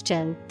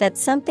suggestion that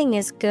something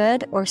is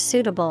good or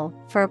suitable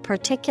for a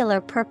particular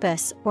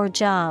purpose or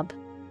job.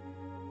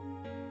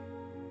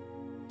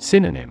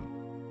 Synonym: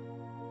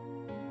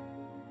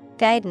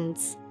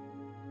 Guidance,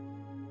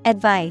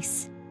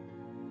 advice,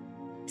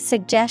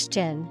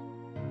 suggestion.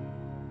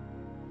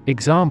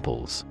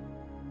 Examples: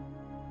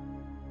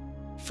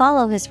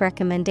 Follow his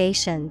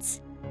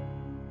recommendations.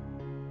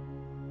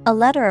 A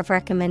letter of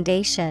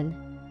recommendation.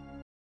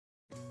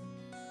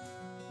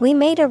 We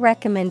made a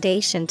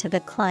recommendation to the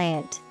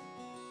client.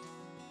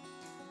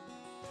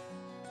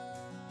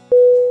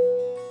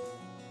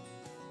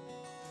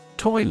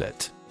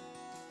 Toilet.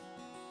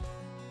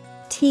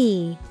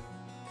 T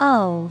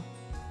O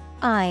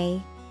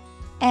I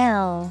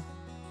L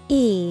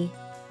E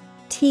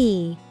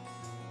T.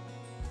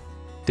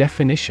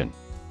 Definition: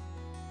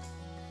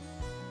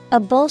 A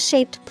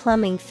bowl-shaped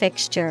plumbing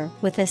fixture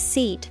with a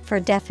seat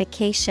for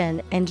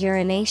defecation and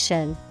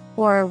urination,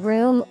 or a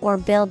room or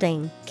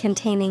building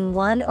containing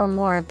one or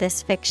more of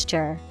this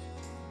fixture.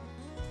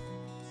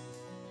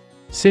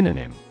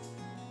 Synonym: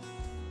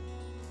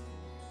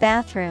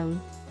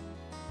 Bathroom,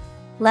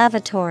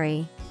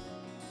 lavatory,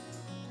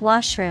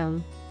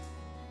 washroom.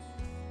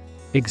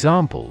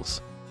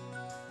 Examples: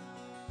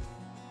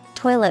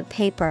 Toilet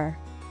paper,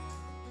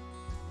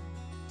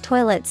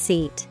 toilet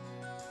seat.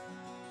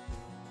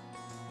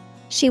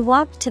 She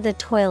walked to the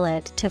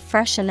toilet to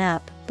freshen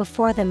up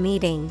before the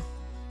meeting.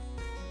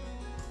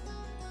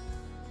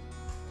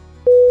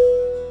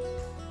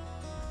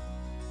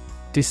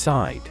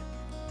 Decide.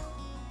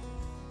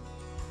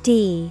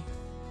 D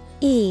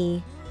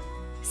E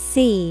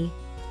C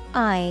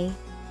I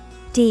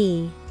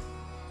D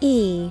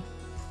E.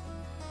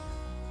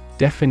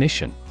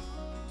 Definition: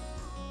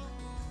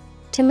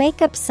 To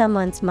make up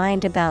someone's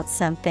mind about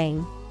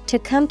something, to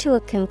come to a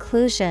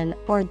conclusion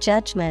or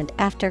judgment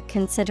after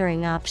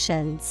considering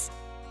options.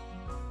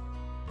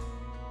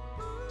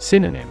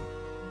 Synonym: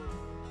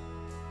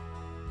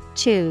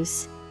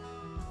 Choose,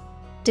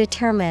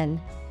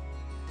 determine,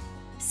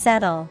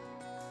 settle.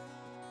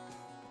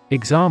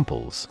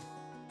 Examples: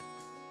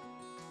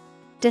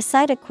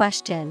 Decide a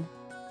question.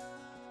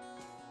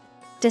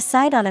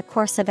 Decide on a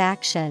course of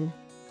action.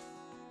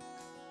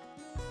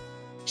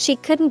 She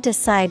couldn't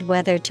decide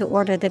whether to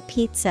order the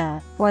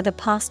pizza or the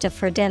pasta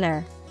for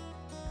dinner.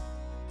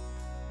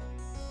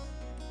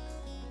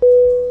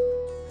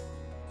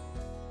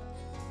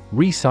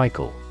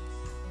 Recycle.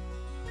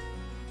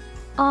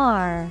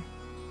 R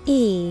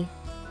E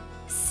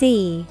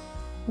C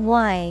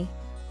Y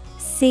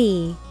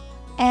C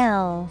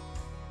L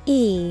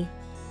E.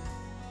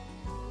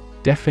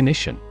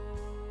 Definition: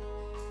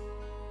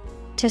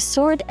 To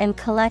sort and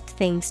collect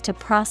things to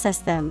process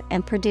them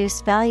and produce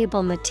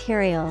valuable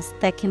materials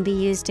that can be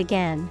used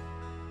again.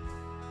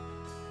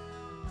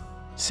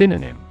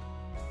 Synonym: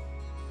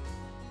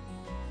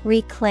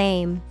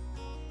 Reclaim,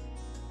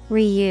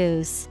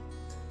 reuse,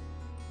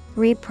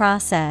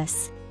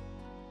 reprocess.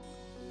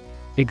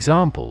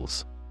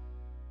 Examples: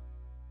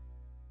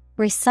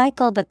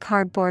 Recycle the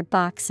cardboard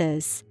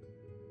boxes.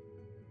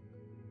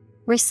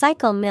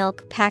 Recycle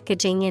milk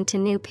packaging into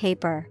new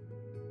paper.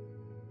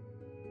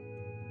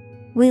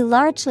 We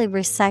largely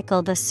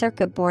recycle the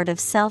circuit board of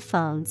cell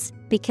phones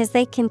because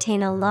they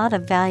contain a lot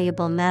of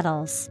valuable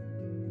metals.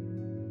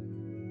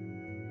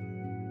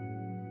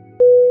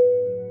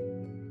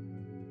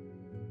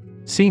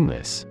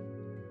 Seamless.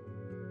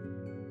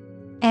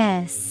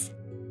 SEAMLESS.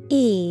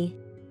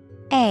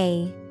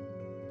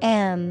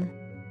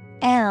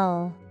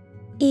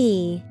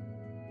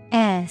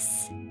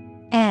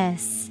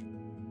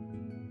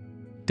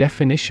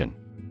 Definition: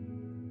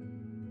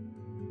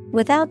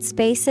 without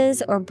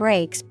spaces or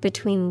breaks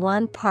between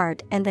one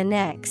part and the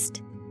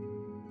next.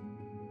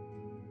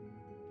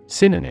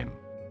 Synonym: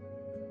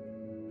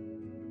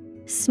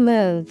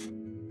 Smooth,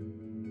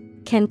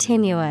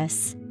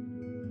 continuous,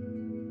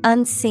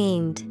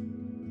 unseamed.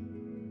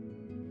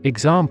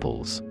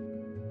 Examples: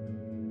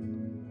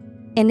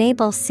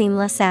 enable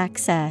seamless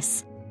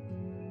access.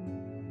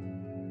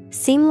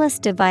 Seamless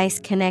device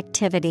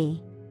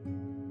connectivity.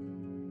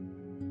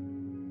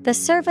 The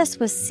service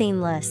was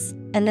seamless,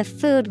 and the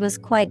food was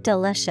quite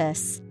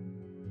delicious.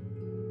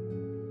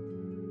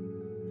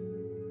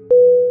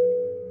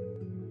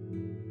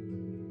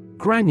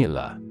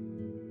 Granular.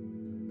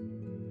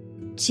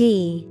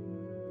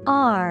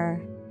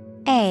 GRANULAR.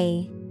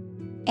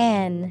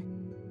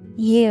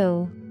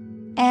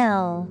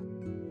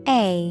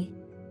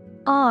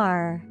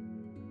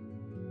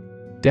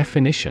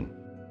 Definition: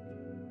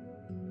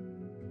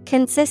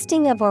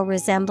 consisting of or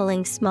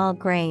resembling small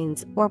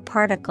grains or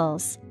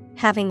particles,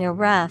 having a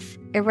rough,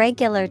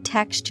 irregular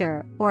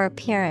texture or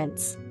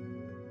appearance.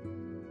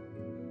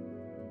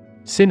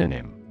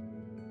 Synonym: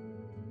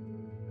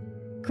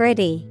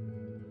 gritty,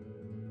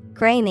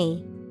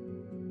 grainy,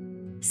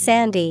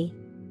 sandy.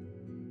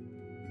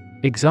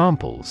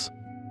 Examples: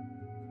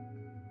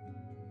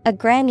 a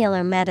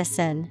granular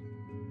medicine.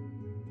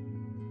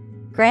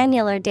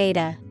 Granular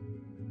data.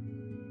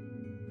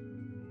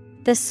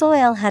 The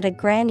soil had a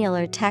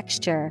granular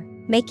texture,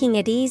 making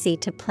it easy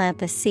to plant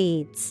the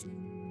seeds.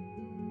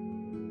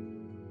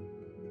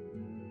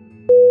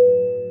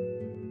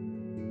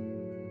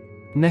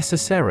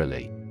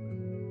 Necessarily.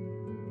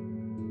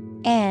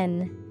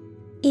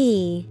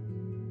 Necessarily.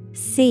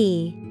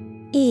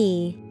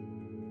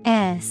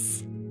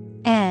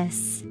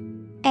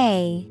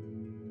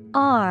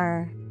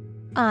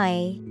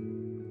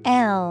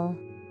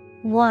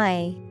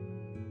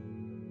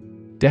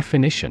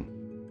 Definition: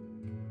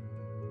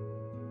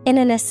 in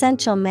an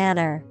essential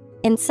manner,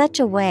 in such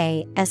a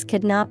way as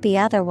could not be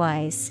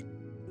otherwise.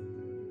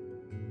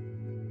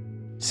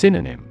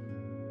 Synonym: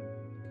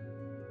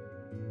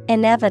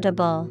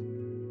 inevitable,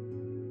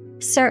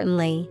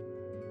 certainly,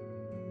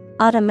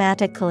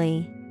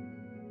 automatically.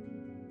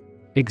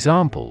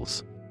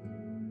 Examples: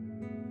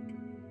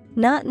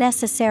 not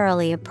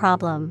necessarily a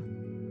problem.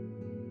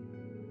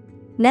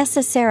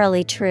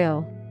 Necessarily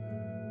true.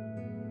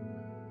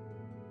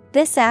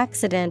 This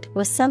accident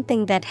was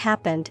something that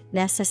happened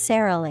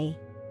necessarily.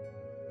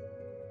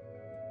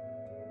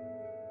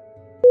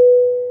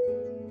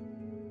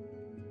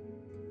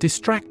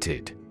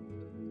 Distracted.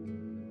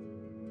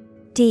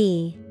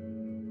 DISTRACted.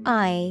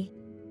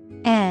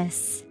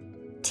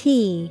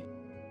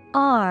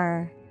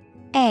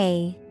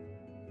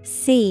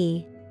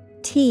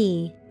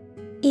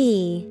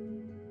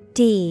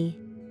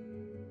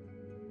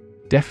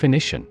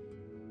 Definition: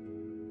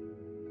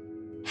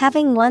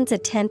 having one's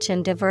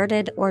attention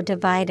diverted or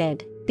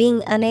divided,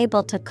 being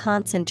unable to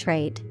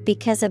concentrate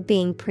because of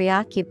being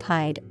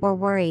preoccupied or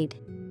worried.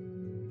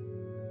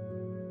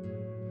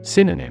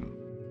 Synonym: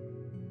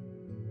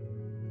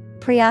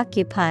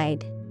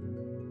 preoccupied,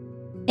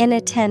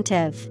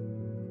 inattentive,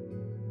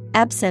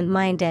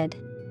 absent-minded.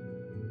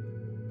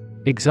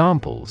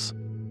 Examples: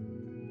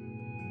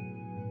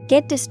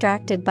 get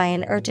distracted by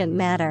an urgent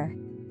matter.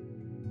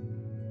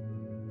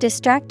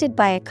 Distracted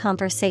by a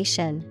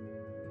conversation.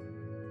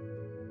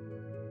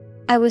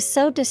 I was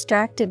so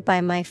distracted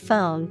by my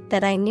phone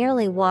that I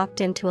nearly walked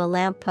into a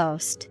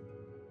lamppost.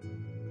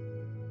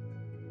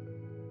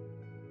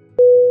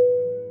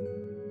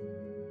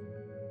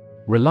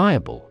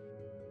 Reliable.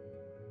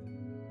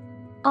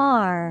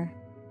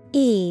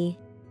 RELIABLE.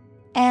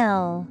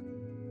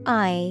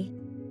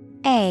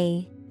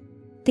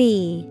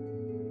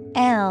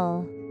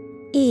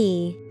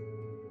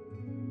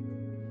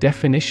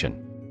 Definition: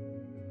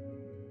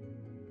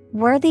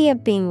 worthy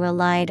of being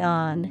relied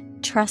on,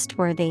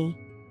 trustworthy.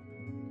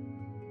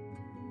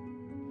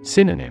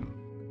 Synonym: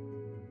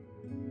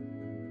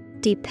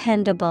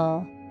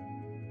 dependable,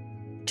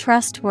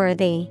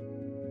 trustworthy,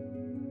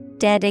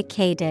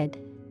 dedicated.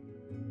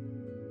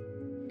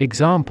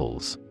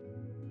 Examples: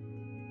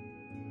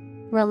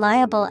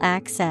 reliable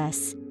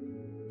access.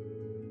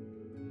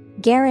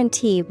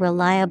 Guarantee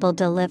reliable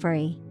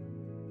delivery.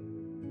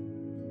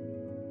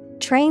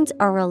 Trains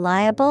are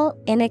reliable,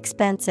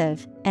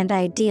 inexpensive, and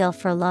ideal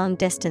for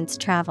long-distance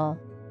travel.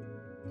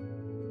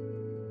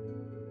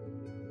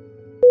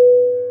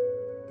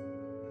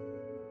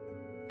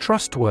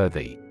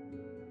 Trustworthy.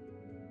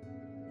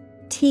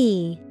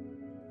 TRUSTWORTHY.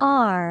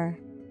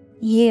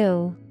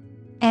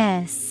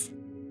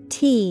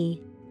 T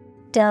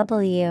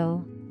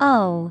W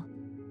O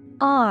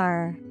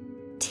R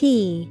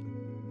T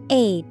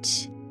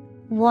H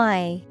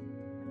Y.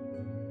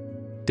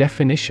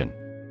 Definition: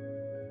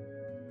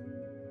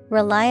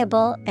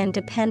 Reliable and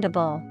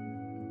dependable.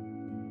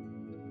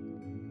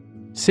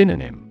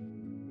 Synonym: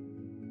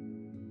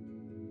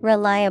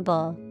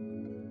 Reliable,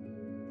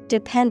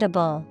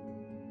 dependable,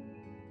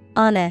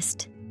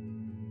 honest.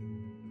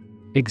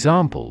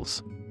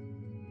 Examples: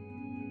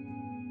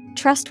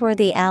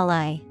 Trustworthy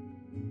ally,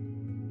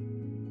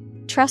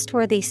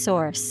 trustworthy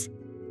source.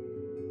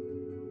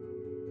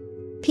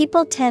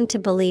 People tend to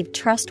believe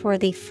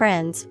trustworthy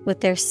friends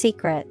with their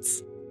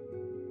secrets.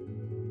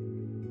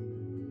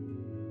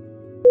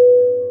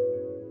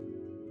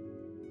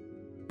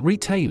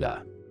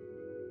 Retailer.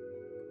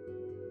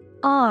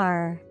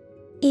 R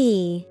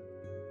E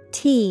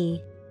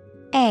T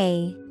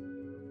A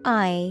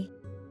I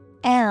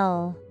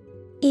L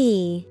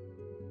E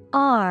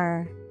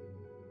R.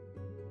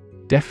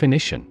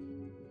 Definition: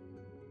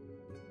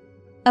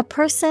 A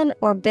person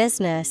or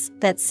business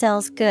that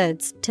sells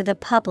goods to the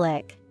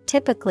public,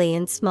 typically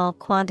in small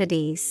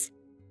quantities.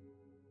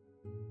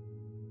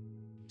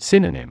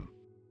 Synonym: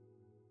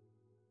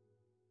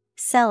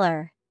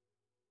 Seller,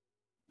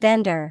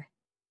 vendor,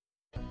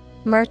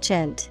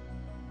 merchant.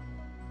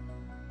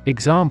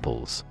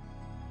 Examples: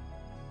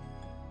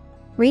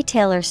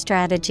 Retailer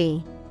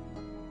strategy,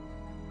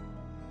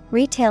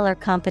 retailer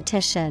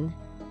competition.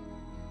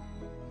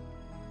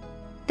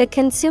 The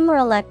consumer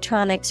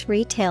electronics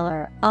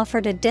retailer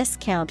offered a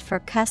discount for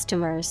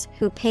customers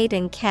who paid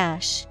in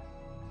cash.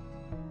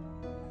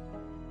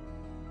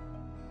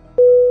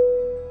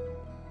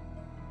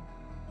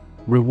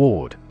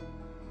 Reward.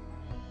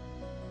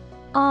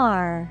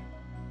 R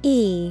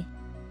E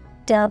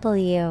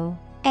W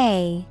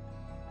A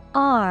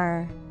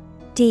R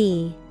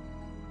D.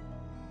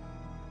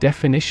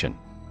 Definition: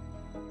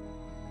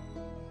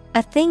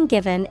 A thing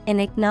given in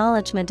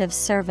acknowledgement of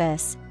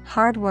service,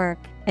 hard work,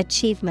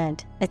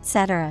 achievement,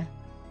 etc.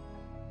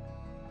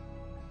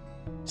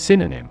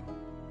 Synonym: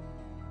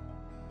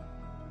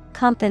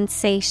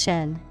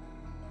 Compensation,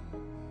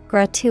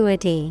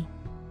 gratuity,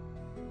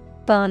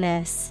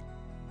 bonus.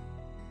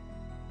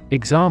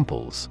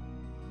 Examples: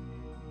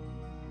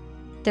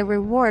 The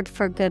reward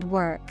for good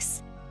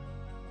works.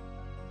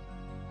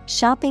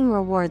 Shopping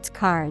rewards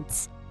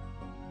cards.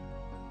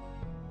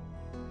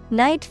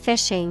 Night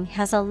fishing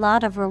has a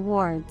lot of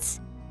rewards.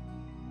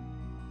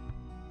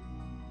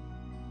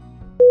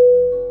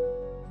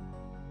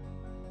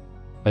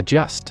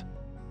 Adjust.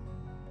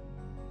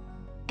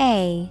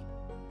 A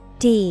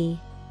D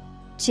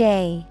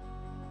J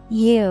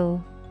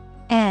U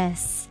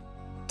S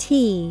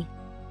T.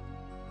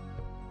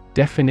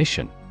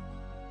 Definition: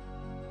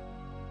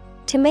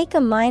 To make a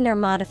minor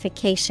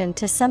modification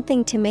to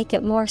something to make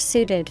it more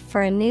suited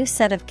for a new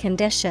set of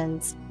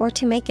conditions, or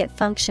to make it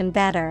function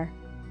better.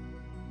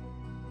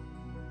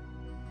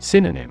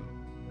 Synonym: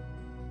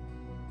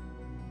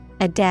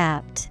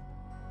 Adapt,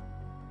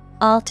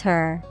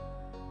 alter,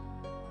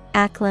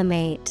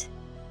 acclimate.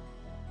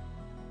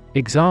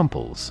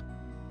 Examples: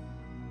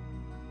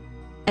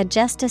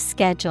 Adjust a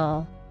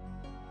schedule.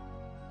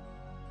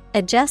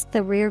 Adjust the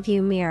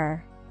rearview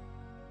mirror.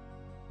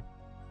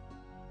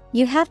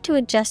 You have to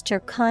adjust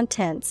your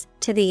contents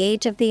to the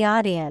age of the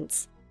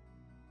audience.